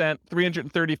 20%,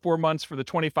 334 months for the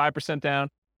 25% down,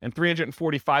 and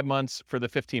 345 months for the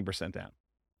 15% down.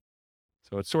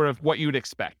 So it's sort of what you'd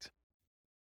expect.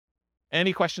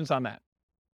 Any questions on that?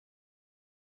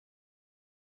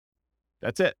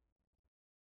 That's it.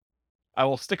 I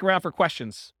will stick around for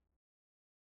questions.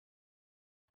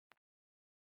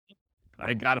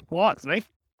 I got applause, right?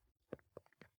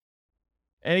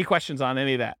 Any questions on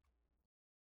any of that?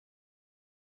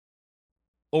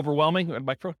 Overwhelming?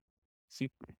 Microphone? See?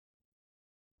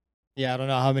 Yeah, I don't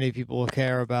know how many people will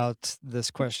care about this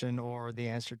question or the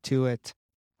answer to it.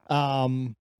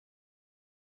 It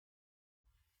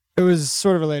was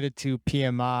sort of related to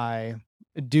PMI.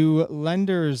 Do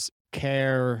lenders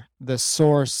care the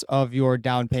source of your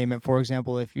down payment? For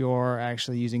example, if you're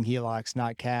actually using HELOCs,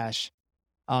 not cash,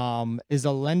 is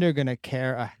a lender going to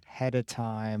care ahead of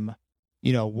time,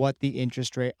 what the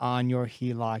interest rate on your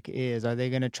HELOC is? Are they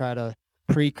going to try to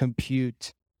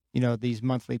pre-compute, these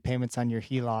monthly payments on your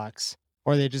HELOCs?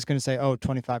 Or are they just going to say, oh,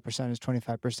 25% is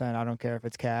 25%. I don't care if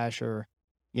it's cash or,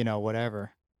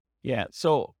 whatever. Yeah.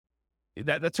 So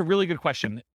that's a really good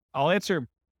question. I'll answer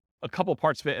a couple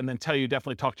parts of it and then tell you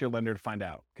definitely talk to your lender to find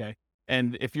out. Okay.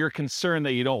 And if you're concerned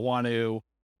that you don't want to,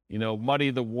 muddy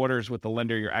the waters with the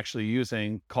lender you're actually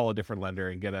using, call a different lender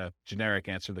and get a generic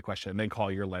answer to the question, and then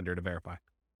call your lender to verify.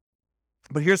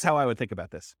 But here's how I would think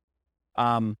about this.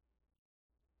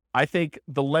 I think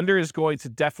the lender is going to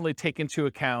definitely take into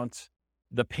account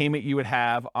the payment you would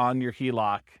have on your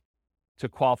HELOC to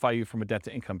qualify you from a debt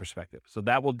to income perspective. So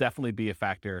that will definitely be a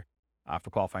factor for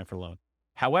qualifying for a loan.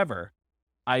 However,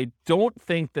 I don't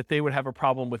think that they would have a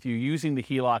problem with you using the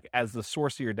HELOC as the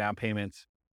source of your down payments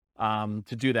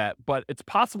to do that. But it's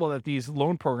possible that these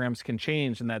loan programs can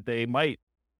change and that they might,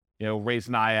 raise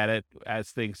an eye at it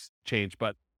as things change.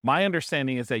 But my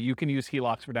understanding is that you can use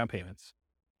HELOCs for down payments,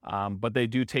 but they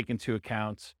do take into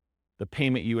account the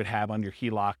payment you would have on your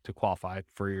HELOC to qualify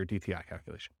for your DTI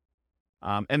calculation.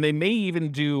 And they may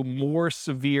even do more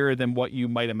severe than what you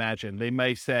might imagine. They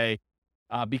may say,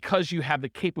 because you have the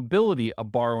capability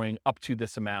of borrowing up to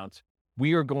this amount,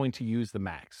 we are going to use the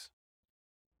max.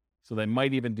 So they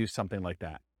might even do something like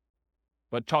that.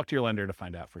 But talk to your lender to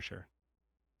find out for sure.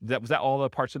 Was that all the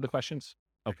parts of the questions?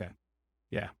 Okay.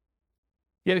 Yeah.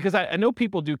 Yeah, because I know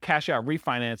people do cash out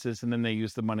refinances and then they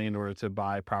use the money in order to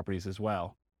buy properties as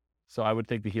well. So I would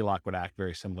think the HELOC would act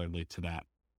very similarly to that.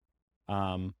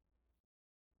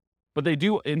 But they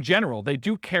do, in general, they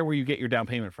do care where you get your down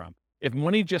payment from. If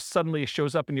money just suddenly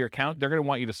shows up in your account, they're going to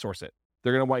want you to source it.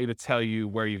 They're going to want you to tell you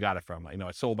where you got it from.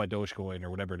 I sold my Dogecoin or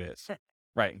whatever it is.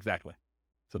 Right, exactly.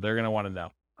 So they're going to want to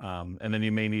know. And then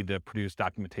you may need to produce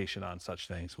documentation on such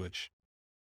things, which,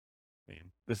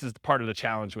 this is part of the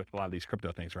challenge with a lot of these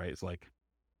crypto things, right? It's like,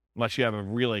 unless you have a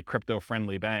really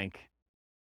crypto-friendly bank,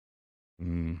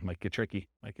 might get tricky.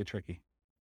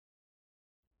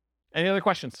 Any other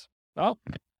questions? Oh.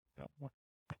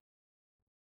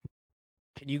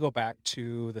 Can you go back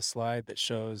to the slide that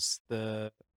shows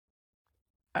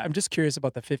I'm just curious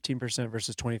about the 15%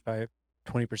 versus 20%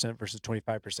 versus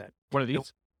 25%. What are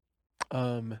these?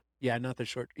 Yeah, not the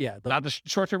short. Yeah. Not the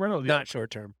short-term rental? Not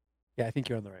short-term. Yeah, I think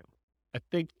you're on the right one. I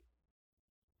think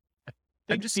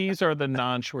these are the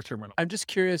non-short-term rental. I'm just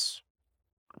curious.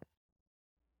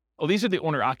 Oh, these are the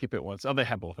owner-occupant ones. Oh, they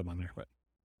have both of them on there. But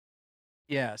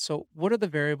yeah, so what are the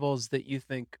variables that you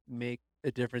think make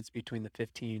the difference between the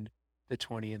 15, the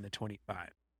 20, and the 25?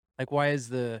 Like, why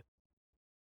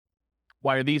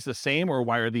are these the same, or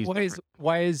why are these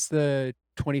why is the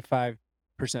 25%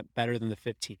 better than the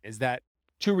 15? Is that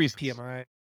two reasons? PMI?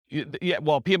 Yeah,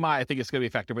 well, PMI, I think it's going to be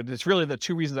a factor, but it's really the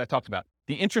two reasons I talked about.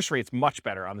 The interest rate's much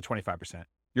better on the 25%.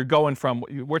 You're going from,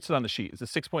 what's it on the sheet? Is it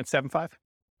 6.75?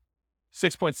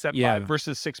 6.75 Yeah.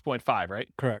 versus 6.5, right?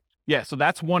 Correct. Yeah, so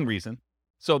that's one reason.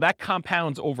 So that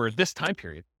compounds over this time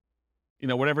period,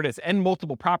 whatever it is, and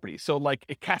multiple properties. So like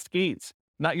it cascades.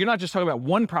 You're not just talking about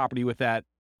one property with that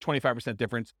 25%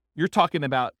 difference. You're talking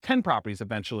about 10 properties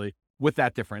eventually with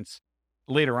that difference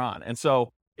later on. And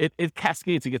so it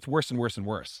cascades, it gets worse and worse and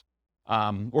worse,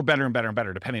 or better and better and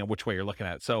better, depending on which way you're looking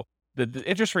at it. So the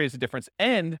interest rate is the difference.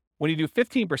 And when you do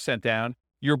 15% down,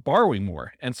 you're borrowing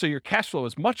more. And so your cash flow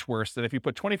is much worse than if you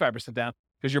put 25% down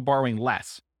because you're borrowing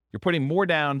less. You're putting more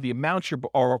down. The amount you're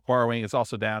borrowing is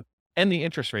also down, and the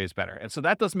interest rate is better. And so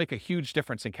that does make a huge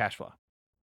difference in cash flow.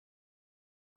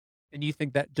 And you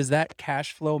think does that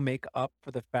cash flow make up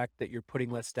for the fact that you're putting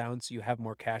less down so you have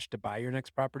more cash to buy your next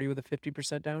property with a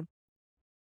 50% down?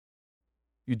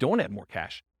 You don't have more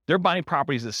cash. They're buying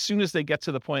properties as soon as they get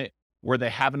to the point where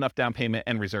they have enough down payment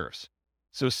and reserves.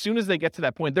 So as soon as they get to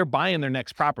that point, they're buying their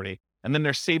next property, and then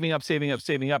they're saving up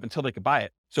until they could buy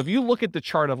it. So if you look at the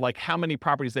chart of like how many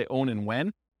properties they own and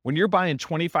when you're buying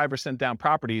 25% down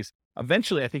properties,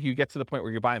 eventually I think you get to the point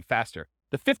where you're buying faster.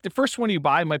 The first one you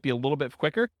buy might be a little bit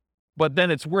quicker, but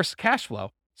then it's worse cash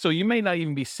flow. So you may not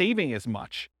even be saving as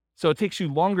much. So it takes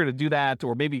you longer to do that,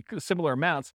 or maybe similar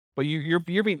amounts, but you're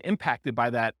being impacted by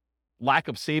that lack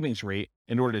of savings rate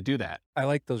in order to do that. I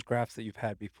like those graphs that you've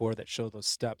had before that show those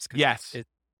steps. Yes.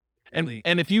 And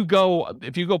if you go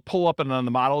pull up on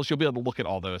the models, you'll be able to look at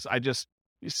all those.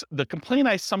 The complaint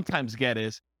I sometimes get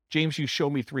is, James, you show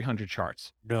me 300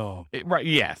 charts. No. Right.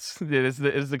 Yes. It is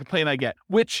the complaint I get,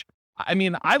 which, I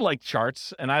mean, I like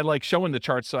charts and I like showing the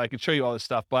charts so I can show you all this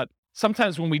stuff. But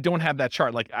sometimes when we don't have that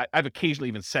chart, like I've occasionally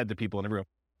even said to people in the room,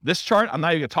 this chart, I'm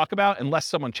not even gonna talk about unless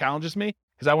someone challenges me,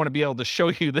 because I want to be able to show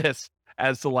you this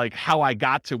as to like how I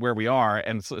got to where we are.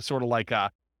 And it's sort of like,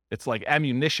 it's like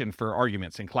ammunition for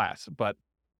arguments in class. But,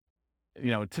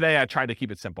 today I tried to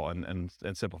keep it simple and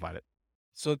simplified it.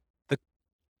 So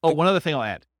one other thing I'll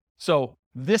add. So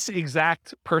this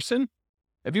exact person,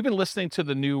 have you been listening to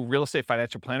the new Real Estate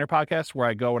Financial Planner podcast where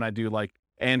I go and I do like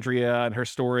Andrea and her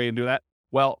story and do that?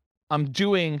 Well, I'm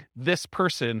doing this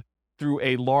person through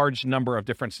a large number of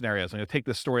different scenarios. I'm going to take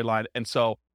this storyline. And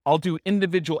so I'll do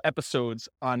individual episodes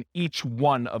on each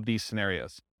one of these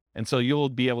scenarios. And so you'll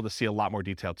be able to see a lot more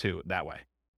detail too that way.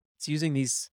 it's using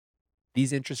these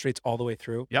interest rates all the way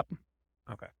through. Yep.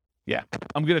 Okay. Yeah.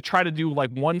 I'm going to try to do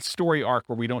like one story arc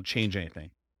where we don't change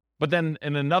anything. But then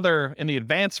in the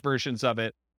advanced versions of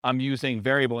it, I'm using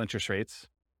variable interest rates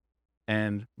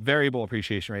and variable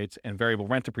appreciation rates and variable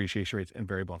rent appreciation rates and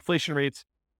variable inflation rates.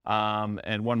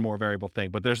 And one more variable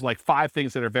thing, but there's like 5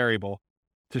 things that are variable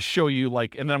to show you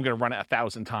like, and then I'm going to run it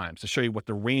 1,000 times to show you what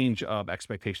the range of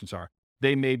expectations are.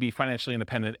 They may be financially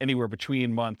independent anywhere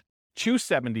between month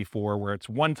 274, where it's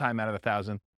 1 time out of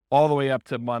 1,000, all the way up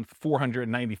to month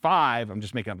 495. I'm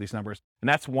just making up these numbers. And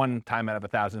that's 1 time out of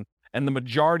 1,000. And the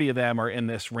majority of them are in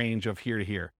this range of here to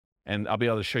here. And I'll be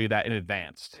able to show you that in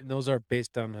advance. And those are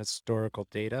based on historical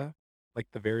data, like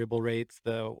the variable rates,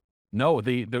 No,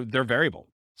 they're variable.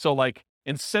 So like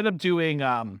instead of doing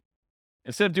an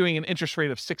interest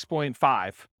rate of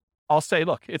 6.5, I'll say,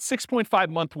 look, it's 6.5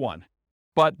 month 1,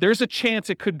 but there's a chance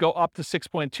it could go up to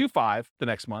 6.25 the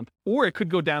next month, or it could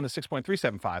go down to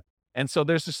 6.375. And so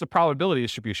there's just a probability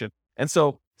distribution. And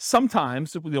so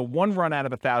sometimes, one run out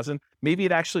of 1,000, maybe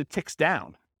it actually ticks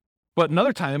down. But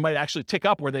another time it might actually tick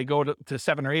up where they go to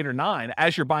 7 or 8 or 9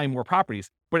 as you're buying more properties.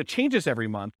 But it changes every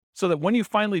month so that when you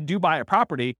finally do buy a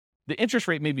property, the interest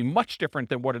rate may be much different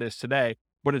than what it is today,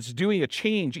 but it's doing a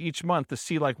change each month to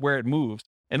see like where it moves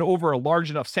and over a large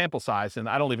enough sample size. And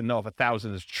I don't even know if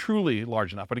 1,000 is truly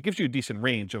large enough, but it gives you a decent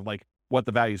range of like what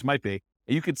the values might be.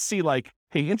 And you could see like,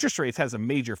 hey, interest rates has a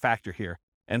major factor here.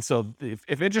 And so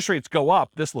if interest rates go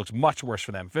up, this looks much worse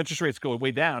for them. If interest rates go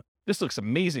way down, this looks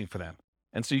amazing for them.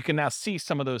 And so you can now see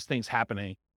some of those things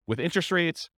happening with interest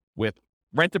rates, with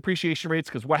rent appreciation rates,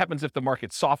 because what happens if the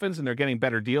market softens and they're getting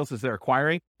better deals as they're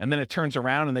acquiring, and then it turns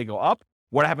around and they go up?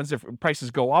 What happens if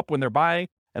prices go up when they're buying,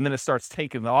 and then it starts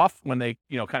taking off when they,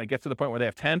 kind of get to the point where they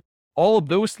have 10? All of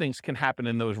those things can happen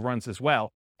in those runs as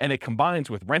well. And it combines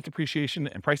with rent appreciation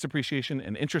and price appreciation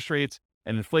and interest rates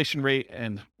and inflation rate.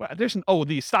 And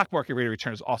the stock market rate of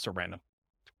return is also random.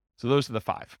 So those are the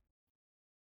 5. Does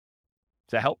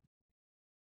that help?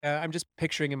 I'm just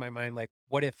picturing in my mind, like,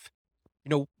 what if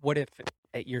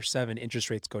at year 7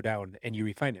 interest rates go down and you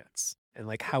refinance? And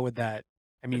like, how would that,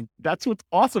 that's what's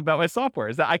awesome about my software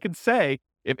is that I can say,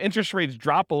 if interest rates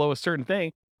drop below a certain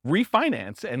thing,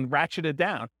 refinance and ratchet it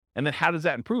down. And then how does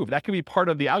that improve? That could be part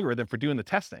of the algorithm for doing the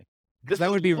testing. Because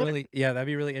that would be really, that'd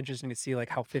be really interesting to see like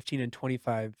how 15 and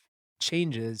 25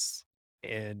 changes,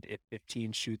 and if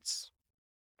 15 shoots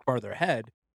farther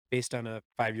ahead based on a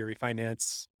 5-year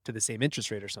refinance to the same interest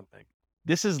rate or something.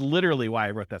 This is literally why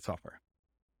I wrote that software,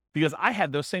 because I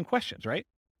had those same questions, right?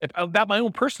 About my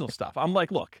own personal stuff. I'm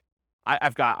like, look,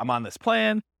 I'm on this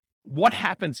plan. What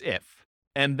happens if?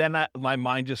 And then my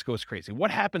mind just goes crazy.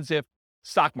 What happens if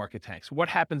stock market tanks? What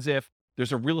happens if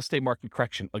there's a real estate market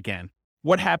correction again?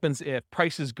 What happens if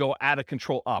prices go out of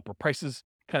control up, or prices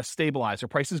kind of stabilize, or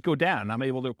prices go down and I'm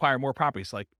able to acquire more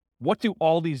properties? Like, what do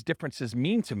all these differences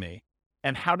mean to me?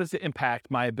 And how does it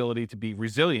impact my ability to be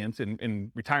resilient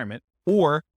in retirement?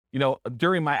 Or,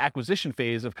 during my acquisition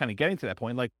phase of kind of getting to that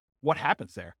point, like, what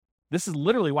happens there? This is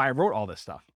literally why I wrote all this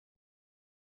stuff.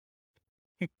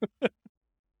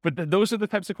 But those are the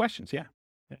types of questions. Yeah.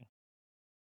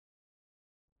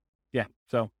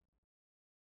 So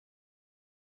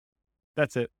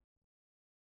that's it.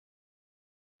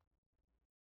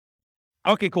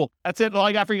 Okay, cool. That's it. All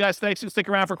I got for you guys. Thanks for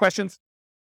sticking around for questions.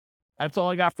 That's all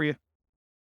I got for you.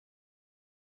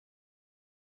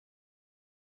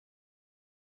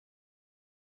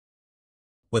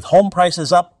 With home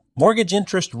prices up, mortgage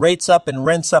interest rates up, and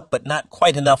rents up, but not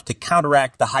quite enough to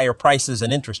counteract the higher prices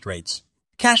and interest rates,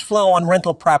 cash flow on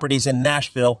rental properties in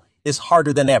Nashville is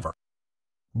harder than ever.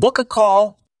 Book a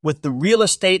call with the Real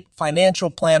Estate Financial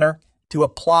Planner to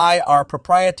apply our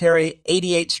proprietary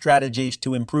 88 strategies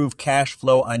to improve cash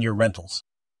flow on your rentals.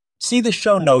 See the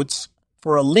show notes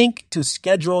for a link to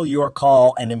schedule your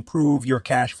call and improve your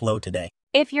cash flow today.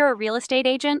 If you're a real estate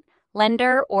agent,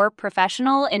 lender, or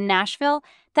professional in Nashville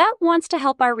that wants to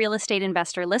help our real estate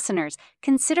investor listeners,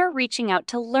 consider reaching out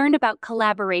to learn about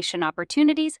collaboration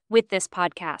opportunities with this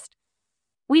podcast.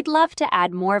 We'd love to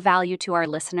add more value to our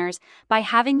listeners by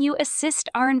having you assist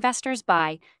our investors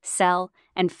buy, sell,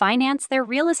 and finance their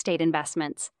real estate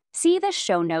investments. See the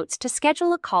show notes to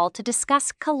schedule a call to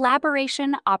discuss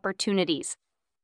collaboration opportunities.